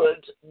stolen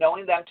goods,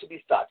 knowing them to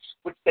be such,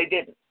 which they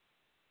didn't.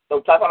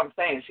 So that's what I'm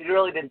saying. She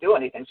really didn't do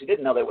anything. She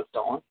didn't know they were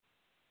stolen.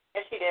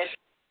 Yes, she did.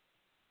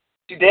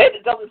 She did?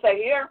 It doesn't say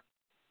here.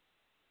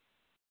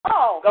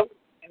 Oh. Go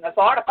in this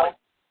article.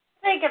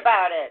 Think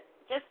about it.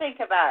 Just think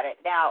about it.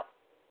 Now,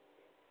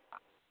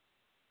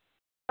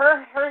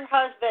 her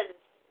husband's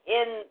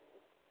in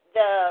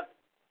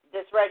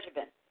this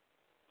regiment.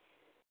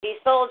 These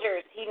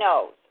soldiers, he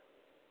knows.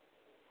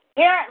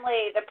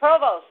 Apparently, the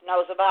provost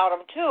knows about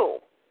them too.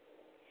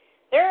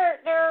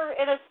 They're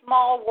in a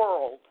small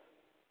world,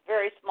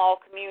 very small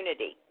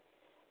community.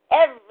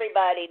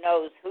 Everybody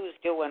knows who's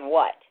doing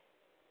what,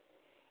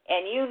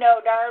 and you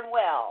know darn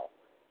well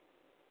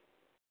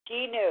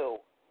she knew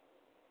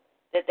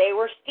that they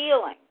were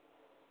stealing.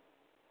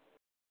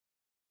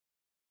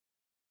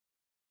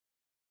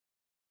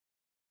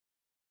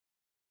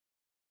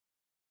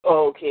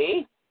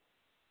 Okay.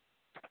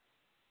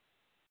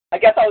 I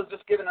guess I was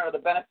just giving her the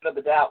benefit of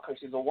the doubt because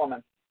she's a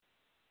woman.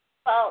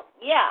 Well,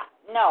 yeah,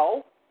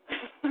 no.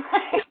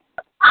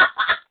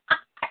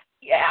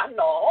 Yeah,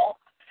 no.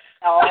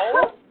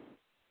 No.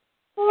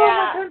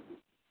 Oh,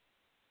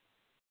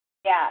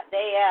 Yeah,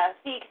 they,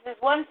 because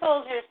one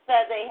soldier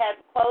said they had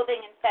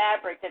clothing and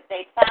fabric that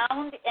they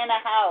found in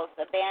a house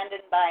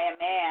abandoned by a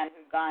man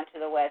who'd gone to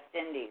the West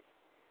Indies.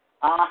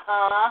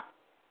 Uh-huh.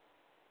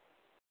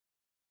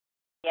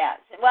 Yeah,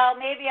 well,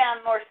 maybe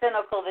I'm more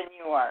cynical than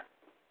you are.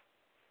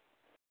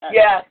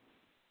 Yeah,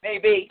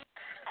 maybe.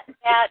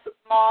 That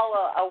small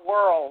a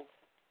world.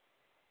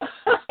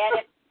 And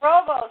if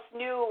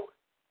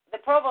the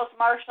provost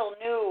marshal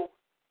knew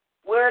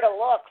where to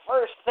look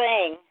first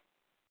thing,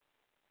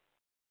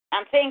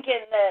 I'm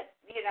thinking that,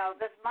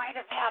 this might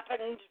have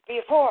happened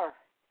before.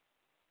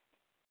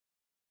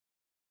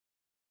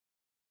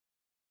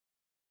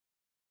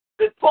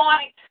 Good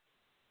point.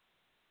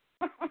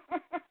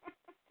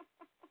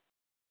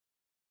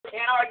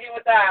 Can't argue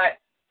with that.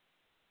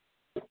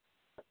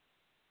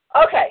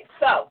 Okay,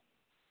 so.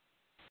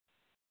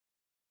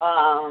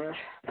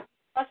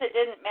 Plus, it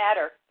didn't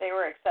matter. They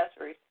were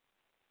accessories.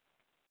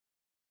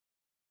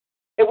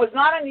 It was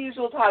not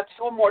unusual to have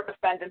 2 or more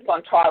defendants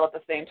on trial at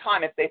the same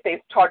time if they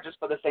faced charges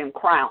for the same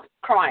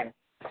crime.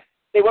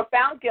 They were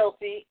found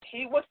guilty.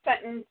 He was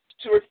sentenced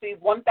to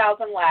receive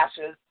 1,000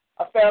 lashes,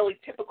 a fairly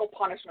typical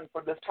punishment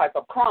for this type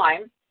of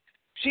crime.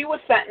 She was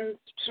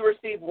sentenced to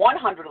receive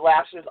 100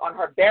 lashes on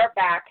her bare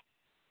back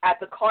at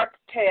the cart's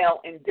tail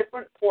in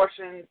different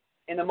portions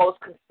in the most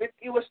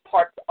conspicuous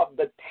parts of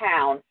the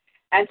town,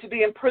 and to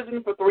be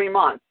imprisoned for 3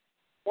 months.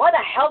 Why the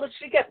hell did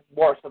she get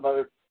worse of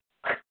a...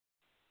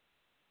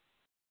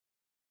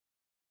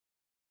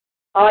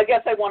 I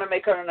guess I want to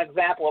make her an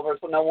example of her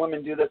so no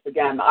women do this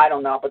again. I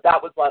don't know, but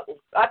that's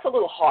a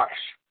little harsh.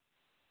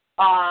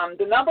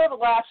 The number of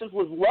lashes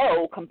was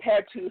low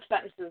compared to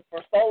sentences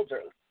for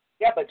soldiers.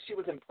 Yeah, but she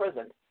was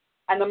imprisoned.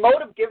 And the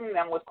mode of giving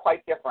them was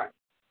quite different.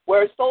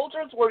 Whereas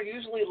soldiers were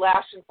usually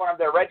lashed in front of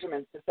their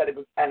regiments to set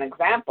an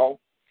example,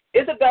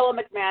 Isabella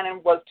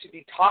McMahon was to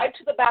be tied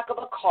to the back of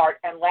a cart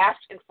and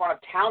lashed in front of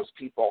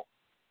townspeople,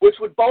 which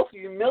would both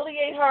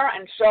humiliate her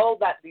and show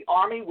that the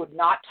army would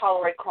not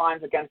tolerate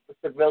crimes against the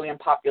civilian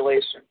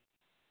population.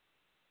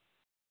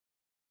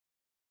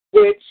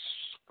 Which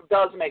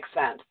does make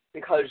sense,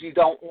 because you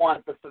don't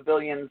want the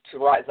civilians to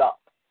rise up.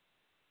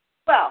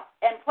 Well,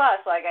 and plus,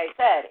 like I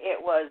said, it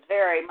was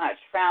very much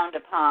frowned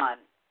upon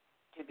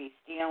to be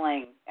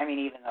stealing. I mean,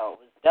 even though it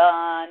was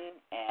done,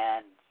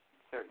 and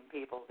certain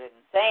people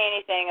didn't say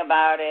anything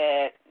about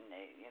it, and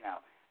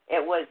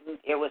it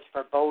was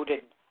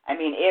foreboded. I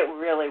mean, it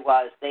really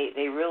was.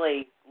 They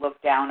really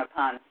looked down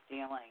upon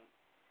stealing.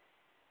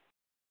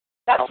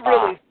 That's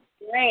really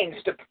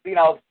strange to,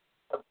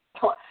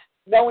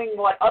 knowing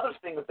what other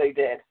things they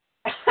did.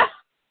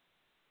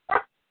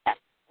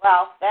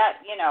 Well,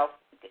 that,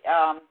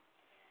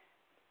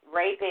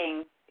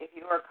 raping, if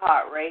you were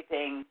caught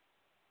raping,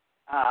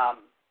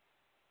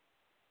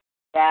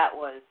 that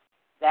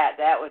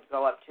would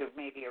go up to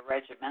maybe a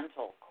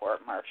regimental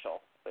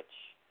court-martial, which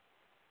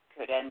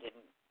could end in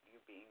you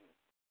being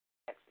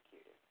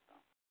executed.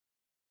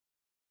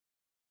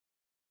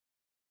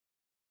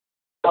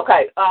 So.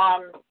 Okay.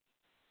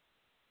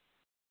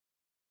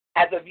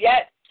 As of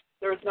yet,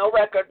 there is no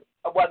record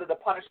of whether the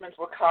punishments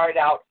were carried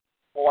out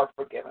or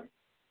forgiven.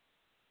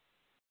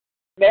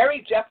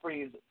 Mary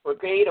Jeffries'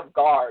 Brigade of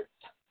Guards.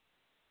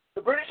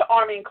 The British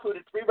Army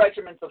included 3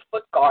 regiments of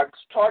foot guards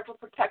charged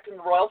with protecting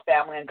the royal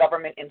family and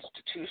government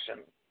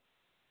institutions.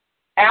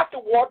 After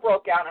war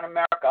broke out in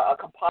America, a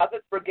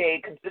composite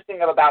brigade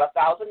consisting of about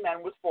 1,000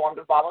 men was formed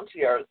of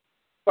volunteers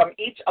from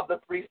each of the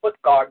 3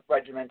 foot guard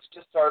regiments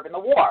to serve in the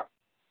war.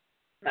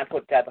 And that's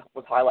what Deb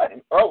was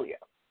highlighting earlier.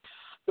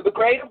 The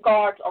Brigade of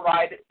Guards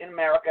arrived in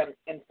America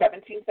in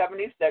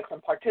 1776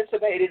 and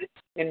participated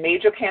in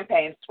major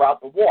campaigns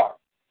throughout the war,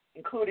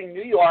 including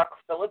New York,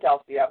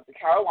 Philadelphia, the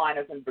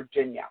Carolinas, and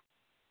Virginia.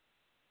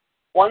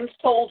 One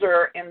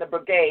soldier in the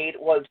brigade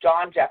was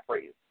John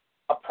Jeffries,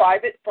 a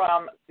private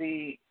from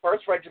the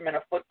 1st Regiment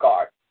of Foot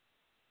Guards.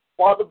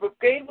 While the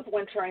brigade was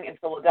wintering in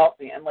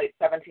Philadelphia in late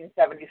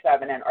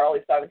 1777 and early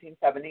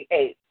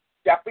 1778,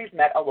 Jeffries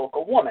met a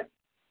local woman,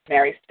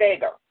 Mary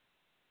Stager.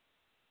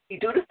 He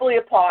dutifully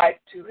applied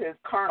to his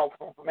colonel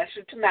for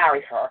permission to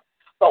marry her,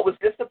 but was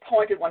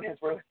disappointed when his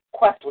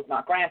request was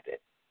not granted.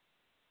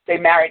 They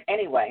married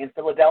anyway in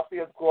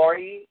Philadelphia's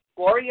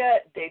Gloria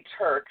de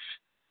Church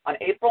on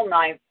April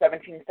 9,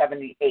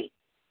 1778.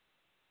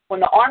 When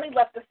the army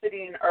left the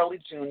city in early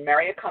June,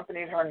 Mary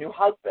accompanied her new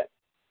husband.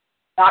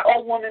 Not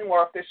all women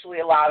were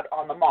officially allowed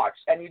on the march,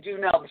 and you do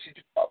know that she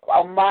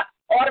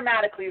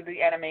automatically is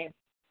the enemy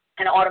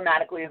and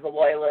automatically is a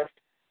loyalist,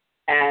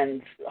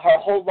 and her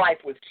whole life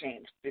was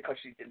changed because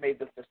she made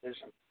this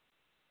decision.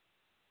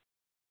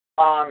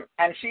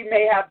 And she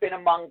may have been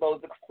among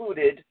those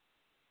excluded.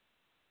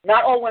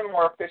 Not all women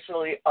were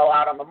officially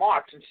allowed on the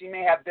march, and she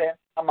may have been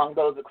among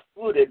those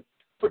excluded,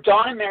 for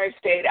John and Mary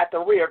stayed at the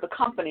rear of the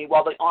company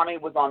while the army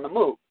was on the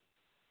move.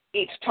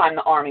 Each time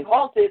the army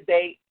halted,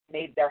 they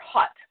made their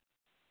hut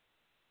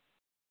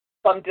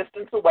some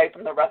distance away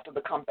from the rest of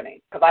the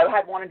company, because I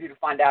had wanted you to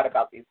find out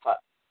about these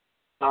huts.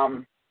 I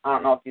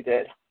don't know if you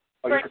did,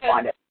 or you could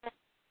find it.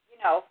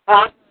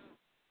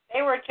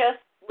 They were just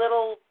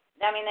little,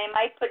 they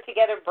might put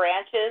together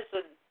branches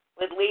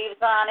with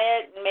leaves on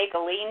it and make a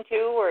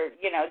lean-to, or,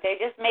 they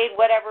just made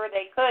whatever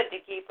they could to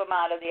keep them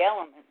out of the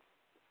elements.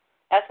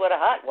 That's what a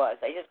hut was.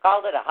 They just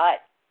called it a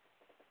hut.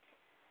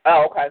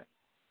 Oh, okay.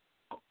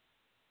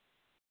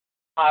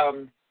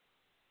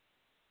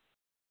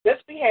 This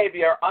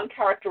behavior,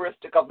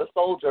 uncharacteristic of the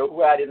soldier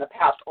who had in the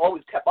past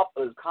always kept up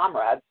with his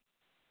comrades,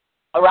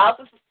 aroused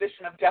the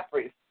suspicion of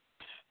Jeffries,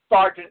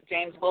 Sergeant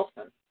James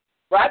Wilson.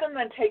 Rather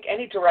than take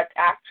any direct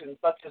action,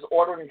 such as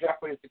ordering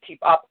Jeffries to keep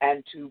up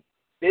and to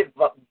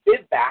bivouac.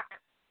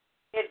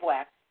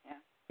 Bivouac, yeah.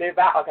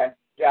 Bivouac, okay.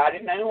 Yeah,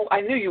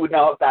 I knew you would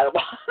know that.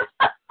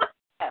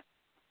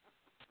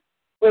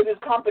 With his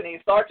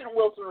company, Sergeant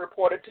Wilson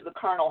reported to the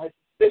colonel his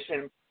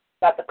suspicion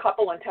that the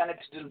couple intended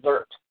to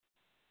desert.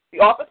 The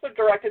officer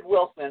directed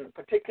Wilson,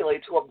 particularly,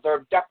 to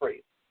observe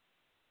Jeffries.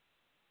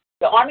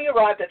 The army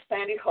arrived at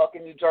Sandy Hook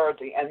in New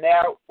Jersey and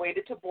there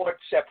waited to board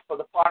ship for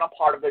the final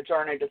part of their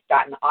journey to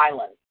Staten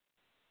Island.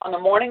 On the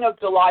morning of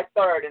July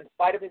 3rd, in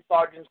spite of his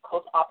sergeant's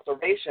close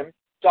observation,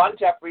 John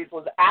Jeffries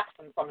was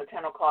absent from the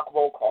 10 o'clock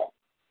roll call.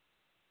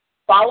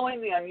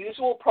 Following the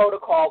unusual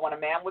protocol when a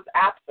man was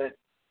absent,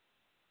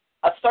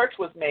 a search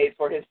was made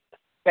for his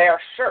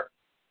spare shirt,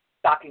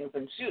 stockings,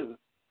 and shoes.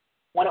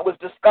 When it was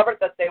discovered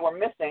that they were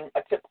missing,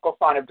 a typical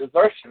sign of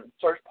desertion,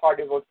 search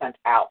parties were sent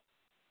out.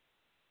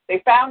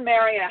 They found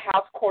Mary in a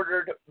house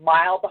quartered a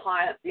mile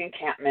behind the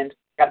encampment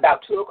at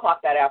about 2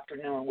 o'clock that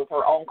afternoon with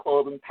her own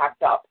clothing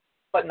packed up,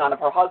 but none of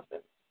her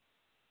husband's.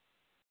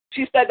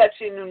 She said that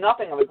she knew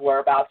nothing of his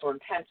whereabouts or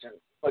intentions,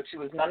 but she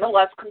was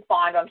nonetheless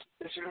confined on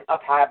suspicion of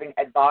having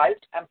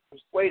advised and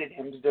persuaded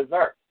him to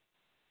desert.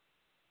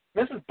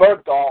 Mrs.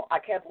 Bergdahl, I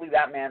can't believe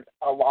that man's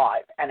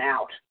alive and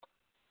out.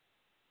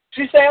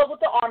 She sailed with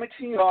the army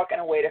to New York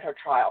and awaited her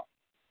trial.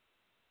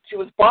 She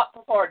was brought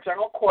before a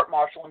general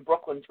court-martial in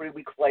Brooklyn 3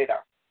 weeks later.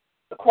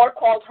 The court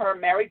called her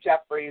Mary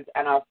Jeffries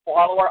and a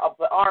follower of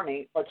the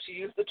army, but she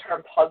used the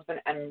terms husband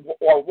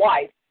or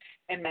wife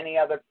in many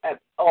other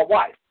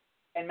wife.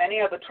 In many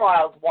other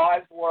trials,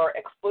 wives were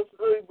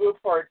explicitly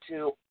referred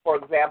to, for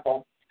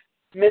example,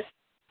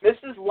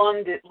 Mrs.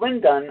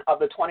 Linden of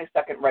the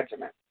 22nd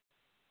Regiment.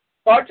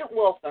 Sergeant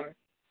Wilson,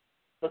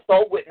 the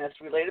sole witness,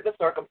 related the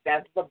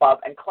circumstances above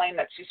and claimed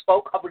that she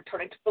spoke of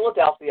returning to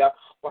Philadelphia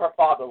where her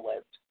father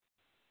lived.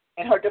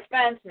 In her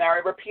defense,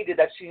 Mary repeated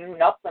that she knew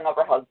nothing of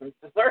her husband's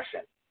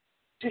desertion.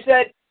 She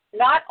said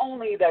not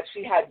only that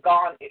she had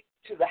gone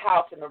to the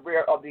house in the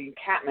rear of the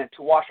encampment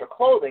to wash her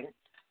clothing,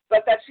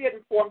 but that she had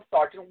informed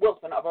Sergeant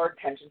Wilson of her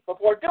intentions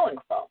before doing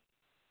so.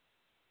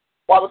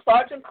 While the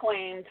sergeant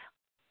claimed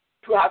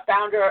to have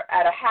found her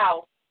at a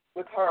house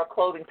with her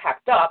clothing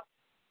packed up,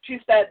 she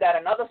said that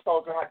another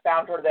soldier had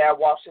found her there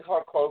while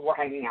her clothes were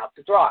hanging out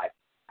to dry,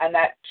 and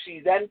that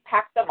she then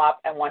packed them up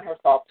and went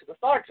herself to the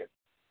sergeant.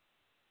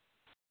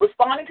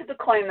 Responding to the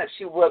claim that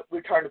she would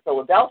return to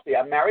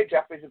Philadelphia, Mary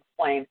Jeffries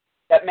explained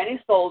that many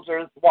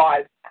soldiers'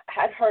 wives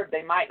had heard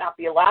they might not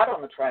be allowed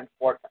on the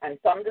transport, and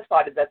some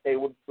decided that they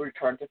would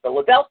return to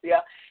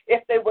Philadelphia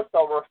if they were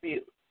so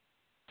refused.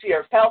 She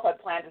herself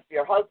had planned to see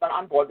her husband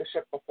on board the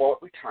ship before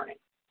returning.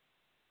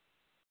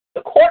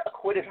 The court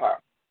acquitted her,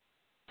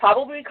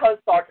 probably because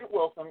Sergeant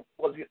Wilson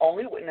was the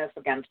only witness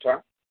against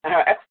her, and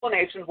her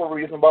explanations were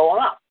reasonable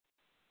enough.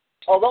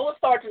 Although the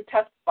sergeant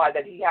testified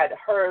that he had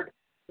heard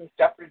since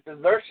Jeffries'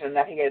 desertion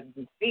that he had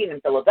been seen in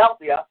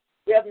Philadelphia,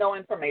 we have no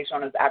information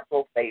on his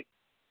actual fate,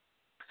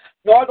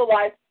 nor the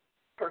life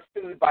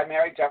pursued by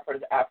Mary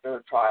Jeffries after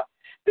the trial.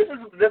 This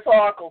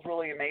article is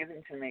really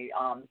amazing to me,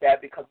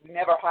 Deb, because we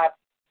never have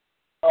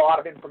a lot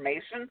of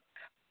information,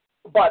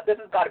 but this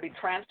has got to be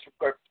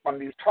transcripts from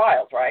these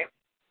trials, right?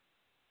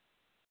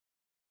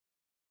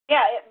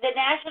 Yeah, the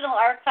National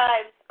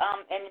Archives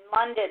in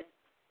London.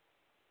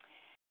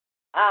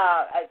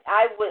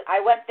 I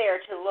went there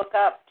to look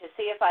up to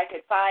see if I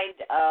could find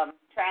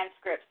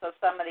transcripts of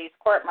some of these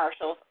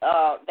court-martials.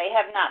 They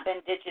have not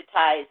been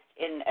digitized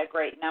in a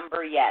great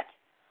number yet,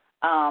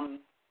 and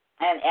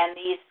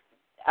these.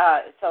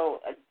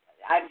 So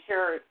I'm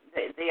sure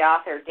the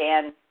author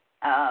Dan,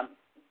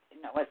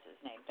 what's his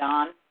name,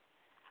 Don.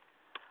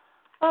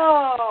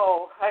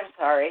 Oh, I'm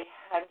sorry,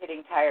 I'm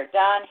getting tired.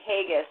 Don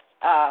Haggis,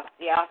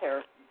 the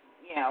author,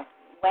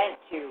 went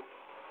to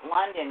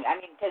London. I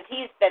mean, because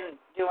he's been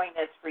doing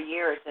this for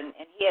years, and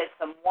he has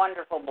some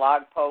wonderful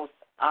blog posts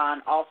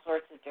on all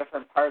sorts of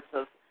different parts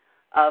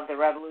of the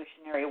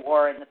Revolutionary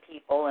War and the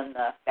people and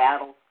the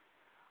battles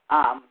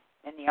and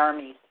the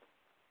armies.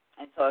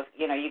 And so, if,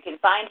 you can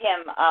find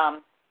him,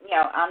 on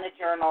the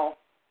Journal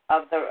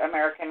of the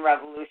American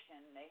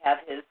Revolution. They have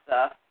his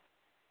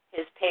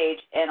page,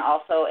 and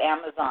also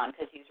Amazon,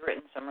 because he's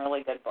written some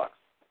really good books.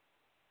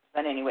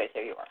 But anyways,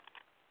 there you are.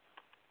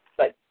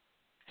 Good.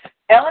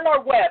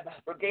 Eleanor Webb,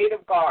 Brigade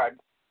of Guards.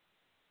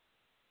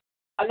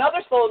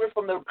 Another soldier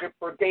from the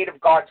Brigade of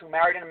Guards who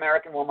married an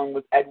American woman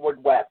was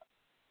Edward Webb,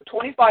 a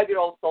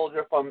 25-year-old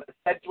soldier from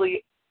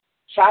Sedgley,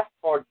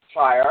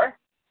 Staffordshire,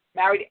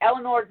 married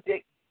Eleanor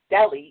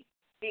Delay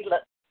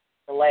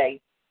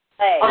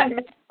on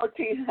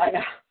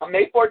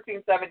May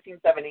 14,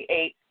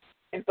 1778,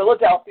 in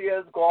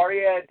Philadelphia's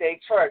Gloria Day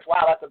Church.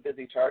 Wow, that's a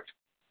busy church.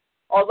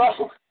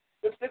 Although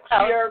the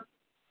 6-year...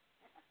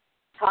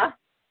 Huh?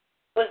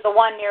 Was the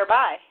one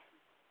nearby.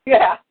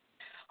 Yeah.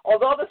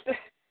 Although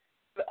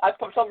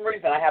for some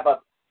reason I have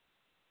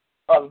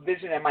a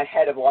vision in my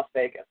head of Las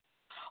Vegas.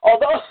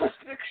 Although the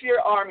 6-year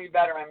Army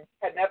veteran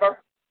had never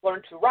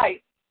learned to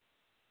write,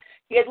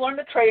 he had learned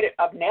the trade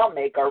of nail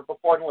maker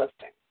before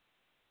enlisting.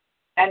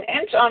 An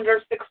inch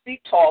under 6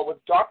 feet tall,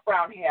 with dark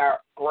brown hair,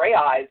 gray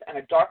eyes, and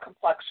a dark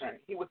complexion,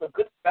 he was a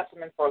good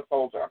specimen for a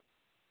soldier.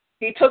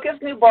 He took his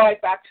new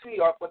bride back to New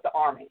York with the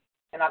Army.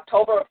 In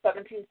October of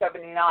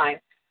 1779,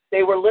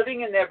 they were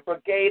living in their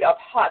brigade of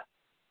huts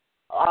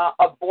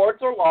of boards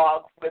or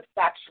logs with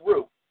thatched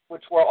roof,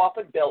 which were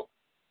often built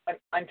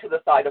into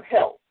the side of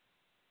hills.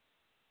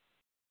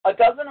 A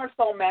dozen or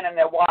so men and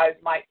their wives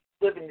might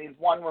live in these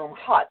one-room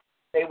huts.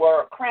 They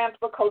were cramped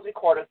but cozy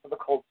quarters for the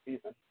cold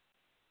season.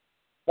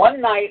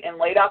 One night in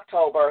late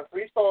October,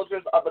 3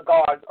 soldiers of the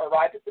Guards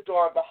arrived at the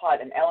door of the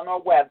hut, and Eleanor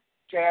Webb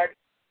shared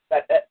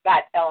that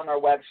Eleanor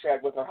Webb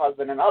shared with her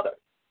husband and others.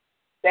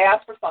 They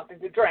asked for something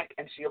to drink,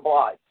 and she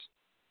obliged.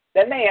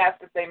 Then they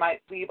asked if they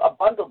might leave a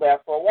bundle there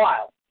for a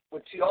while,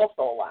 which she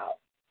also allowed.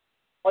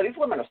 Well, these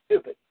women are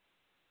stupid.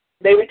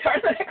 They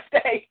returned the next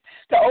day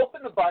to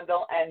open the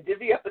bundle and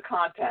divvy up the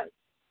contents.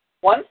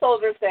 One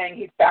soldier saying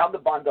he'd found the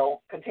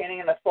bundle containing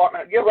an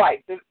assortment. You're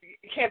right. You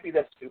can't be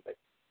this stupid.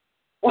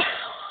 One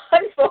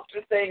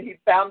soldier saying he'd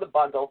found the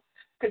bundle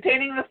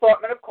containing an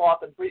assortment of cloth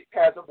and 3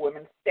 pairs of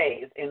women's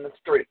stays in the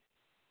street.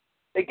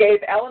 They gave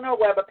Eleanor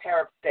Webb a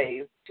pair of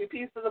stays, 2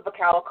 pieces of a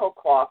calico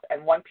cloth,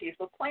 and 1 piece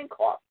of plain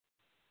cloth.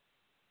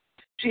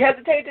 She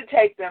hesitated to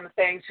take them,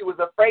 saying she was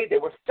afraid they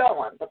were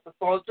stolen, but the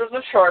soldiers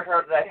assured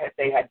her that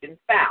they had been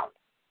found.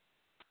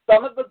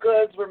 Some of the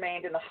goods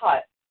remained in the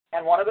hut,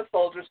 and one of the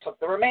soldiers took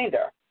the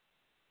remainder.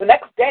 The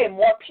next day,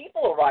 more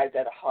people arrived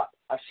at a hut,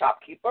 a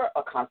shopkeeper,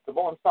 a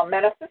constable, and some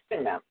men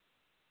assisting them.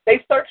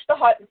 They searched the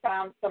hut and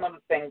found some of the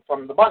things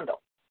from the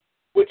bundle,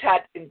 which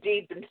had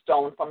indeed been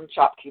stolen from the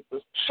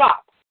shopkeeper's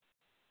shop.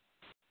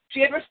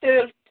 She had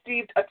received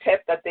a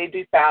tip that they'd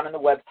be found in the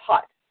Webb's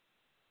hut.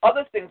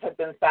 Other things had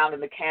been found in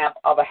the camp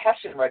of a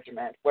Hessian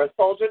regiment, where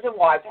soldiers and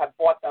wives had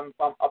bought them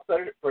from a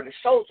British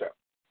soldier.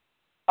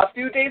 A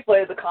few days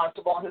later, the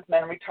constable and his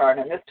men returned,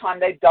 and this time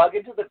they dug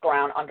into the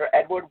ground under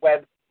Edward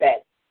Webb's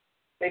bed.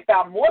 They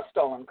found more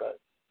stolen goods.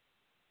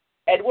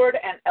 Edward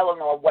and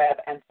Eleanor Webb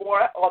and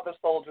 4 other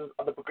soldiers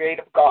of the Brigade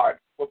of Guards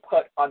were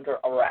put under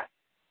arrest.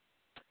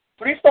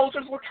 3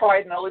 soldiers were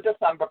tried in early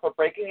December for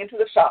breaking into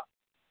the shop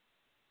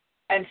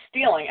and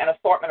stealing an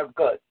assortment of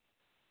goods.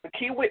 the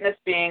key witness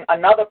being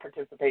another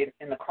participant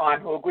in the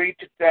crime who agreed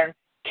to send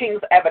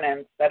King's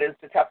evidence, that is,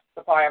 to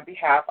testify on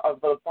behalf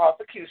of the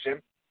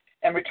prosecution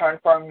in return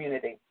for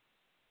immunity.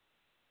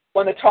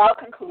 When the trial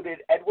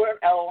concluded, Edward and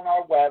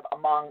Eleanor Webb,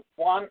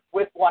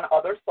 with one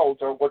other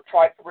soldier, were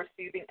tried for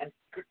receiving and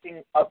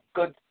secreting of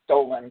goods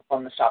stolen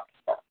from the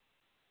shopkeeper.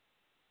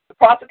 The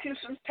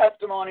prosecution's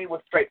testimony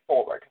was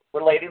straightforward,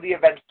 relating the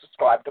events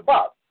described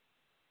above.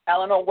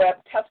 Eleanor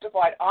Webb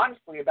testified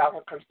honestly about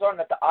her concern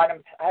that the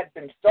items had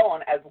been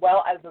stolen, as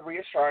well as the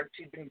reassurance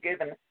she'd been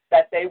given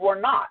that they were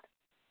not.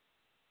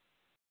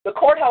 The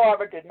court,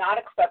 however, did not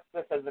accept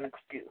this as an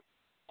excuse.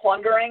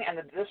 Plundering and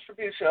the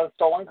distribution of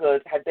stolen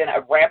goods had been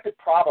a rampant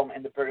problem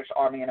in the British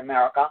Army in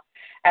America,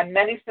 and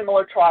many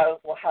similar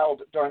trials were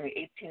held during the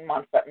 18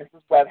 months that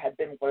Mrs. Webb had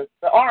been with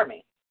the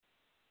Army.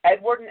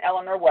 Edward and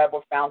Eleanor Webb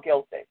were found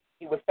guilty.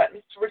 He was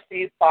sentenced to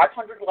receive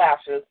 500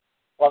 lashes,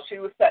 while she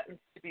was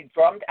sentenced to be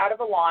drummed out of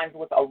the lines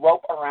with a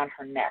rope around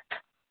her neck.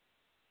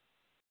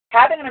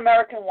 Having an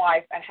American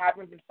wife and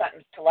having been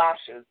sentenced to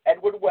lashes,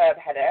 Edward Webb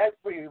had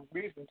every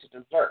reason to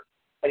desert,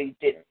 but he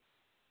didn't.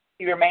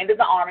 He remained in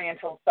the Army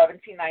until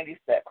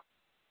 1796.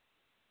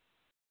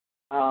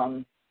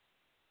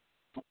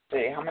 Let's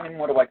see, how many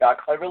more do I got?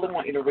 Because I really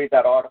want you to read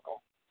that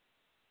article.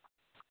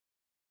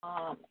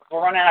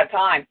 We're running out of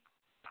time.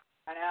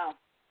 I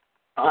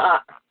know.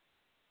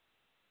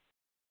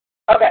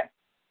 Okay.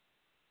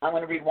 I'm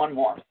going to read one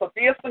more.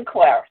 Sophia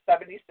Sinclair,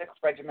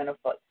 76th Regiment of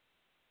Foot.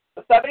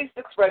 The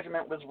 76th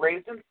Regiment was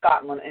raised in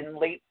Scotland in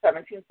late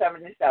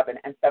 1777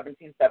 and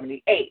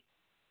 1778.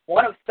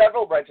 One of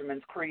several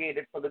regiments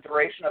created for the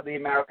duration of the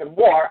American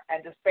War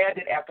and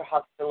disbanded after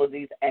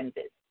hostilities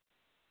ended.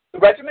 The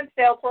regiment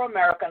sailed for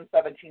America in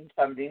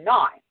 1779.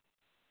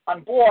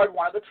 On board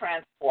one of the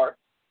transports,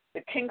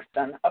 the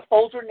Kingston, a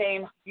soldier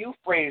named Hugh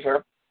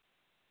Fraser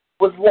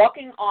was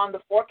walking on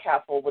the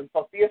forecastle when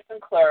Sophia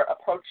Sinclair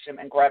approached him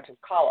and grabbed his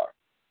collar.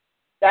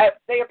 That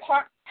they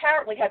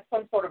apparently had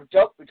some sort of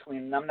joke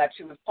between them that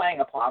she was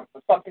playing upon,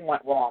 but something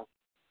went wrong.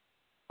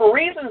 For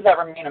reasons that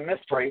remain a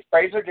mystery,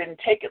 Fraser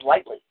didn't take it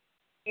lightly.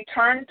 He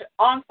turned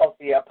on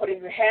Sophia,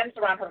 putting his hands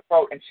around her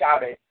throat, and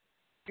shouted,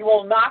 "You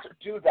will not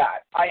do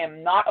that. I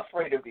am not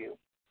afraid of you."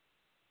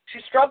 She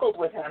struggled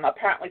with him,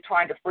 apparently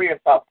trying to free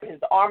herself, but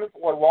his arms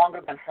were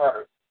longer than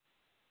hers.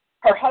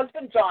 Her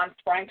husband, John,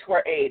 sprang to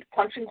her aid,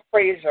 punching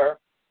Fraser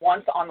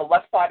once on the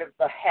left side of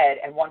the head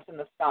and once in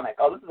the stomach.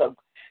 Oh,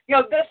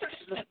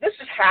 this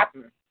just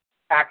happened,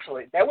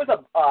 actually. There was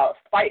a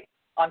fight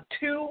on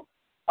two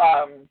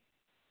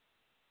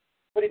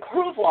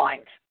cruise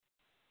lines.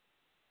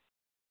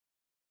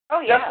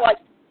 Oh, yeah.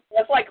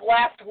 Just like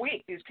last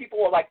week, these people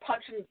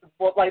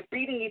were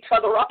beating each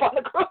other up on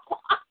the cruise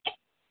line.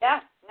 Yeah,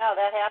 no,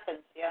 that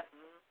happens, yeah.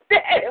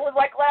 It was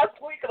like last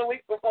week or the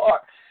week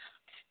before.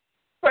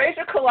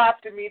 Fraser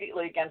collapsed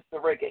immediately against the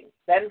rigging,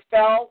 then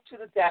fell to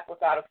the deck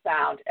without a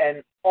sound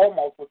and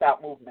almost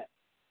without movement.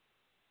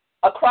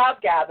 A crowd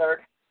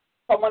gathered.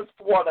 Someone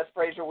swore that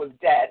Fraser was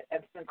dead,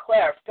 and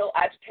Sinclair, still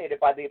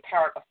agitated by the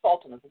apparent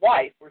assault on his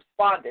wife,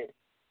 responded,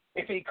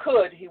 if he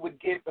could, he would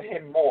give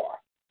him more.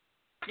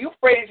 Hugh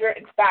Fraser,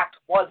 in fact,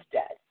 was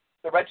dead.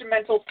 The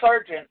regimental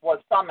surgeon was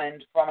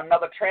summoned from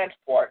another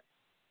transport,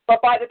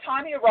 but by the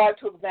time he arrived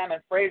to examine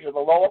Fraser, the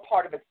lower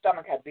part of his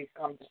stomach had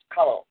become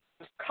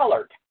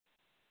discolored.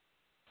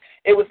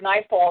 It was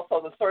nightfall, so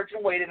the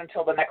surgeon waited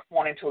until the next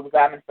morning to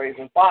examine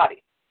Fraser's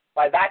body.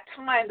 By that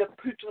time, the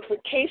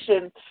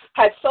putrefaction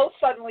had so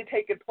suddenly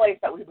taken place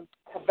that we were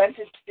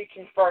prevented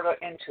speaking further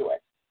into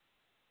it.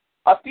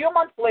 A few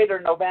months later,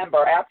 in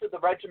November, after the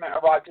regiment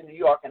arrived in New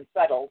York and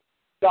settled,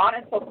 John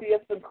and Sophia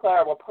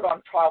Sinclair were put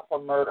on trial for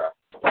murder.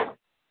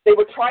 They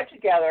were tried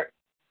together,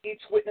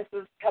 each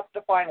witnesses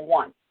testifying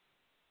once.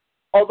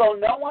 Although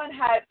no one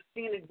had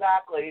seen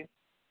exactly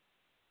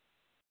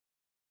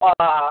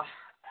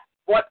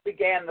what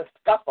began the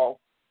scuffle,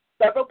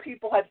 several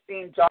people had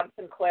seen John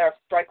Sinclair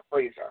strike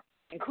Fraser,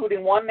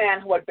 including one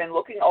man who had been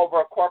looking over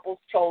a corporal's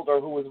shoulder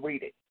who was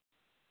reading.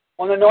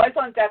 When the noise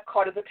on deck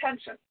caught his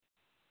attention,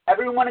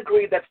 everyone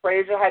agreed that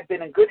Fraser had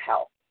been in good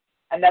health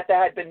and that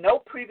there had been no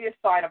previous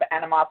sign of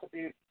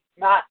animosity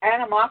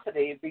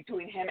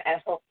between him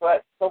and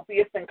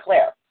Sophia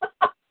Sinclair.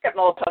 Getting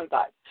a little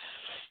tongue-tied.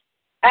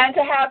 And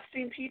to have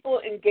seen people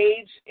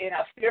engage in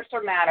a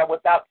fiercer manner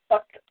without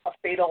such a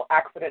fatal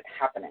accident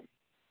happening.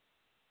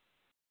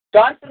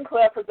 John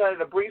Sinclair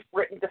presented a brief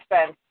written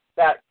defense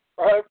that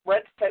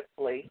read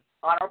fitly,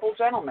 "Honorable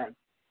gentlemen,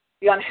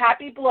 the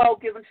unhappy blow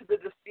given to the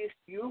deceased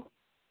Hugh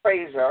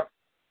Fraser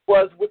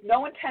was with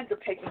no intent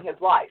of taking his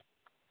life.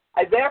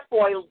 I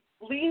therefore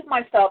leave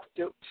myself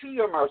to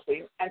your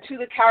mercy and to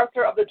the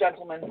character of the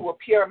gentleman who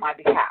appear on my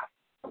behalf."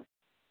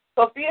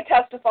 Sophia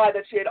testified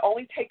that she had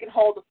only taken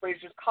hold of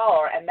Fraser's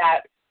collar and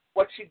that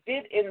what she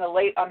did in the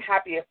late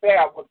unhappy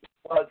affair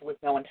was with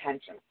no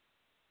intention.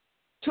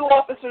 Two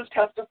officers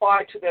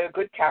testified to their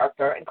good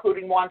character,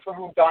 including one for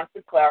whom John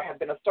Sinclair had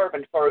been a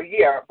servant for a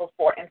year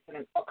before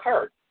incident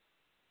occurred.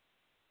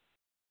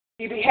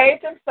 He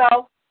behaved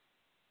himself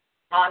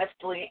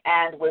honestly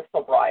and with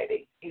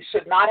sobriety. He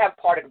should not have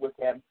parted with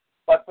him,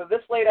 but for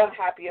this late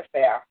unhappy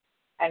affair,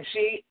 and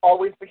she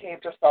always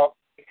behaved herself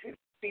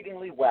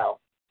exceedingly well.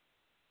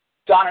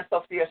 John and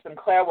Sophia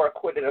Sinclair were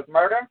acquitted of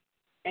murder.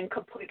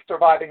 Incomplete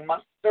surviving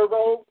muster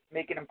rolls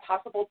make it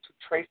impossible to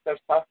trace their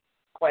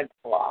subsequent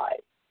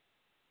lives.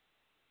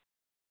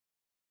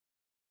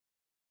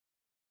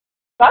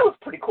 That was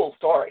a pretty cool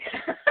story.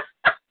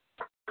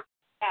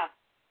 Yeah.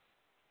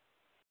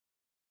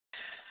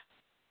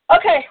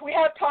 Okay, we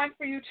have time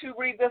for you to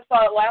read this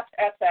last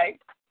essay,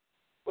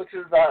 which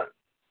is,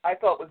 I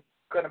thought was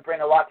going to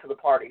bring a lot to the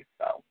party.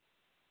 So,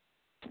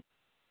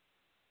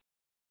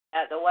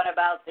 The one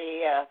about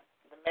the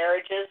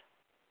marriages.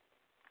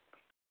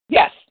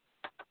 yes.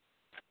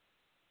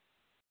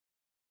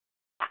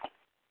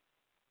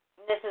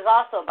 This is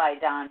also by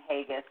Don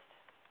Haggis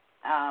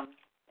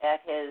at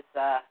his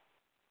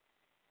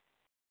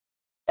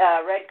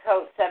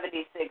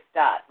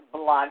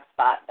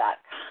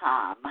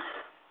redcoat76.blogspot.com.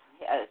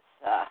 It's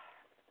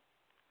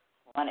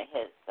one of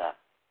his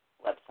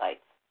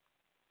websites.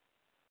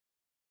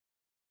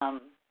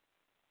 And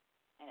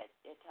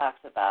it talks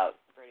about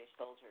British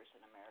soldiers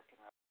in American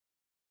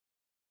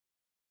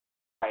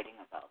writing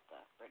about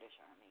the British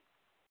Army.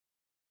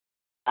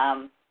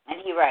 And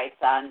he writes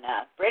on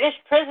British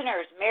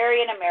prisoners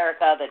marry in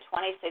America, the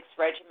 26th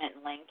Regiment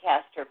in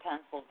Lancaster,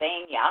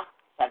 Pennsylvania,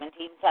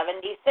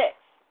 1776.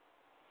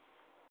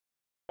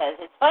 Says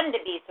it's fun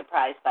to be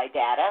surprised by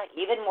data.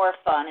 Even more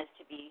fun is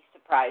to be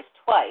surprised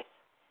twice.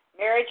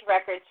 Marriage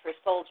records for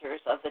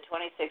soldiers of the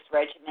 26th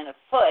Regiment of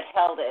Foot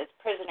held as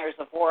prisoners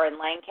of war in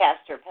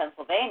Lancaster,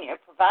 Pennsylvania,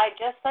 provide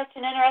just such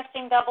an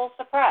interesting double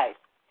surprise.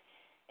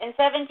 In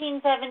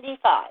 1775,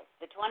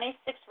 the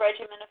 26th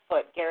Regiment of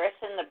Foot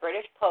garrisoned the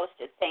British post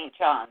at St.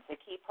 John's, a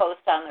key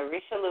post on the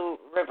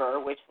Richelieu River,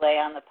 which lay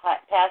on the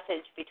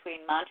passage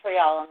between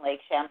Montreal and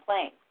Lake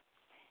Champlain.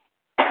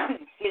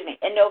 Excuse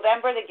me. In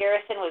November, the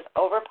garrison was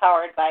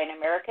overpowered by an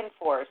American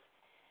force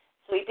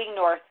sweeping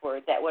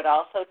northward that would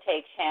also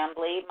take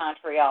Chambly,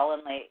 Montreal,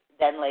 and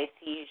then lay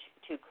siege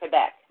to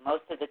Quebec.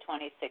 Most of the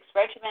 26th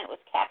Regiment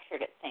was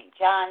captured at St.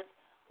 John's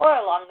or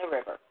along the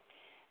river.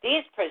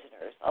 These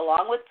prisoners,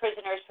 along with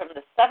prisoners from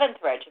the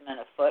 7th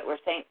Regiment of Foot, were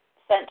sent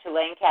to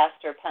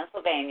Lancaster,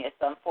 Pennsylvania,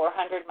 some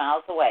 400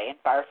 miles away and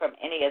far from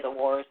any of the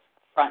war's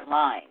front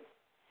lines.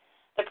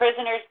 The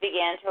prisoners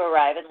began to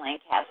arrive in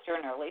Lancaster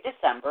in early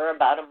December,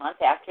 about a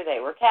month after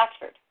they were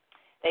captured.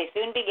 They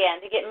soon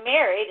began to get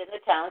married in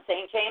the town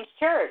St. James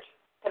Church.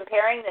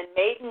 Comparing the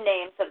maiden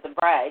names of the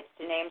brides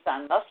to names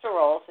on muster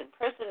rolls and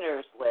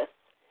prisoners' lists,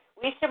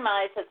 we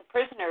surmise that the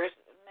prisoners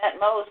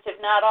met most, if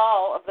not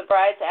all, of the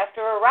brides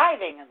after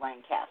arriving in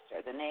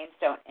Lancaster. The names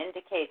don't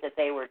indicate that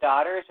they were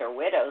daughters or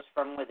widows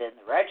from within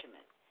the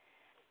regiment.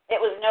 It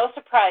was no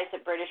surprise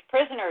that British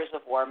prisoners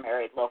of war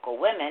married local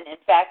women.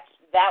 In fact,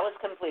 that was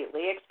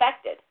completely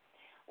expected.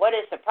 What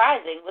is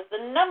surprising was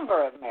the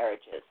number of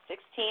marriages,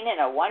 16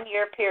 in a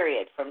one-year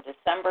period from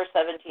December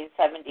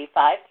 1775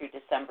 through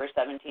December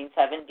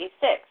 1776.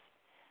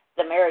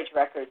 The marriage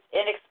records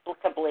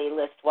inexplicably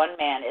list one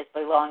man as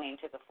belonging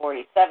to the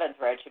 47th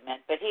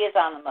Regiment, but he is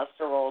on the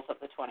muster rolls of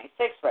the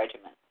 26th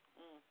Regiment.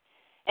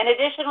 An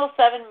additional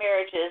 7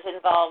 marriages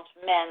involved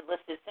men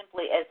listed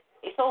simply as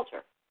a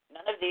soldier.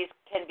 None of these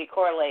can be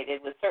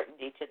correlated with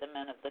certainty to the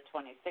men of the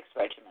 26th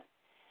Regiment.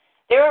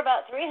 There were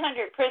about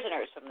 300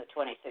 prisoners from the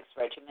 26th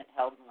Regiment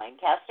held in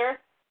Lancaster.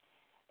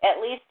 A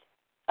list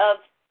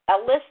of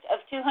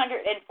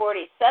 247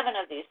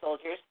 of these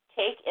soldiers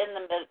taken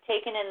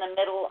in the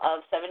middle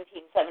of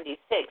 1776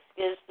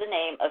 gives the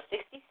name of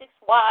 66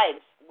 wives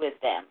with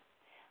them.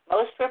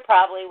 Most were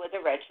probably with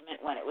the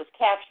regiment when it was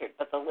captured,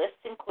 but the list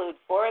includes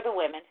 4 of the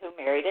women who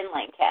married in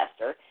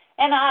Lancaster,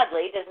 and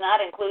oddly does not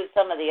include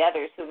some of the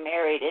others who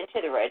married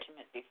into the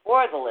regiment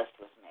before the list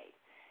was made.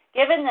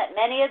 Given that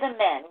many of the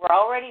men were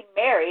already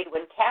married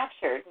when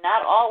captured,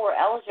 not all were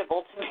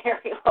eligible to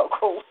marry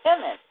local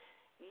women.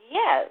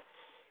 Yes.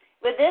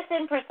 With this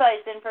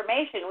imprecise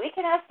information, we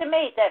can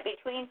estimate that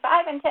between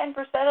 5 and 10%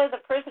 of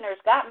the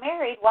prisoners got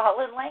married while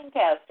in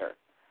Lancaster.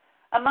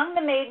 Among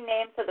the maiden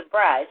names of the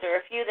brides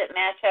are a few that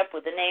match up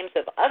with the names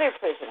of other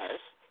prisoners.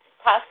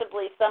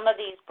 Possibly some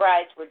of these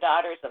brides were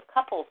daughters of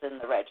couples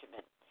in the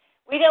regiment.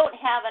 We don't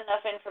have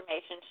enough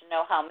information to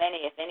know how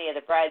many, if any, of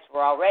the brides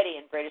were already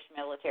in British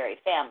military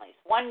families.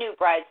 One new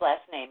bride's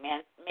last name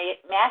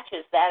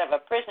matches that of a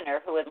prisoner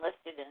who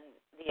enlisted in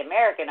the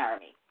American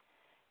Army.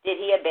 Did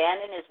he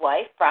abandon his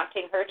wife,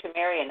 prompting her to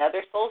marry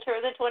another soldier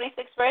of the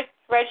 26th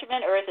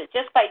Regiment, or is it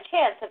just by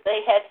chance that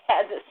they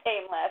had the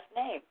same last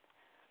name?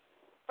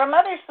 From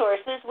other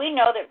sources, we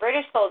know that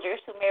British soldiers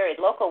who married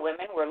local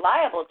women were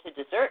liable to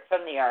desert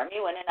from the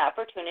Army when an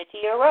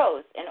opportunity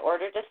arose in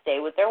order to stay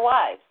with their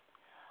wives.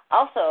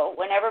 Also,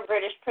 whenever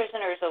British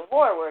prisoners of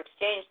war were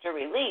exchanged or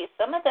released,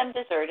 some of them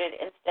deserted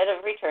instead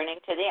of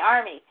returning to the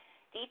Army.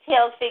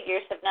 Detailed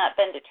figures have not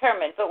been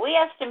determined, but we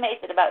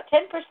estimate that about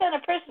 10%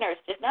 of prisoners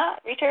did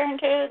not return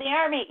to the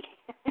Army.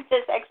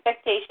 This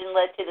expectation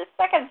led to the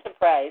second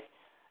surprise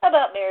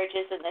about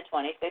marriages in the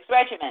 26th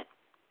Regiment.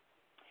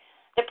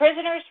 The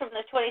prisoners from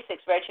the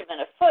 26th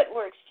Regiment of Foot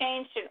were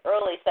exchanged in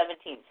early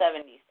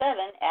 1777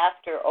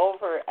 after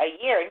over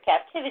a year in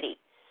captivity.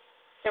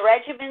 The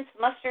regiment's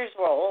musters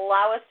roll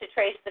allow us to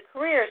trace the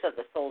careers of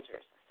the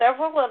soldiers.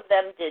 Several of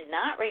them did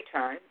not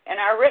return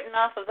and are written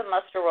off of the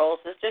muster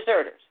rolls as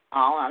deserters,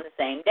 all on the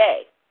same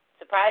day.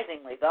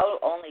 Surprisingly, though,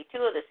 only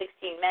 2 of the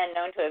 16 men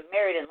known to have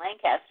married in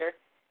Lancaster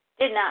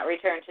did not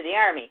return to the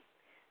Army.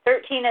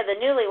 13 of the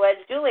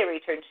newlyweds duly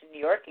returned to New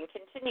York and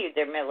continued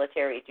their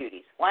military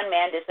duties. 1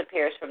 man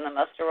disappears from the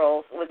muster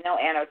rolls with no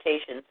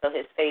annotation, so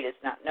his fate is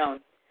not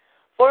known.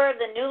 4 of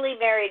the newly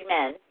married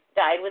men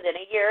died within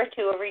a year or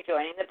 2 of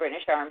rejoining the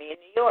British Army in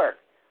New York.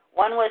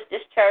 1 was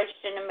discharged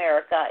in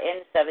America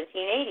in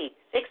 1780.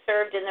 6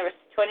 served in the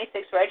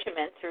 26th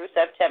Regiment through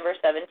September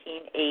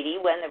 1780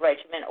 when the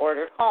regiment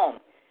ordered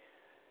home.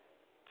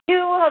 2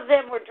 of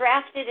them were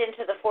drafted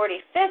into the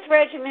 45th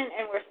Regiment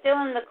and were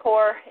still in the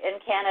Corps in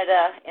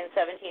Canada in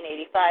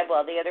 1785,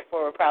 while the other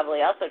 4 were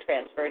probably also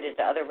transferred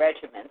into other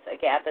regiments. A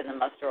gap in the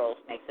muster rolls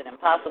makes it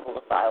impossible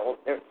to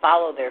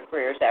follow their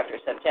careers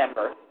after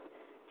September.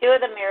 2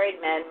 of the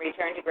married men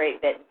returned to Great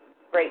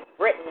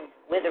Britain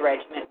with the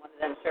regiment, one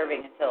of them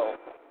serving until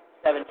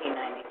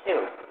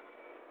 1792.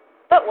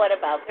 But what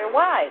about their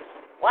wives?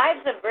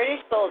 Wives of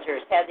British soldiers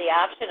had the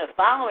option of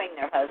following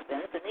their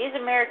husbands, and these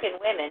American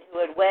women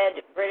who had wed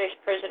British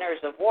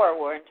prisoners of war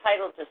were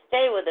entitled to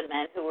stay with the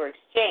men who were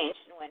exchanged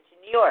and went to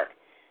New York.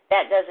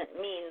 That doesn't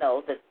mean,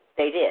 though, that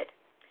they did.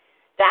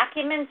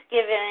 Documents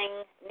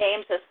giving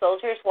names of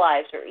soldiers'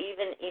 wives or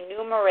even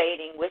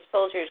enumerating which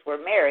soldiers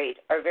were married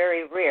are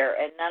very rare,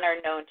 and none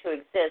are known to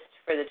exist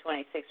for the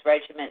 26th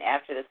Regiment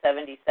after the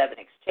 77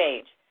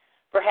 exchange.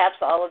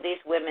 Perhaps all of these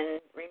women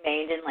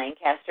remained in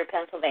Lancaster,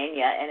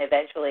 Pennsylvania, and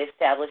eventually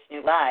established new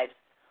lives.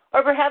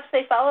 Or perhaps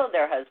they followed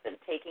their husbands,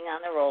 taking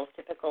on the roles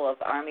typical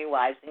of Army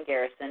wives in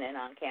garrison and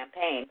on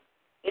campaign.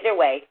 Either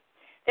way,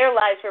 their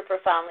lives were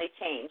profoundly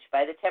changed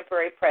by the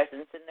temporary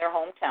presence in their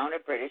hometown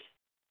of British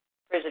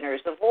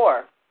prisoners of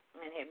war.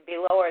 And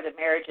below are the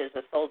marriages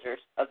of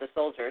the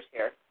soldiers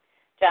here.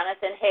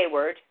 Jonathan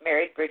Hayward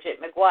married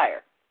Bridget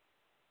McGuire.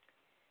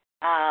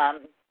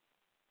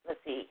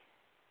 Let's see.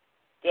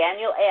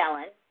 Daniel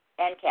Allen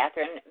and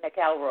Catherine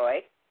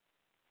McElroy,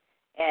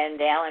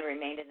 and Allen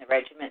remained in the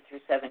regiment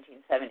through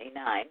 1779.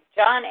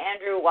 John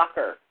Andrew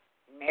Walker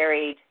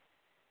married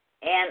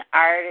Anne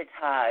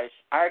Armitage,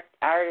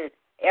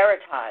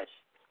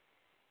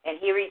 and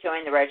he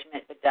rejoined the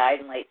regiment but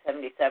died in late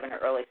 77 or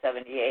early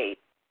 78.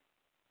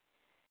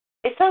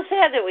 It's so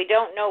sad that we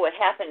don't know what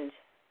happened.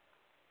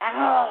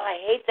 Oh, I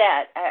hate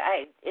that.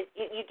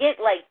 You get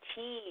like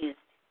teased.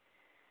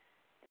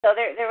 So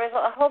there was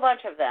a whole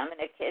bunch of them,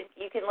 and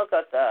you can look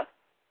at the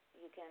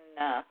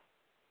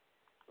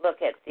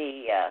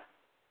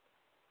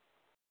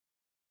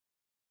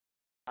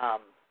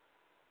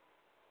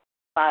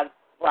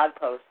blog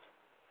post.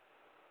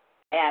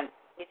 And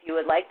if you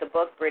would like the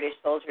book British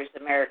Soldiers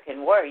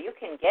American War, you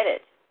can get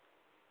it,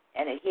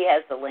 and he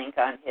has the link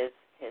on his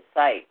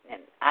site.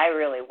 And I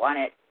really want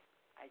it.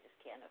 I just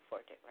can't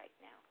afford it right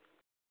now.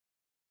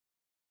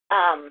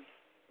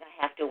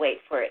 I have to wait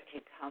for it to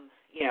come.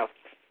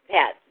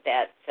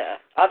 That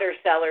other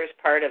sellers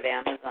part of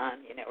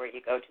Amazon, where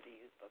you go to the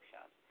used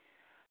bookshop.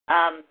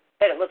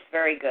 But it looks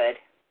very good.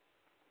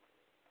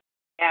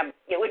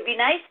 It would be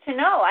nice to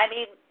know. I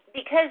mean,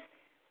 because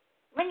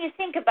when you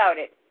think about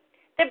it,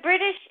 the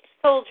British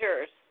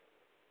soldiers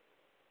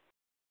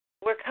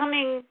were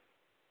coming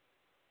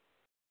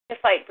to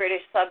fight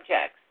British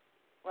subjects.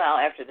 Well,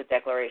 after the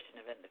Declaration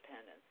of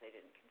Independence, they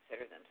didn't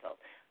consider themselves.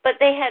 But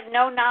they had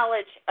no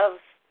knowledge of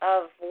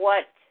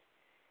what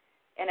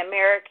an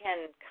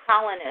American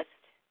colonist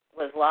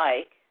was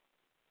like,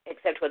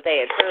 except what they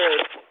had heard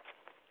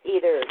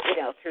either,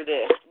 through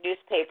the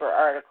newspaper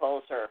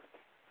articles or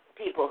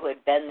people who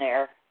had been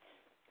there.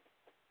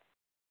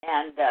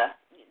 And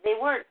they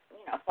weren't,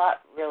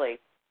 thought really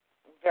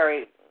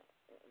very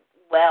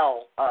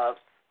well of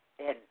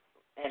in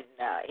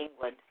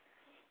England,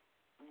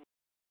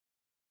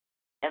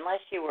 unless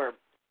you were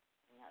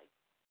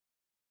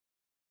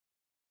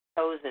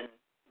chosen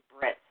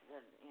Brits.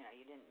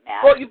 You didn't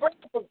matter. Well,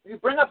 you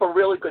bring up a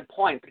really good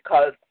point,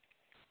 because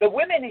the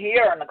women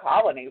here in the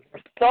colonies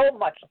were so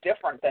much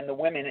different than the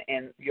women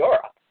in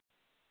Europe.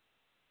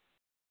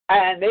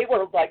 And they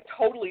were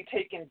totally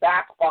taken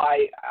back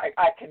by,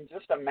 I can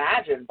just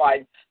imagine,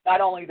 by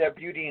not only their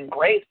beauty and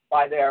grace,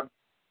 by their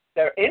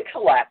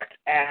intellect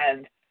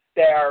and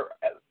their,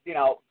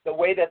 the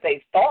way that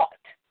they thought,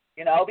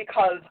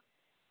 because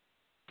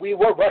we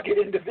were rugged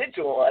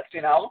individualists,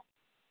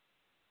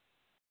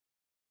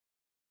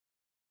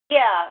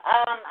 Yeah,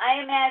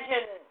 I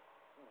imagine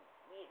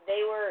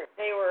they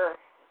were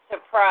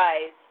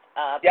surprised.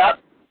 Yep.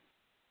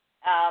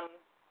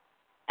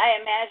 I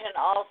imagine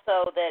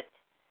also that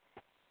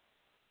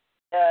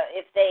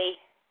if they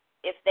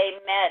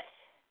met,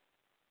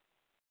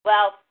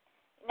 well,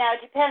 now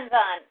it depends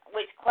on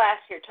which class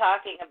you're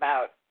talking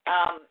about.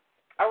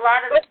 A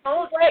lot of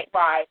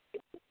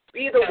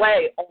either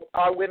way,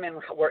 our women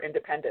were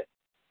independent.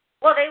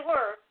 Well, they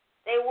were.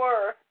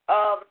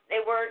 they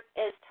weren't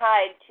as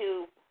tied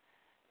to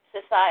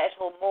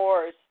societal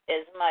mores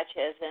as much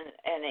as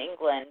in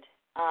England.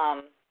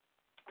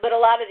 But a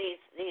lot of these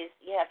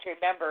you have to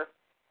remember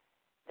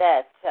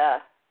that.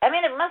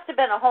 It must have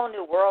been a whole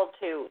new world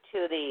to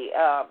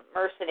the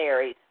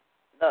mercenaries,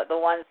 the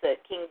ones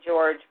that King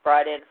George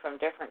brought in from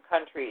different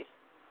countries,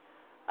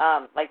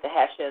 like the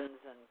Hessians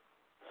and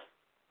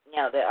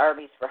the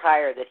armies for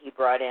hire that he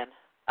brought in.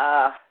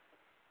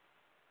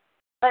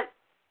 But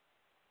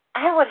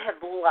I would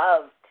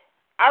love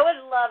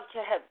to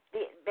have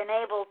been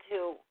able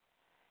to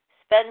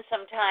spend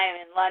some time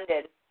in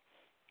London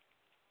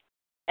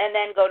and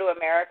then go to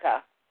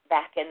America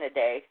back in the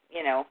day,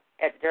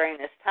 during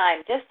this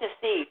time, just to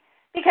see.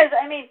 Because,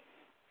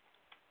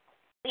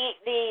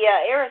 the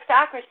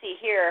aristocracy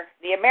here,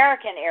 the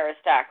American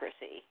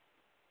aristocracy,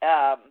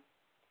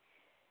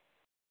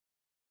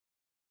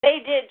 they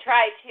did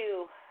try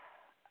to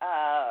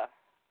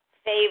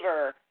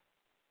favor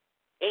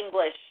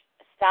English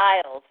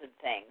styles and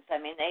things.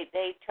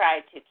 They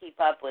tried to keep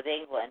up with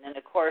England, and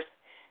of course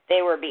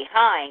they were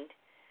behind.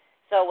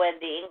 So when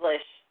the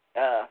English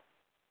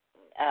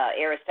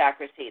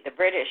aristocracy, the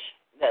British,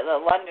 the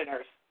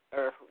Londoners,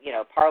 or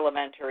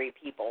parliamentary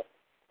people,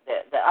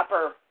 the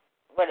upper,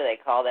 what do they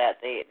call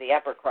that? The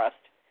upper crust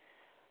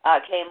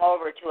came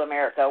over to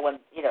America when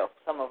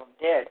some of them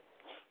did.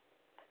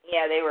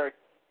 Yeah, they were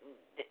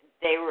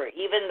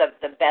even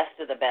the best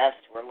of the best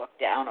were looked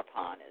down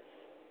upon as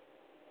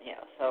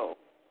so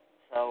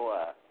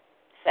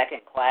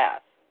second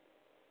class.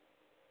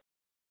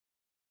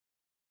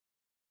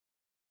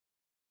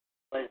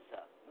 Was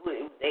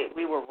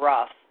we were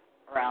rough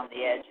around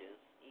the edges,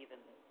 even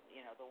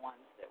the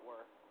ones that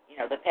were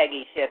the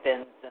Peggy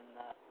Shippens and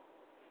the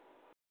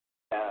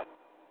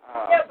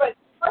yeah, but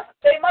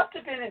they must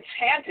have been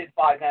enchanted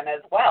by them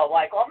as well.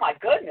 Like, oh my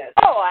goodness.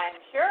 Oh, I'm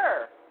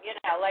sure.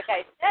 Like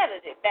I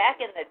said,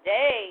 back in the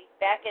day,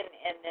 back in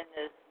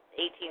the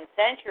 18th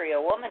century,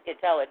 a woman could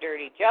tell a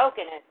dirty joke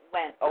and it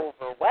went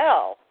over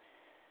well.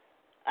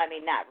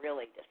 Not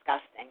really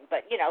disgusting,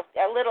 but,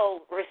 a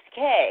little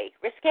risque.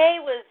 Risque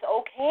was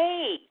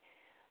okay.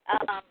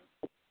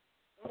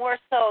 More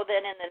so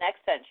than in the next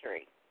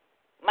century.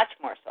 Much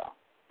more so.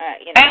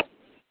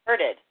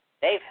 Flirted.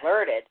 They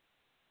flirted.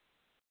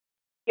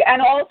 Yeah,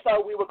 and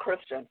also we were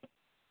Christian.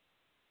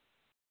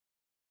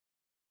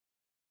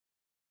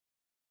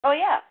 Oh,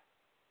 yeah.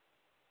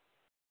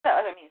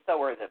 So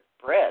were the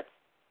Brits.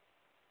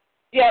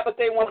 Yeah, but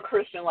they weren't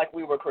Christian like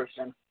we were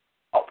Christian.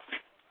 Oh.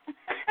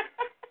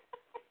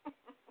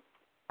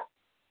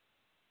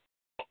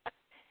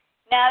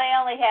 Now they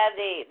only had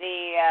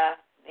the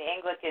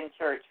Anglican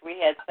Church. We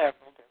had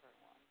several different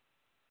ones.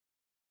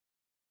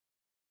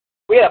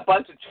 We had a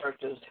bunch of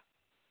churches.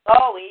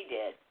 Oh, we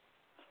did.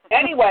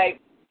 Anyway,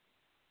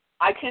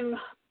 I can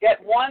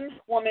get one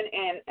woman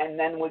in, and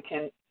then we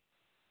can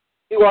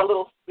do our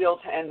little spiel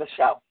to end the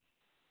show.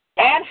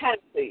 Anne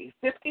Hennessy,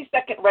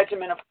 52nd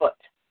Regiment of Foot.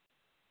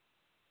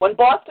 When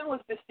Boston was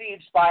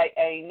besieged by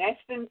a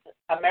nascent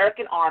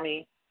American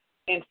army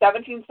in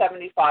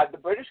 1775, the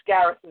British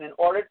garrison, in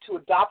order to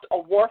adopt a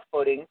war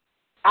footing,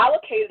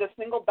 allocated a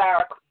single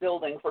barrack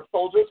building for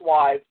soldiers'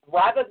 wives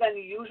rather than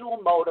the usual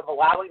mode of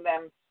allowing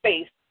them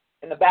space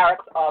in the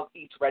barracks of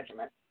each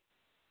regiment.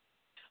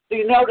 So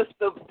you notice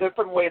the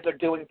different ways they're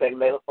doing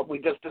things. We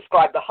just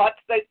described the huts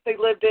they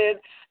lived in,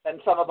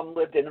 and some of them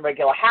lived in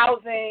regular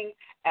housing,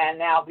 and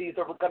now these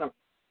are going to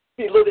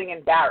be living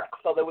in barracks.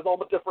 So there was all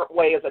the different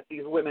ways that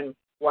these women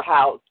were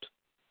housed.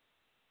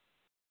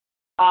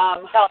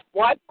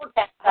 Why would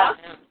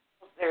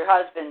their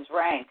husband's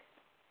rank?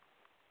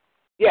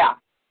 Yeah.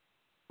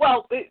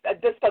 Well,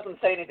 this doesn't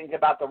say anything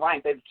about the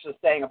rank. It's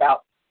just saying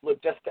about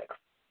logistics.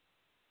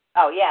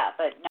 Oh yeah,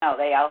 but no,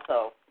 they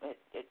also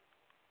it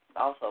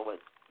also was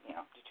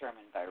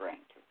determined by rank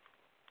too.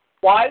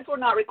 Wives were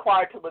not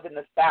required to live in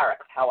this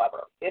barracks,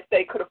 however, if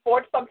they could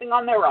afford something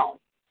on their own.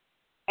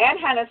 Anne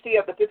Hennessy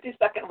of the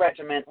 52nd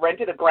Regiment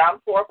rented a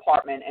ground floor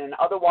apartment in an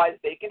otherwise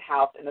vacant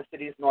house in the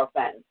city's north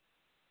end.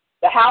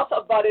 The house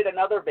abutted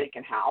another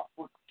vacant house,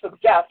 which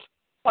suggests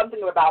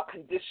something about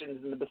conditions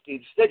in the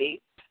besieged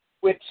city,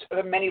 which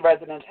many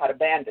residents had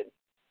abandoned.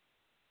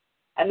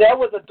 And there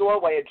was a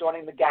doorway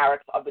adjoining the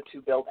garrets of the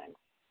two buildings.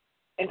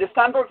 In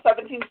December of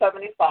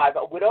 1775,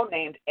 a widow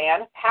named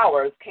Anne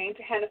Powers came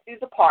to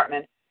Hennessy's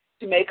apartment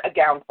to make a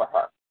gown for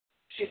her.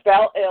 She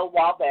fell ill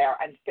while there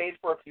and stayed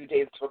for a few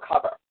days to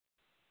recover.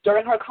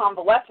 During her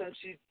convalescence,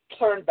 she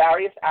learned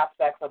various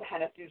aspects of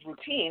Hennessy's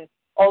routine,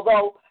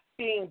 although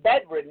being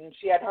bedridden,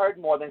 she had heard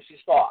more than she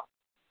saw.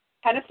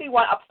 Hennessy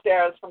went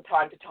upstairs from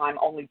time to time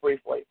only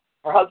briefly.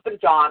 Her husband,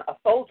 John, a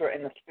soldier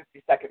in the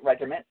 52nd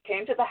Regiment,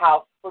 came to the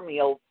house for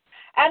meals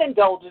and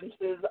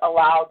indulgences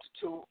allowed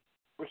to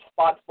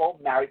responsible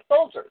married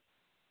soldiers.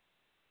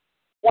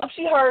 Once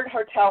she heard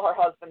her tell her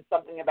husband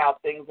something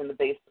about things in the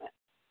basement,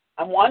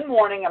 and one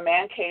morning a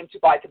man came to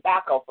buy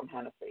tobacco from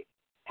Hennessy.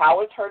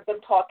 Powers heard them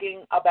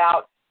talking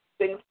about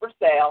things for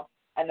sale,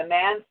 and the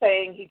man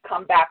saying he'd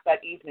come back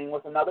that evening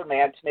with another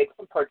man to make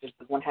some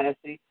purchases when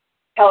Hennessy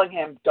telling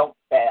him, "Don't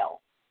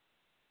fail."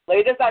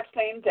 Later that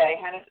same day,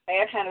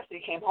 Aunt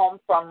Hennessy came home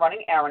from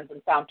running errands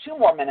and found 2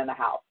 more men in the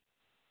house,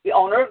 the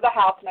owner of the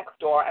house next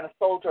door and a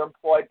soldier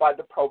employed by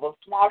the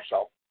provost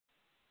marshal.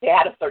 They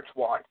had a search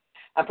warrant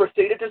and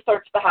proceeded to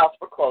search the house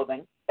for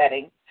clothing,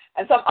 bedding,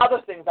 and some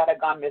other things that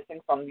had gone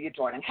missing from the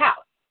adjoining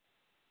house.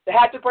 They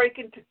had to break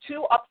into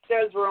 2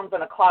 upstairs rooms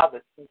and a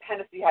closet, since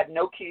Hennessy had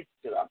no keys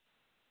to them.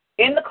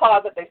 In the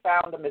closet, they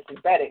found the missing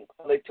bedding,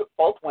 so they took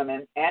both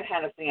women, Aunt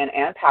Hennessy and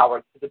Ann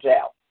Powers, to the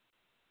jail.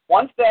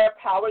 Once there,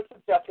 Powers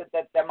suggested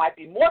that there might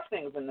be more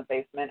things in the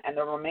basement, and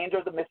the remainder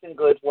of the missing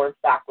goods were in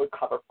fact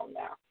recovered from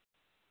there.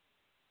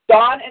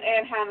 John and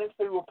Aunt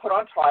Hennessy were put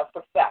on trial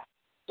for theft.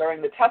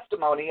 During the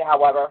testimony,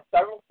 however,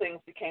 several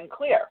things became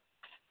clear.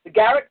 The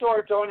garret door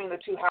adjoining the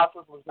 2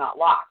 houses was not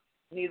locked.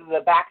 Neither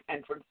the back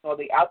entrance nor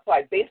the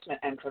outside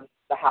basement entrance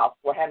to the house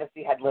where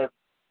Hennessy had lived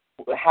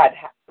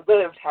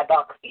had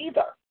locks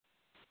either.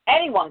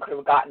 Anyone could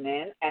have gotten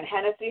in, and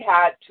Hennessy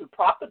had to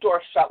prop the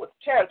door shut with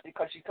chairs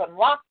because she couldn't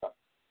lock them.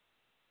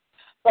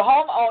 The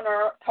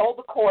homeowner told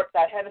the court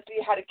that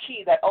Hennessy had a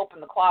key that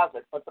opened the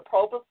closet, but the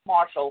provost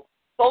marshal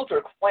soldier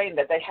explained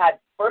that they had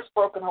first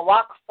broken the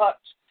lock such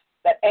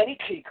that any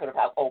key could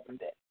have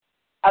opened it.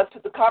 As to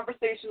the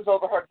conversations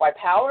overheard by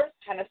Powers,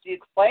 Hennessy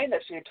explained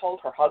that she had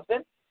told her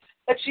husband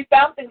that she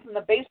found things in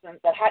the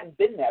basement that hadn't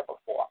been there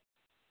before,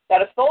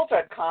 that a soldier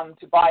had come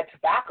to buy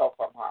tobacco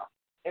from her.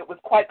 It was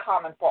quite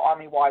common for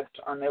Army wives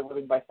to earn their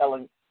living by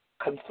selling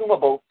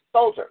consumables to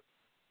soldiers.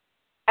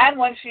 And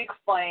when she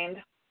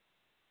explained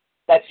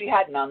that she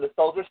had none, the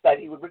soldier said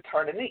he would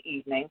return in the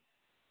evening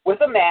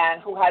with a man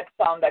who had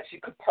some that she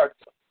could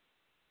purchase.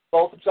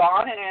 Both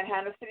John and Aunt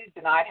Hennessy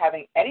denied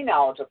having any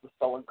knowledge of the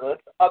stolen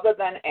goods other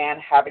than Anne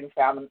having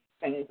found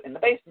things in the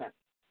basement.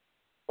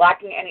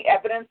 Lacking any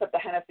evidence that the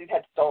Hennessys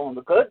had stolen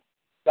the goods,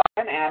 John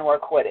and Anne were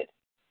acquitted.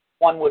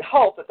 One would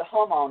hope that the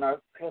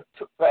homeowner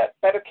took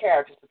better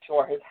care to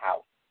secure his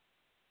house.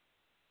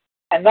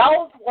 And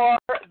those were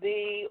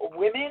the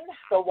women,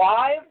 the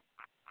wives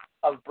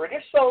of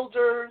British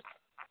soldiers.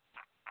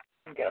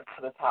 Let me get up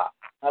to the top.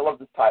 I love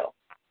this title.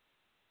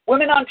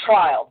 Women on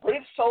Trial,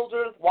 British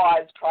Soldiers'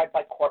 Wives Tried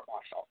by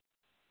Court-Martial.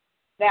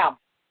 Now,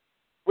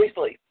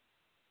 briefly,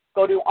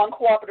 go to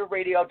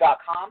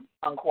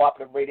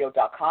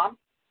uncooperativerradio.com.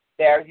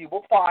 There you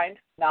will find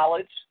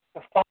knowledge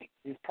to fight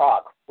these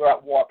progs. We're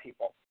at war,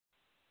 people.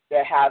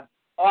 They have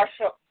our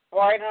show,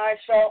 Brian and I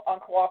show,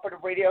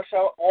 Uncooperative Radio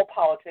Show, All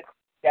Politics,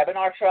 Deb and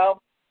our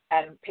show,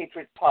 and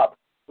Patriots Pub,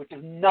 which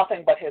is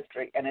nothing but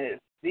history, and it is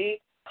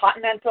the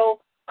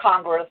Continental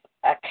Congress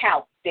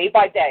account, day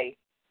by day,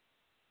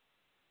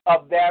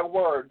 of their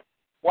words,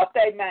 what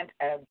they meant,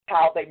 and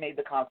how they made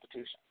the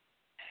Constitution.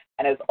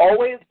 And as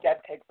always,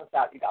 Deb takes us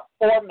out. You got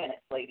 4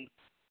 minutes, lady.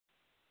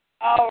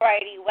 All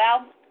righty.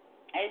 Well,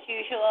 as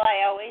usual,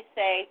 I always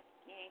say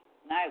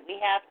we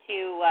have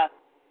to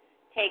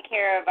take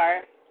care of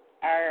our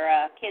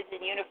kids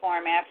in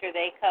uniform after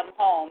they come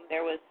home.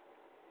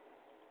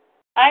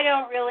 I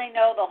don't really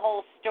know the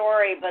whole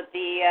story, but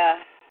the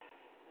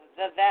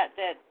vet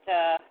that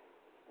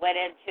went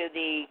into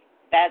the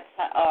vet's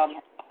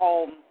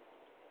home,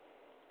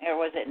 or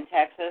was it in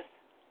Texas,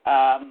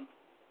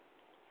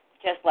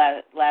 just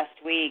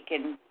last week,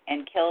 and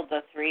killed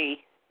the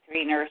three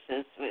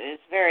nurses.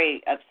 It's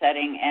very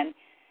upsetting, and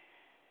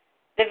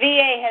the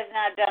VA has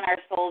not done our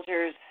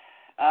soldiers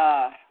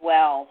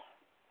well.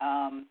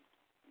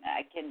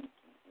 I can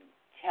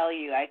tell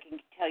you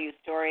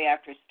story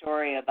after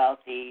story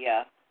about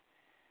the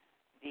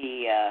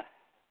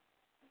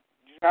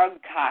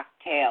drug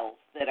cocktails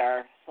that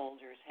our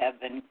soldiers have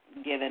been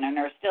given and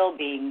are still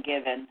being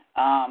given.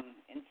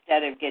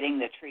 Instead of getting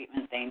the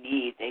treatment they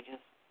need, they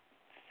just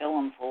fill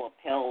them full of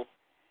pills.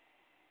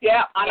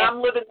 Yeah, and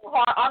I'm living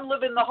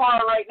the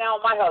horror right now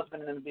with my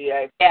husband in the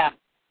VA. Yeah.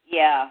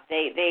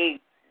 They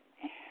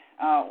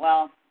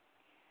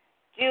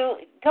do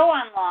go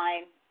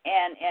online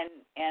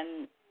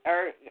and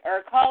or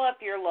call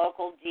up your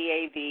local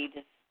DAV,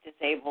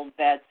 disabled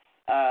vets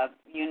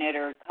unit,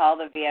 or call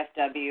the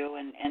VFW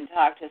and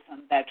talk to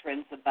some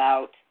veterans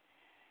about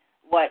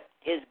what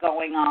is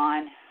going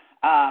on,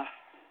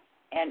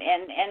 and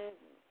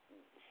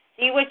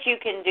see what you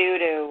can do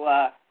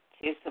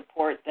to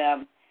support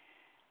them.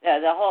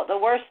 The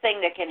worst thing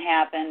that can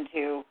happen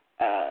to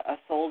a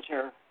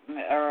soldier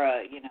or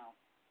a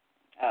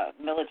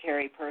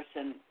military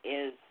person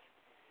is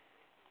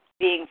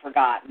being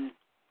forgotten.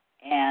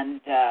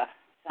 And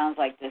sounds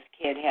like this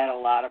kid had a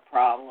lot of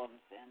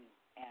problems and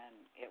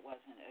it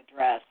wasn't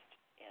addressed.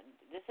 And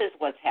this is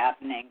what's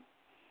happening.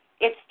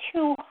 It's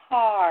too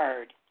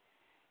hard.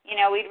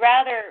 We'd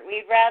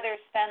rather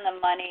spend the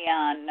money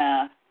on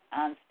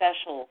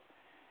special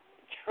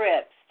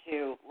trips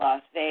to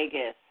Las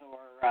Vegas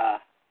or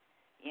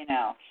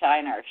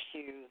shine our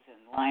shoes and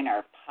line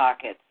our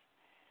pockets.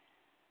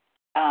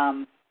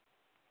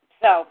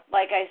 So,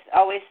 like I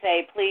always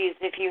say, please,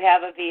 if you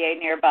have a VA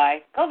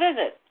nearby, go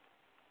visit.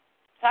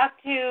 Talk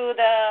to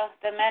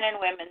the men and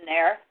women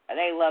there.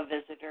 They love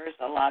visitors,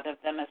 a lot of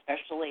them,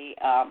 especially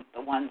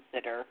the ones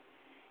that are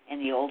in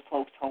the old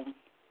folks' home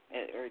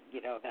or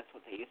that's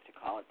what they used to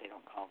call it. They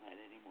don't call that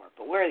anymore.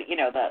 But we're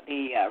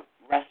the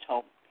rest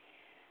home.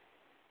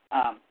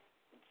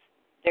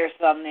 There's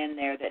some in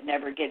there that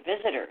never get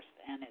visitors,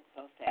 and it's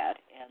so sad.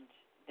 And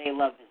they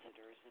love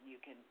visitors, and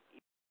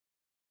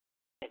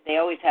they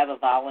always have a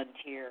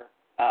volunteer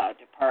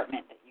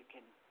department that you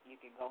can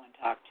go and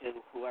talk to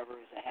whoever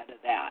is ahead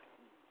of that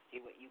and see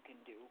what you can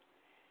do.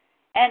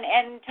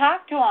 And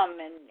talk to them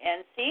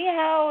and see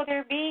how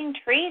they're being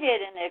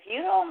treated. And if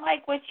you don't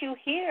like what you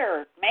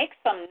hear, make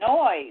some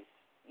noise,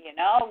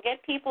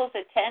 get people's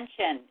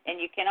attention. And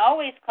you can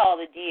always call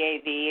the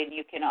DAV, and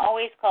you can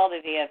always call the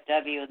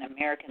VFW and the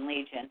American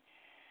Legion.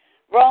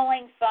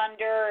 Rolling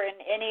Thunder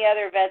and any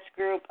other vets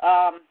group,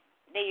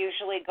 they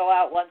usually go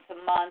out once a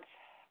month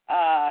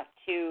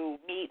to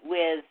meet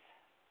with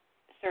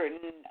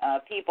certain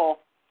people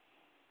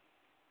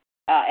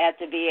at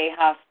the VA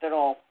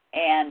hospital.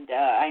 And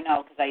I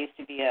know because I used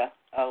to be a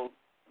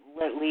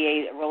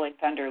Rolling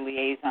Thunder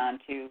liaison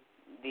to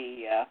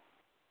the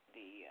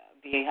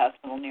VA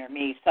hospital near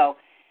me. So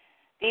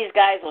these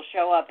guys will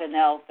show up and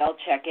they'll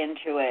check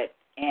into it,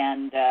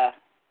 and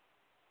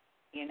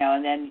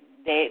and then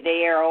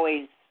they are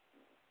always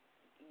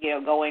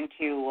going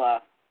to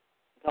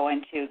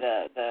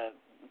the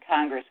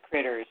Congress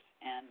critters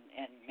and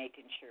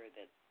making sure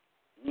that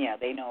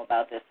they know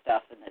about this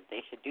stuff and that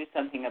they should do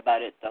something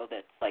about it. Though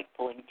that's like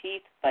pulling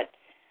teeth, but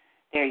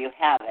there you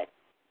have it.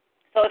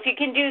 So if you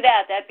can do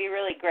that, that'd be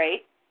really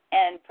great.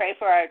 And pray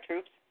for our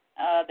troops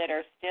that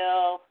are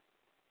still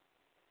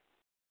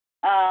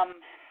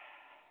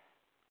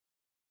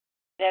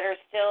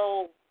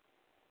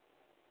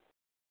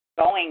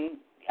going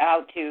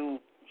out to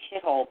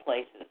shithole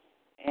places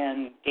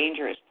and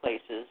dangerous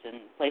places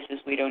and places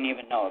we don't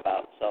even know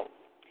about. So,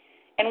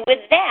 and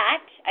with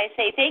that, I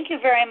say thank you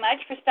very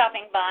much for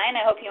stopping by, and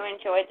I hope you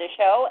enjoyed the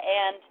show.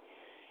 And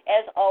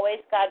as always,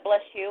 God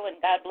bless you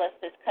and God bless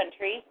this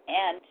country,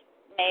 and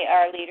may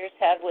our leaders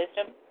have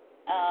wisdom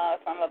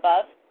from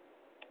above.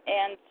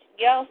 And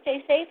y'all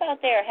stay safe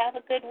out there. Have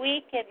a good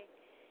week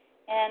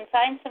and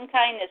find some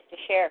kindness to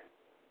share.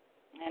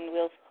 And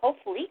we'll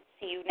hopefully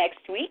see you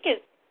next week.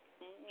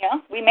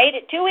 We made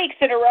it 2 weeks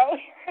in a row.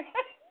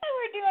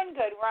 We're doing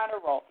good. We're on a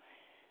roll.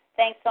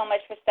 Thanks so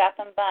much for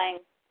stopping by.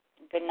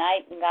 Good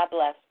night and God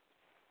bless.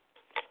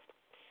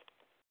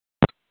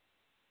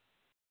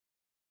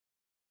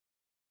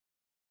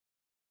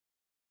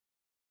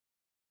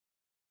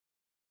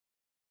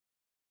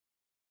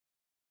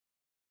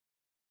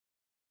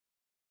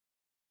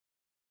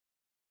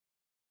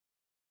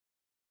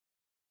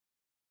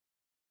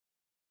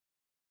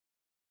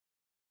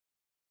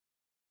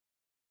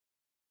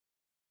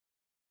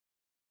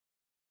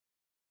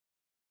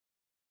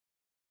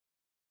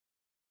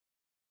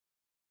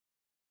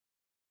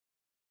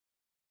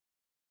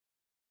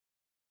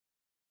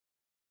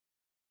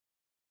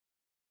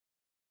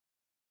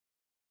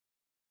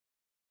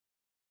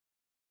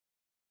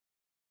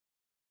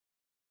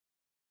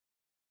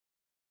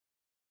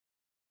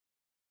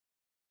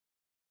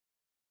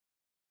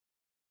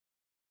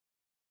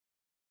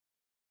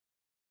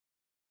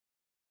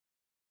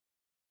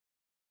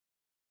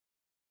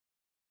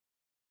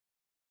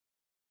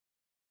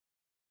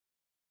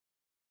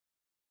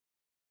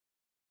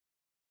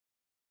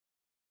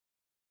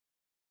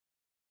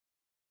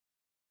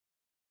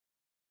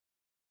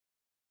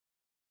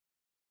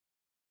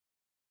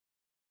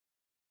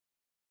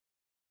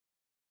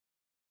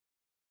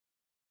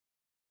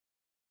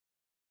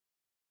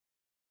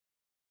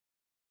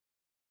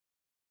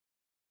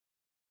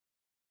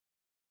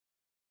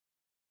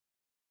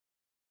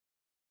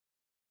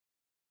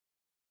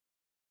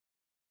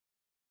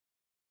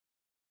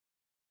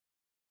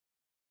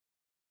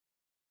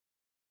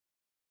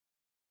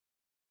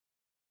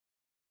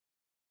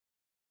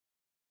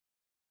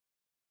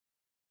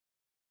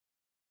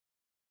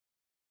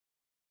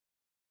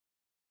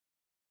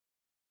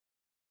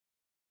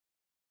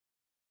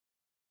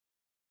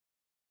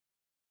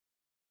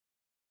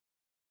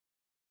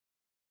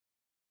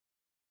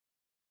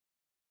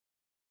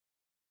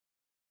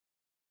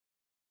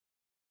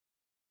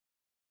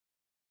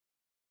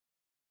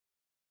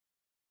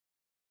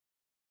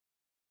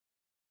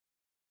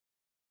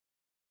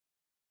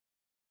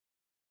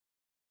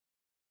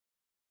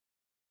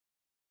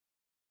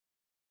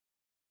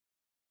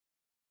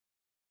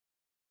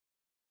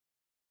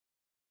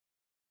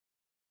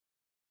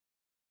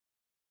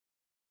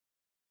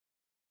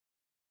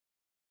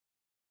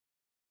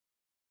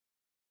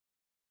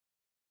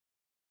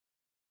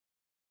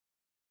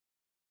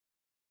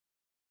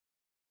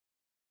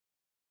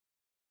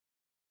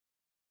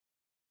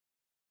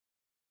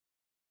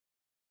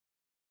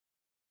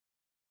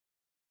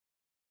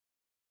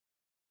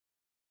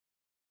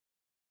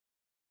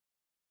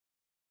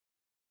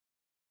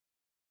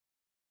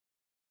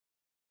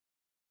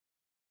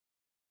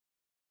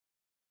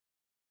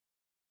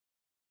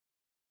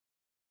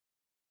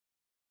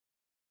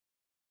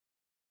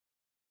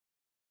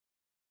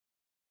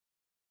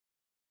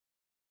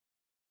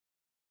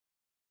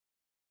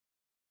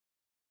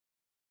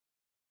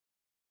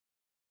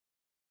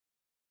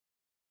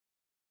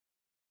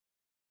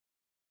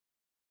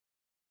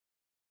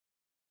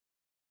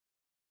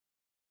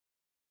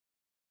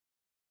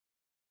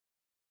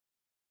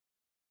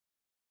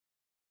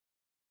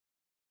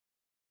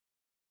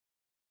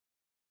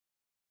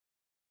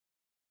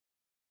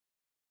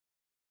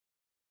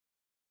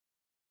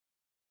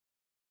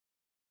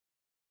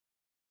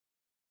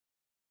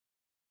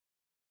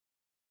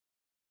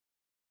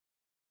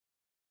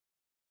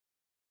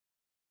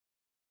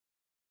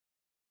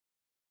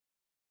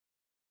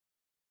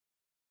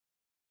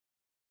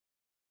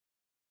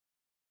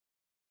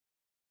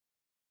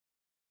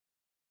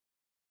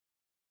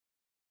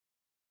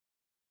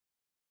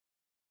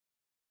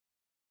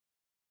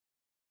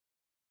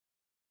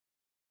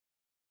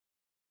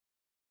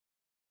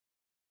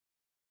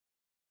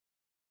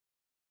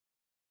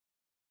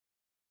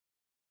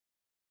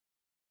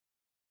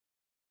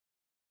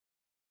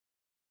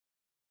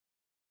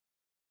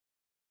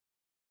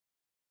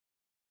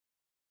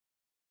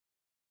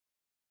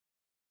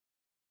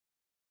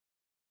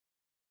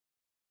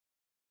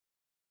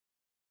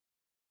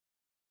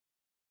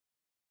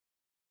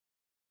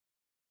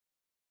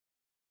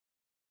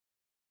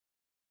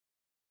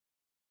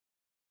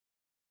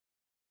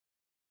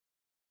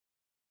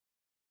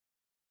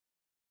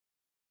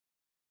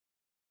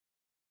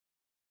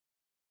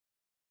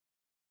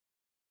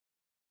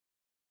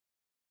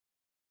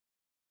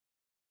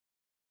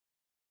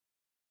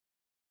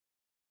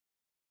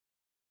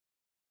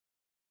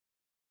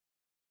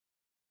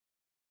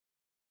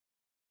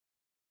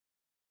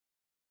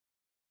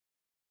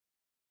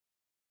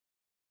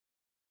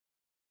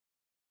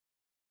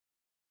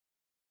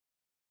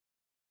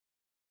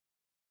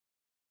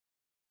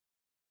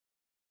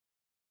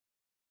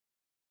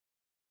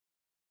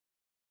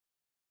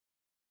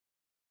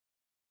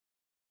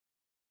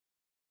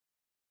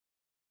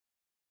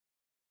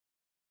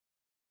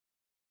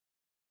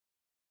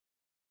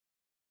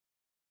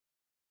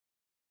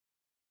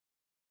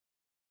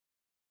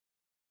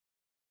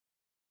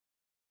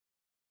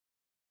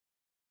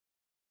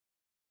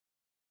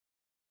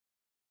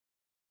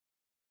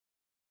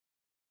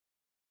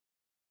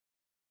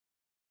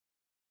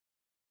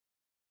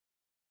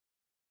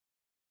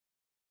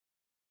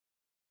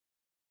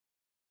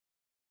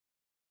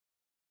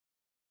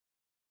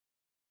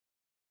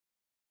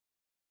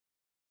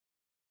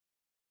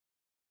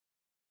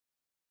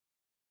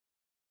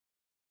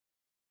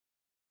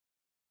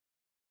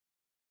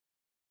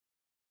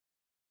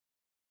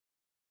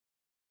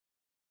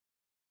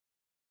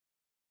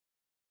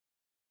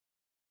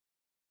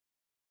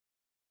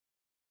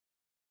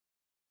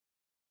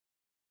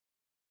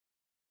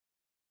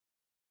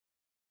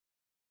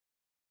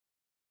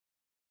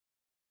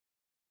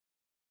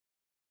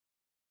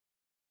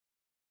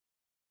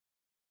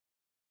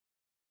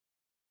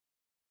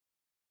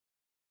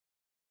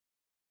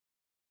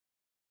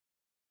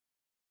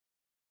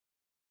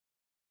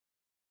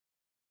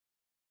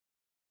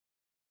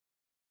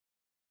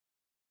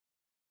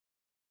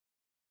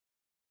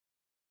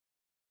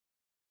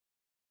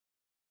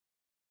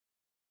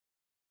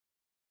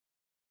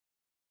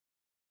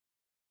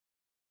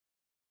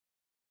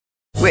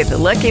 With the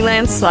Lucky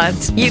Land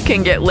Slots, you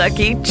can get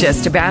lucky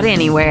just about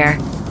anywhere.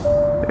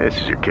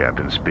 This is your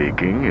captain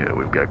speaking.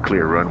 We've got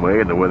clear runway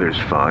and the weather's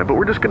fine, but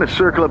we're just going to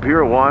circle up here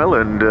a while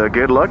and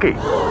get lucky.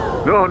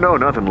 No,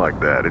 nothing like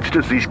that. It's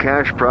just these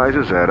cash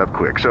prizes add up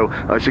quick. So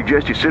I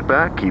suggest you sit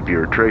back, keep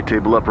your tray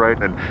table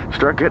upright, and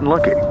start getting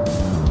lucky.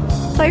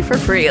 Play for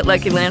free at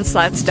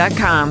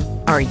LuckyLandSlots.com.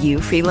 Are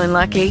you feeling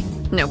lucky?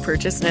 No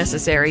purchase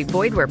necessary.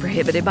 Void where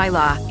prohibited by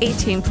law.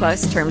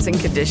 18+ terms and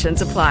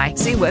conditions apply.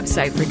 See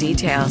website for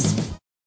details.